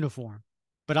wearing a uniform,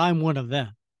 but I'm one of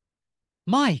them.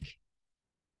 Mike!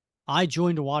 I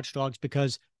joined the Watchdogs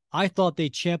because I thought they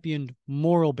championed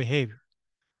moral behavior.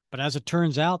 But as it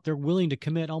turns out, they're willing to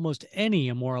commit almost any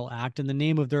immoral act in the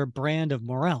name of their brand of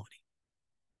morality.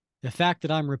 The fact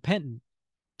that I'm repentant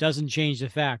doesn't change the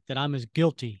fact that I'm as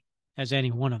guilty as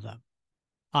any one of them.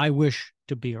 I wish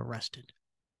to be arrested.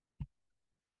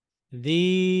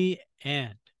 The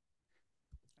end.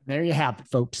 There you have it,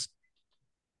 folks.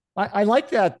 I like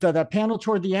that that panel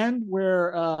toward the end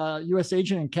where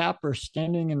USAgent and Cap are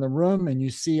standing in the room and you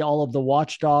see all of the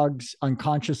watchdogs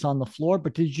unconscious on the floor.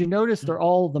 But did you notice they're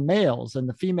all the males and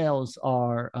the females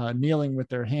are kneeling with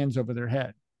their hands over their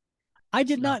head? I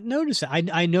did not notice that.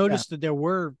 I noticed that there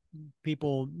were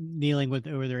people kneeling with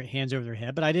over their hands over their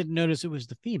head, but I didn't notice it was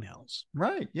the females.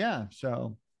 Right. Yeah.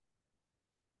 So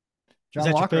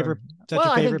John Walker. Is that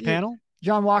your favorite panel?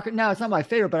 John Walker. No, it's not my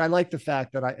favorite, but I like the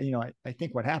fact that I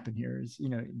think what happened here is,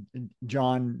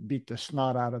 John beat the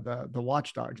snot out of the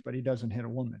watchdogs, but he doesn't hit a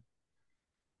woman.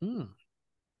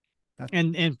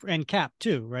 And Cap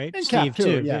too, right? And Steve Cap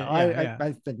too. Yeah.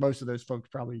 I think most of those folks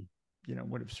probably,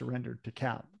 would have surrendered to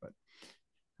Cap, but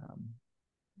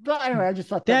anyway, I just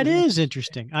thought that is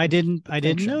interesting. I didn't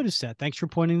notice that. Thanks for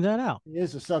pointing that out. He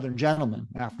is a Southern gentleman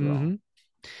after all.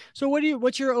 So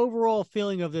what's your overall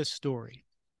feeling of this story?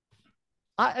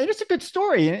 It's a good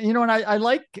story, and I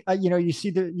like, you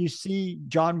see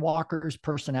John Walker's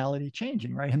personality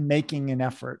changing, right? Him making an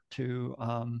effort to,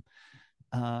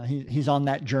 he's on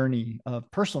that journey of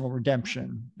personal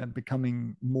redemption and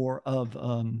becoming more of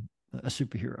a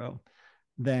superhero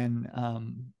than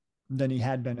he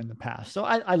had been in the past. So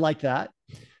I like that.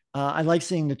 I like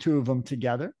seeing the two of them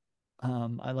together.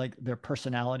 I like their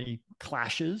personality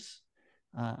clashes.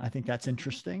 I think that's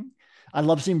interesting. I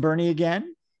love seeing Bernie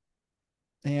again.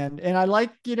 And I like,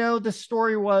 the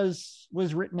story was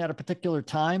written at a particular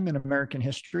time in American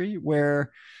history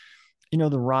where,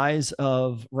 the rise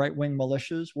of right-wing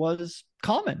militias was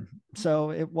common. So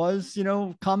it was,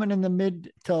 common in the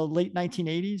mid to late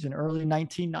 1980s and early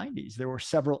 1990s. There were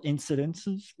several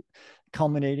incidences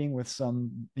culminating with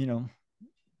some,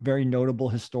 very notable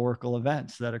historical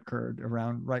events that occurred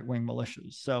around right-wing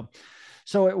militias.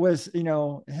 So it was,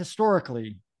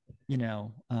 historically,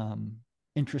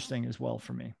 interesting as well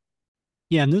for me.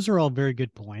 Yeah, and those are all very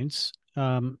good points.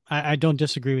 I don't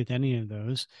disagree with any of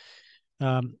those.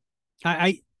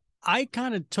 I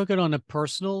kind of took it on a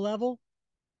personal level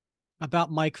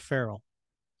about Mike Farrell,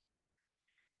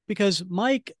 because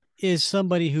Mike is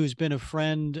somebody who's been a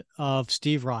friend of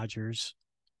Steve Rogers,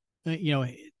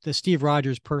 the Steve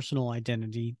Rogers personal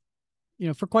identity,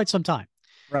 for quite some time.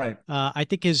 Right. I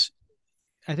think his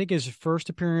first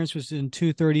appearance was in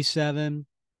 237.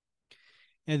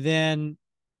 And then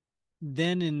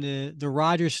in the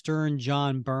Roger Stern,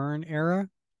 John Byrne era,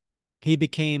 he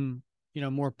became,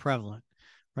 more prevalent,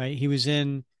 right? He was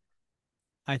in,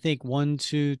 I think, 1,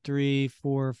 2, 3,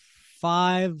 4,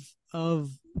 5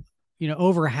 of,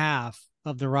 over half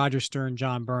of the Roger Stern,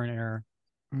 John Byrne era.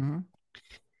 Mm-hmm.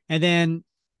 And then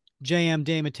J.M.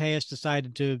 DeMatteis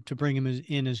decided to bring him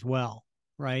in as well,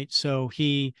 right? So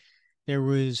there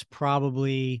was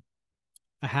probably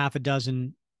a half a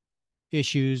dozen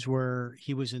issues where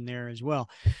he was in there as well.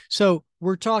 So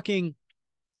we're talking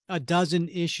a dozen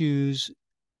issues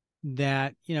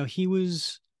that, he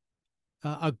was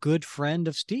a good friend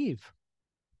of Steve.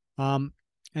 And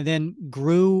then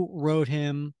Gru wrote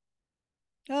him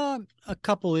a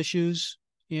couple issues,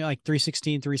 like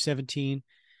 316, 317.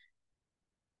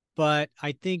 But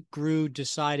I think Gru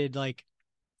decided, like,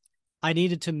 I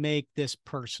needed to make this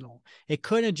personal. It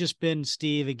couldn't have just been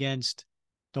Steve against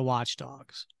the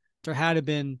Watchdogs. There had to have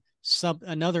been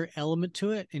another element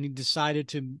to it, and he decided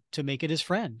to make it his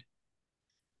friend.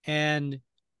 And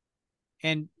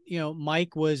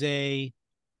Mike was a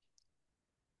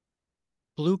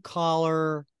blue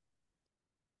collar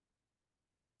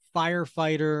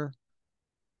firefighter,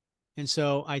 and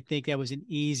so I think that was an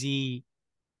easy,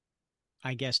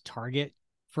 I guess, target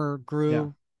for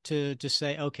Gru to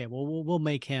say, okay, well, we'll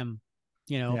make him,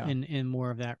 in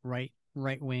more of that right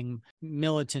wing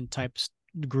militant type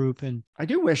group. And I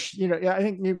do wish, I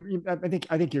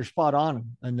think you're spot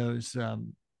on those,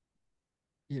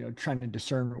 trying to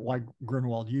discern why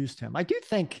Gruenwald used him. I do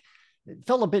think it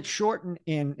fell a bit short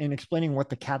in explaining what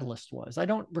the catalyst was. I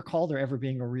don't recall there ever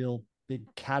being a real big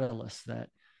catalyst that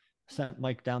sent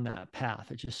Mike down that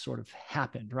path. It just sort of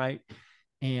happened, right?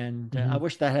 And I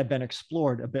wish that had been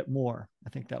explored a bit more. I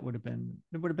think it would have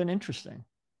been interesting.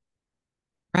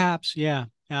 Perhaps, yeah.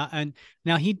 And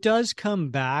now he does come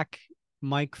back.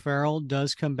 Mike Farrell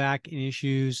does come back in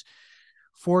issues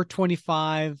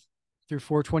 425 through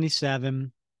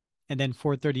 427, and then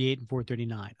 438 and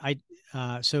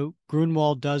 439. So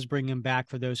Gruenwald does bring him back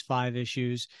for those 5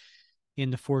 issues in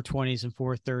the 420s and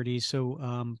 430s.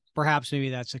 So perhaps maybe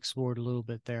that's explored a little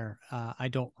bit there. I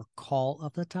don't recall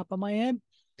off the top of my head.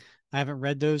 I haven't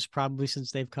read those probably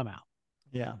since they've come out.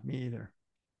 Yeah, me either.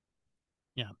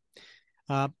 Yeah.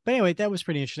 But anyway, that was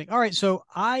pretty interesting. All right, so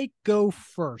I go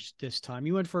first this time.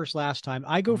 You went first last time.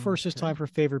 I go first this time for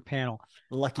favorite panel.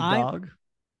 Lucky dog.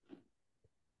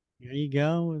 There you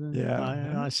go.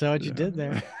 Yeah. I saw what you did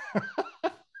there.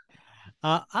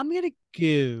 I'm going to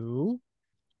go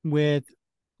with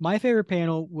my favorite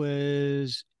panel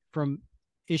was from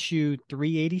issue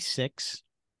 386.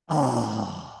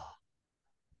 Oh.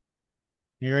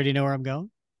 You already know where I'm going?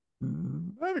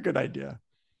 I have a good idea.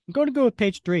 I'm going to go with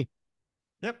page 3.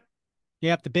 Yep.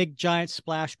 Yep, the big giant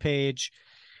splash page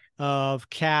of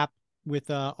Cap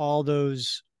with all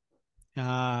those,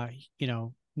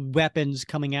 weapons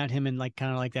coming at him in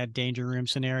kind of like that danger room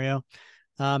scenario.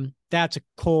 That's a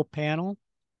cool panel.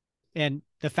 And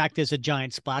the fact is a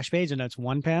giant splash page and that's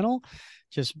one panel.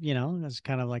 Just, that's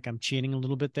kind of like I'm cheating a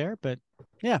little bit there. But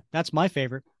yeah, that's my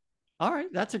favorite. All right.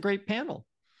 That's a great panel.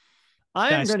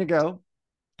 I'm going to go.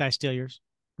 Did I steal yours?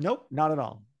 Nope, not at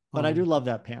all. But I do love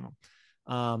that panel.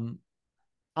 I'm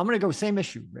going to go same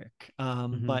issue, Rick.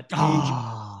 But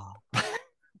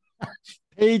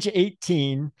page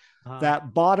 18,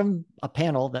 that bottom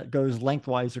panel that goes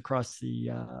lengthwise across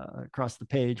the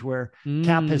page where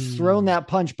Cap has thrown that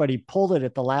punch, but he pulled it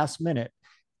at the last minute,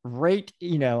 right,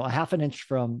 a half an inch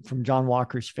from John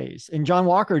Walker's face. And John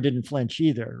Walker didn't flinch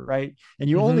either, right? And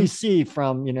you only see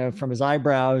from his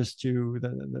eyebrows to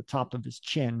the top of his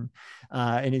chin,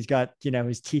 and he's got,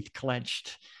 his teeth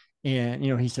clenched. And,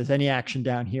 he says, any action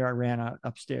down here, I ran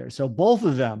upstairs. So both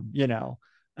of them,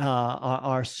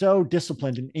 are so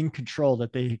disciplined and in control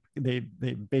that they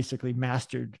basically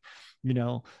mastered,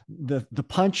 the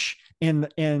punch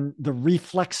and the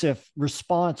reflexive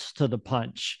response to the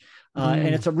punch. And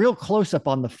it's a real close up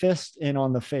on the fist and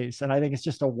on the face. And I think it's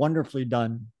just a wonderfully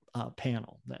done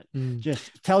panel that just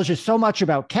tells you so much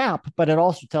about Cap, but it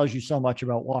also tells you so much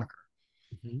about Walker.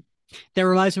 That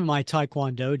reminds me of my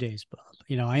Taekwondo days, Bob.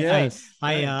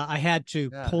 I had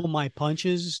to pull my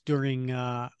punches during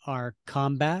our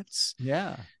combats.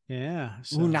 Yeah.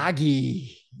 So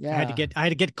Unagi. Yeah. I had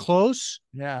to get close.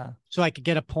 Yeah. So I could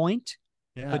get a point,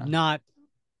 but not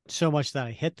so much that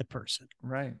I hit the person.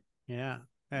 Right. Yeah.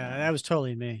 That was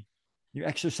totally me. You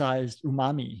exercised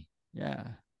umami. Yeah.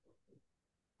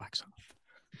 Wax off.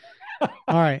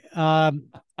 All right.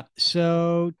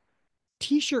 So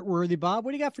T-shirt worthy, Bob.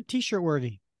 What do you got for T-shirt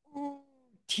worthy?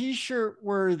 T-shirt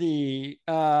worthy.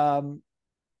 I'm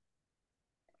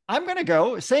going to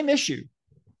go same issue.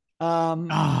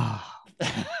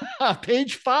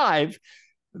 Page 5,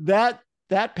 that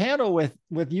panel with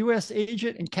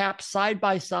USAgent and Cap side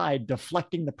by side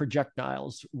deflecting the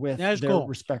projectiles with their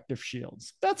respective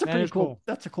shields. That's a pretty cool.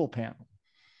 That's a cool panel.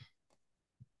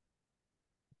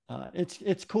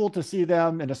 It's cool to see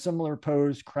them in a similar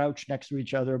pose, crouched next to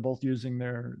each other, both using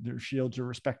their shields or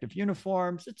respective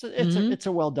uniforms. It's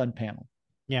a well done panel.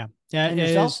 Yeah, it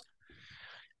is.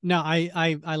 No,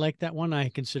 I like that one. I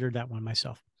considered that one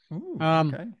myself. Ooh,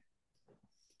 okay.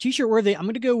 T-shirt worthy. I'm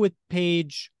going to go with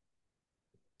page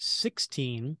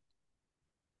 16,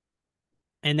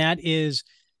 and that is,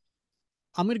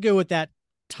 I'm going to go with that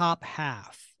top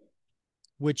half,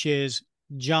 which is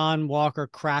John Walker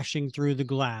crashing through the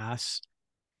glass.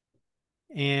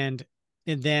 And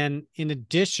then in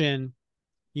addition,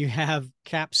 you have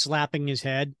Cap slapping his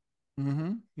head.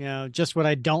 Just what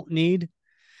I don't need.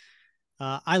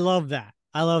 I love that.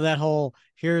 I love that whole,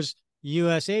 here's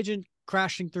USAgent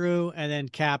crashing through, and then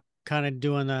Cap kind of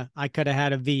doing I could have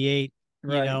had a V8,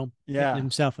 right. hitting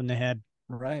himself in the head.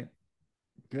 Right.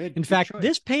 Good. In good fact, choice.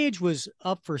 this page was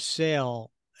up for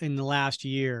sale in the last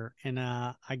year, and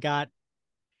I got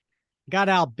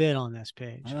outbid on this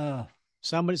page.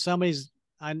 Somebody's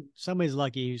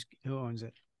lucky who owns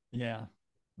it. Yeah.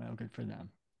 Well, good for them.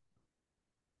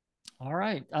 All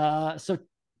right. So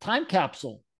time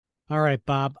capsule. All right,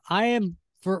 Bob. I am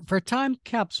for time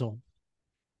capsule,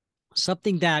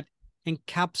 something that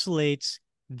encapsulates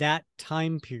that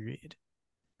time period,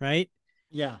 right?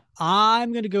 Yeah.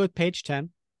 I'm going to go with page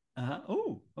 10.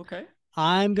 Oh, okay.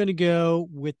 I'm going to go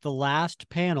with the last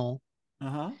panel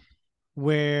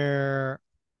where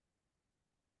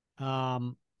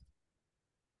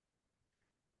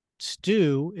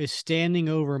Stu is standing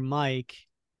over Mike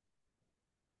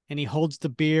and he holds the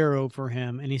beer over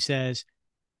him and he says,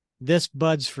 "This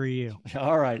bud's for you."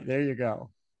 All right, there you go.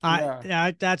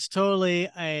 That's totally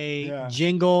a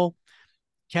jingle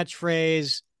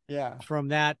catchphrase. Yeah. From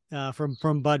that, from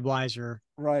Budweiser.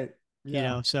 Right.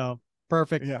 Yeah. So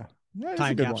perfect. Yeah. That's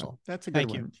time a good capsule. one. That's a good Thank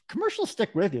one. You. Commercials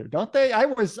stick with you, don't they? I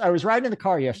was riding in the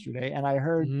car yesterday and I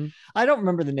heard, I don't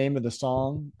remember the name of the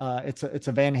song. It's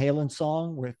a Van Halen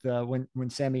song with when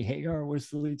Sammy Hagar was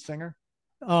the lead singer.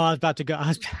 Oh, I was about to go.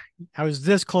 I was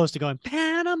this close to going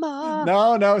Panama.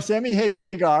 No, Sammy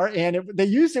Hagar, and they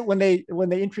used it when they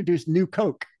introduced New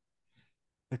Coke.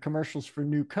 The commercials for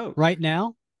New Coke. Right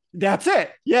now. That's it.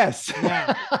 Yes.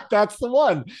 Yeah. That's the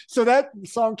one. So that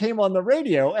song came on the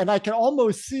radio and I can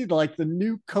almost see like the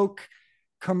New Coke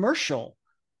commercial,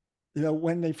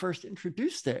 when they first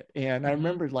introduced it. And I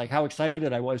remembered like how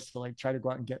excited I was to like try to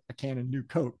go out and get a can of New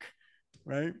Coke.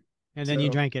 Right. And then you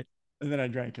drank it. And then I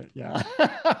drank it. Yeah.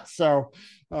 So,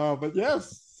 but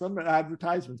yes, some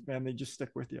advertisements, man, they just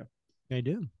stick with you. They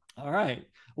do. All right.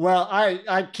 Well,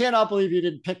 I cannot believe you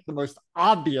didn't pick the most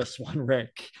obvious one,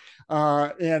 Rick.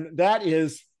 And that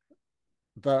is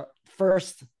the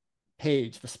first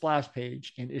page, the splash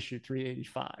page in issue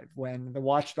 385, when the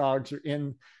Watchdogs are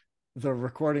in the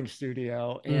recording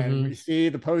studio and we see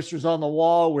the posters on the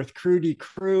wall with Crudy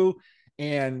Crew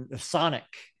and Sonic.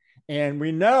 And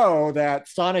we know that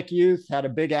Sonic Youth had a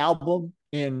big album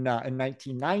in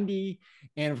 1990.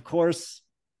 And of course,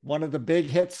 one of the big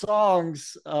hit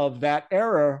songs of that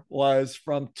era was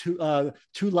from Two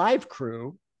Live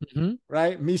Crew,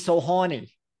 right? Me So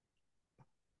Horny.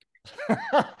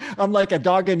 I'm like a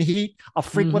dog in heat, a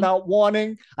freak without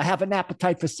warning. I have an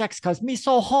appetite for sex because me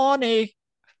so horny.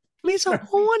 Me so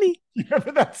horny. You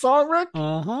remember that song, Rick?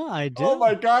 I do. Oh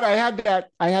my God, I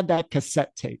had that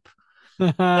cassette tape.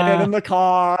 And in the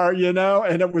car,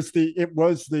 and it was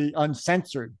the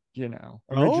uncensored,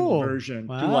 original version,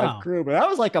 wow. Two Live Crew. But that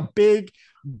was like a big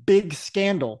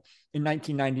scandal in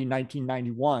 1990,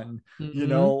 1991,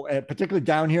 particularly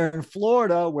down here in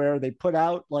Florida, where they put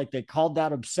out, like, they called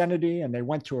that obscenity and they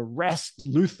went to arrest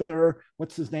Luther.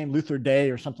 What's his name? Luther Day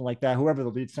or something like that, whoever the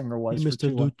lead singer was.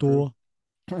 Mr. Luther.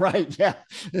 Right. Yeah.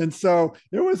 And so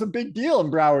it was a big deal in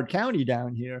Broward County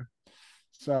down here.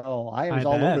 So I was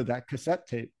all over that cassette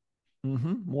tape.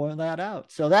 More of that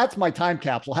out. So that's my time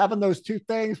capsule. Having those two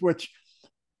things, which,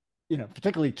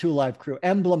 particularly Two Live Crew,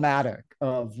 emblematic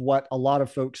of what a lot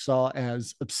of folks saw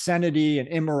as obscenity and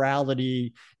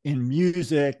immorality in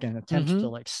music and attempts to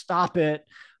like stop it.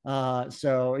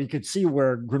 So you could see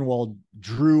where Gruenwald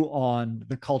drew on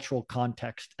the cultural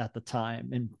context at the time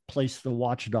and placed the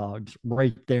Watchdogs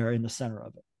right there in the center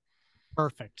of it.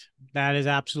 Perfect. That is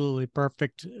absolutely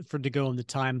perfect to go in the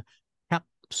time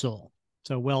capsule.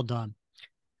 So well done.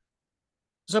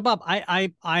 So Bob,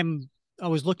 I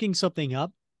was looking something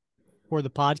up for the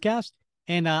podcast,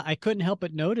 and I couldn't help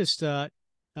but notice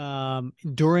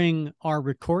during our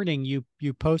recording,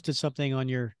 you posted something on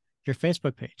your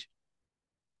Facebook page.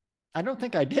 I don't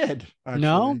think I did. Actually.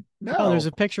 No. Oh, there's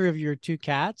a picture of your two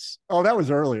cats. Oh, that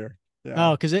was earlier.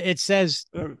 Yeah. Oh, because it says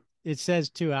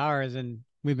 2 hours and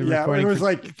we've been recording. It was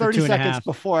like 30 seconds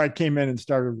before I came in and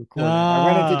started recording.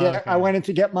 I went in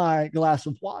to get my glass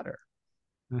of water.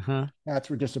 That's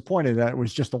we're disappointed that it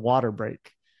was just a water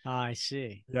break. I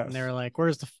see. Yes. And they were like,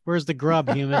 "Where's the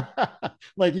grub, human?"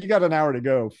 Like, you got an hour to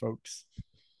go, folks.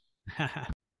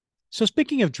 So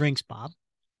speaking of drinks, Bob,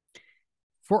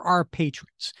 for our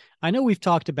patrons, I know we've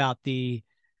talked about the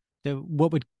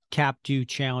what would Cap do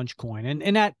challenge coin,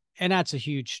 and that's a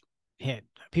huge hit.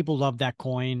 People love that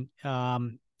coin,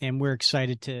 and we're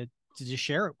excited to just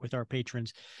share it with our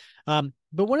patrons. But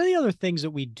one of the other things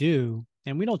that we do,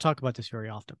 and we don't talk about this very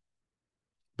often,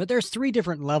 but there's 3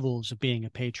 different levels of being a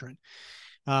patron.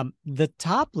 The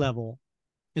top level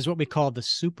is what we call the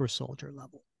super soldier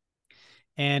level.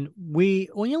 And we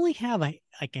only have a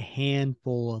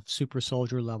handful of super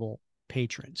soldier level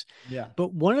patrons. Yeah.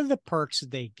 But one of the perks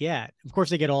that they get, of course,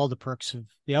 they get all the perks of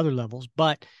the other levels,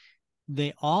 but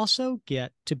they also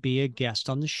get to be a guest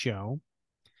on the show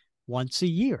once a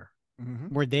year,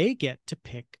 where they get to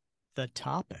pick the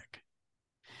topic.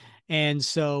 And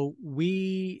so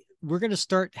we're going to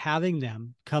start having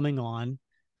them coming on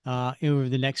over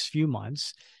the next few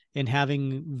months, and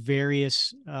having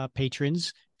various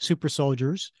patrons, super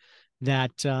soldiers,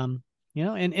 that and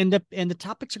the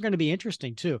topics are going to be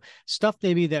interesting too. Stuff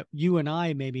maybe that you and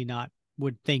I maybe not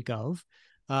would think of.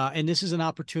 And this is an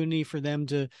opportunity for them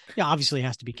to, obviously it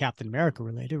has to be Captain America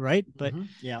related, right? But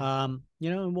and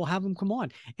we'll have them come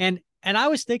on. And I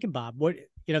was thinking, Bob, what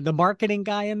the marketing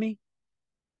guy in me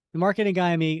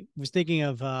was thinking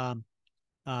of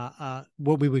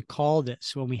what we would call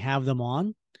this when we have them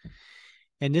on.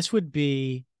 And this would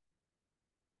be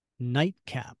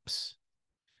nightcaps,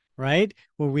 right?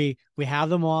 Where we have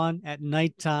them on at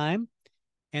nighttime,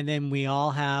 and then we all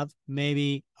have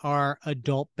maybe our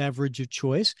adult beverage of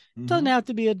choice. Doesn't have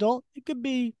to be adult. It could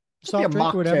be soft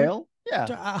drink or whatever. Yeah.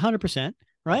 100%,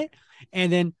 right?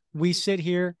 And then we sit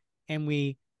here and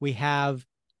we have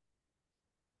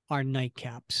our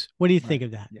nightcaps. What do you think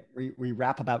of that? Yeah. We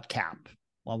rap about Cap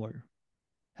while we're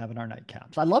having our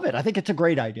nightcaps. I love it. I think it's a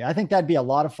great idea. I think that'd be a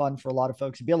lot of fun for a lot of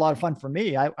folks. It'd be a lot of fun for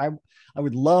me. I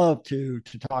would love to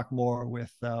talk more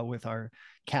with our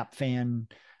Cap fan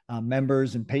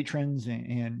members and patrons,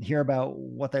 and hear about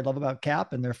what they love about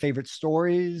Cap and their favorite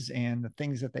stories and the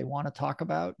things that they want to talk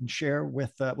about and share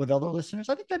with other listeners.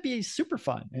 I think that'd be super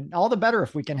fun, and all the better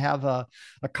if we can have a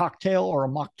cocktail or a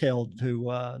mocktail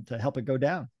to help it go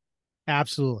down.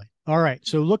 Absolutely. All right.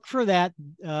 So look for that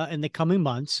in the coming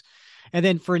months. And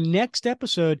then for next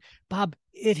episode, Bob,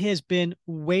 it has been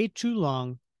way too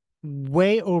long,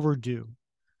 way overdue,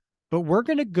 but we're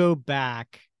going to go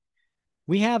back.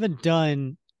 We haven't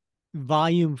done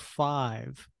Volume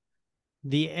 5,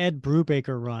 the Ed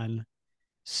Brubaker run,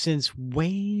 since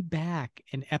way back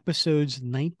in episodes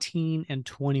 19 and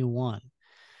 21.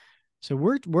 So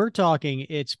we're talking,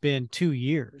 it's been 2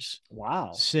 years.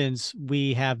 Wow. Since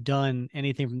we have done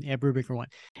anything from the Ed Brubaker one.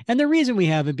 And the reason we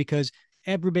haven't, because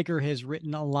Ed Brubaker has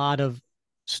written a lot of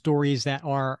stories that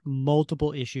are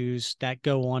multiple issues that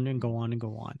go on and go on and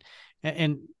go on.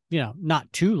 And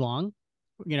not too long,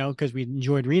 because we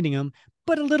enjoyed reading them,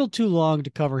 but a little too long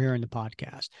to cover here in the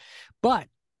podcast. But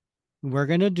we're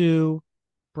going to do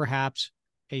perhaps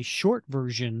a short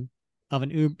version of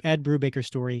an Ed Brubaker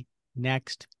story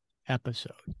next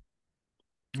episode.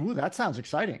 Ooh, that sounds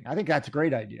exciting. I think that's a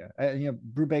great idea.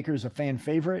 Brubaker is a fan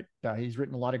favorite. He's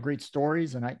written a lot of great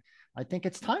stories, and I think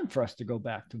it's time for us to go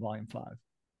back to Volume 5.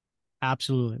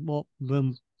 Absolutely. Well,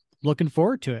 I'm looking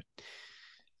forward to it.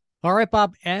 All right,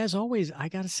 Bob, as always, I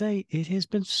got to say, it has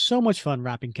been so much fun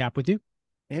wrapping Cap with you.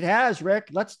 It has, Rick.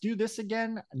 Let's do this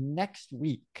again next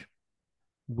week.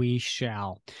 We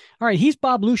shall. All right, he's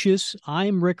Bob Lucius.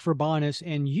 I'm Rick Verbanis,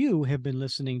 and you have been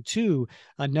listening to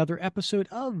another episode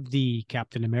of the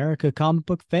Captain America Comic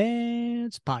Book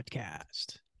Fans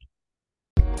Podcast.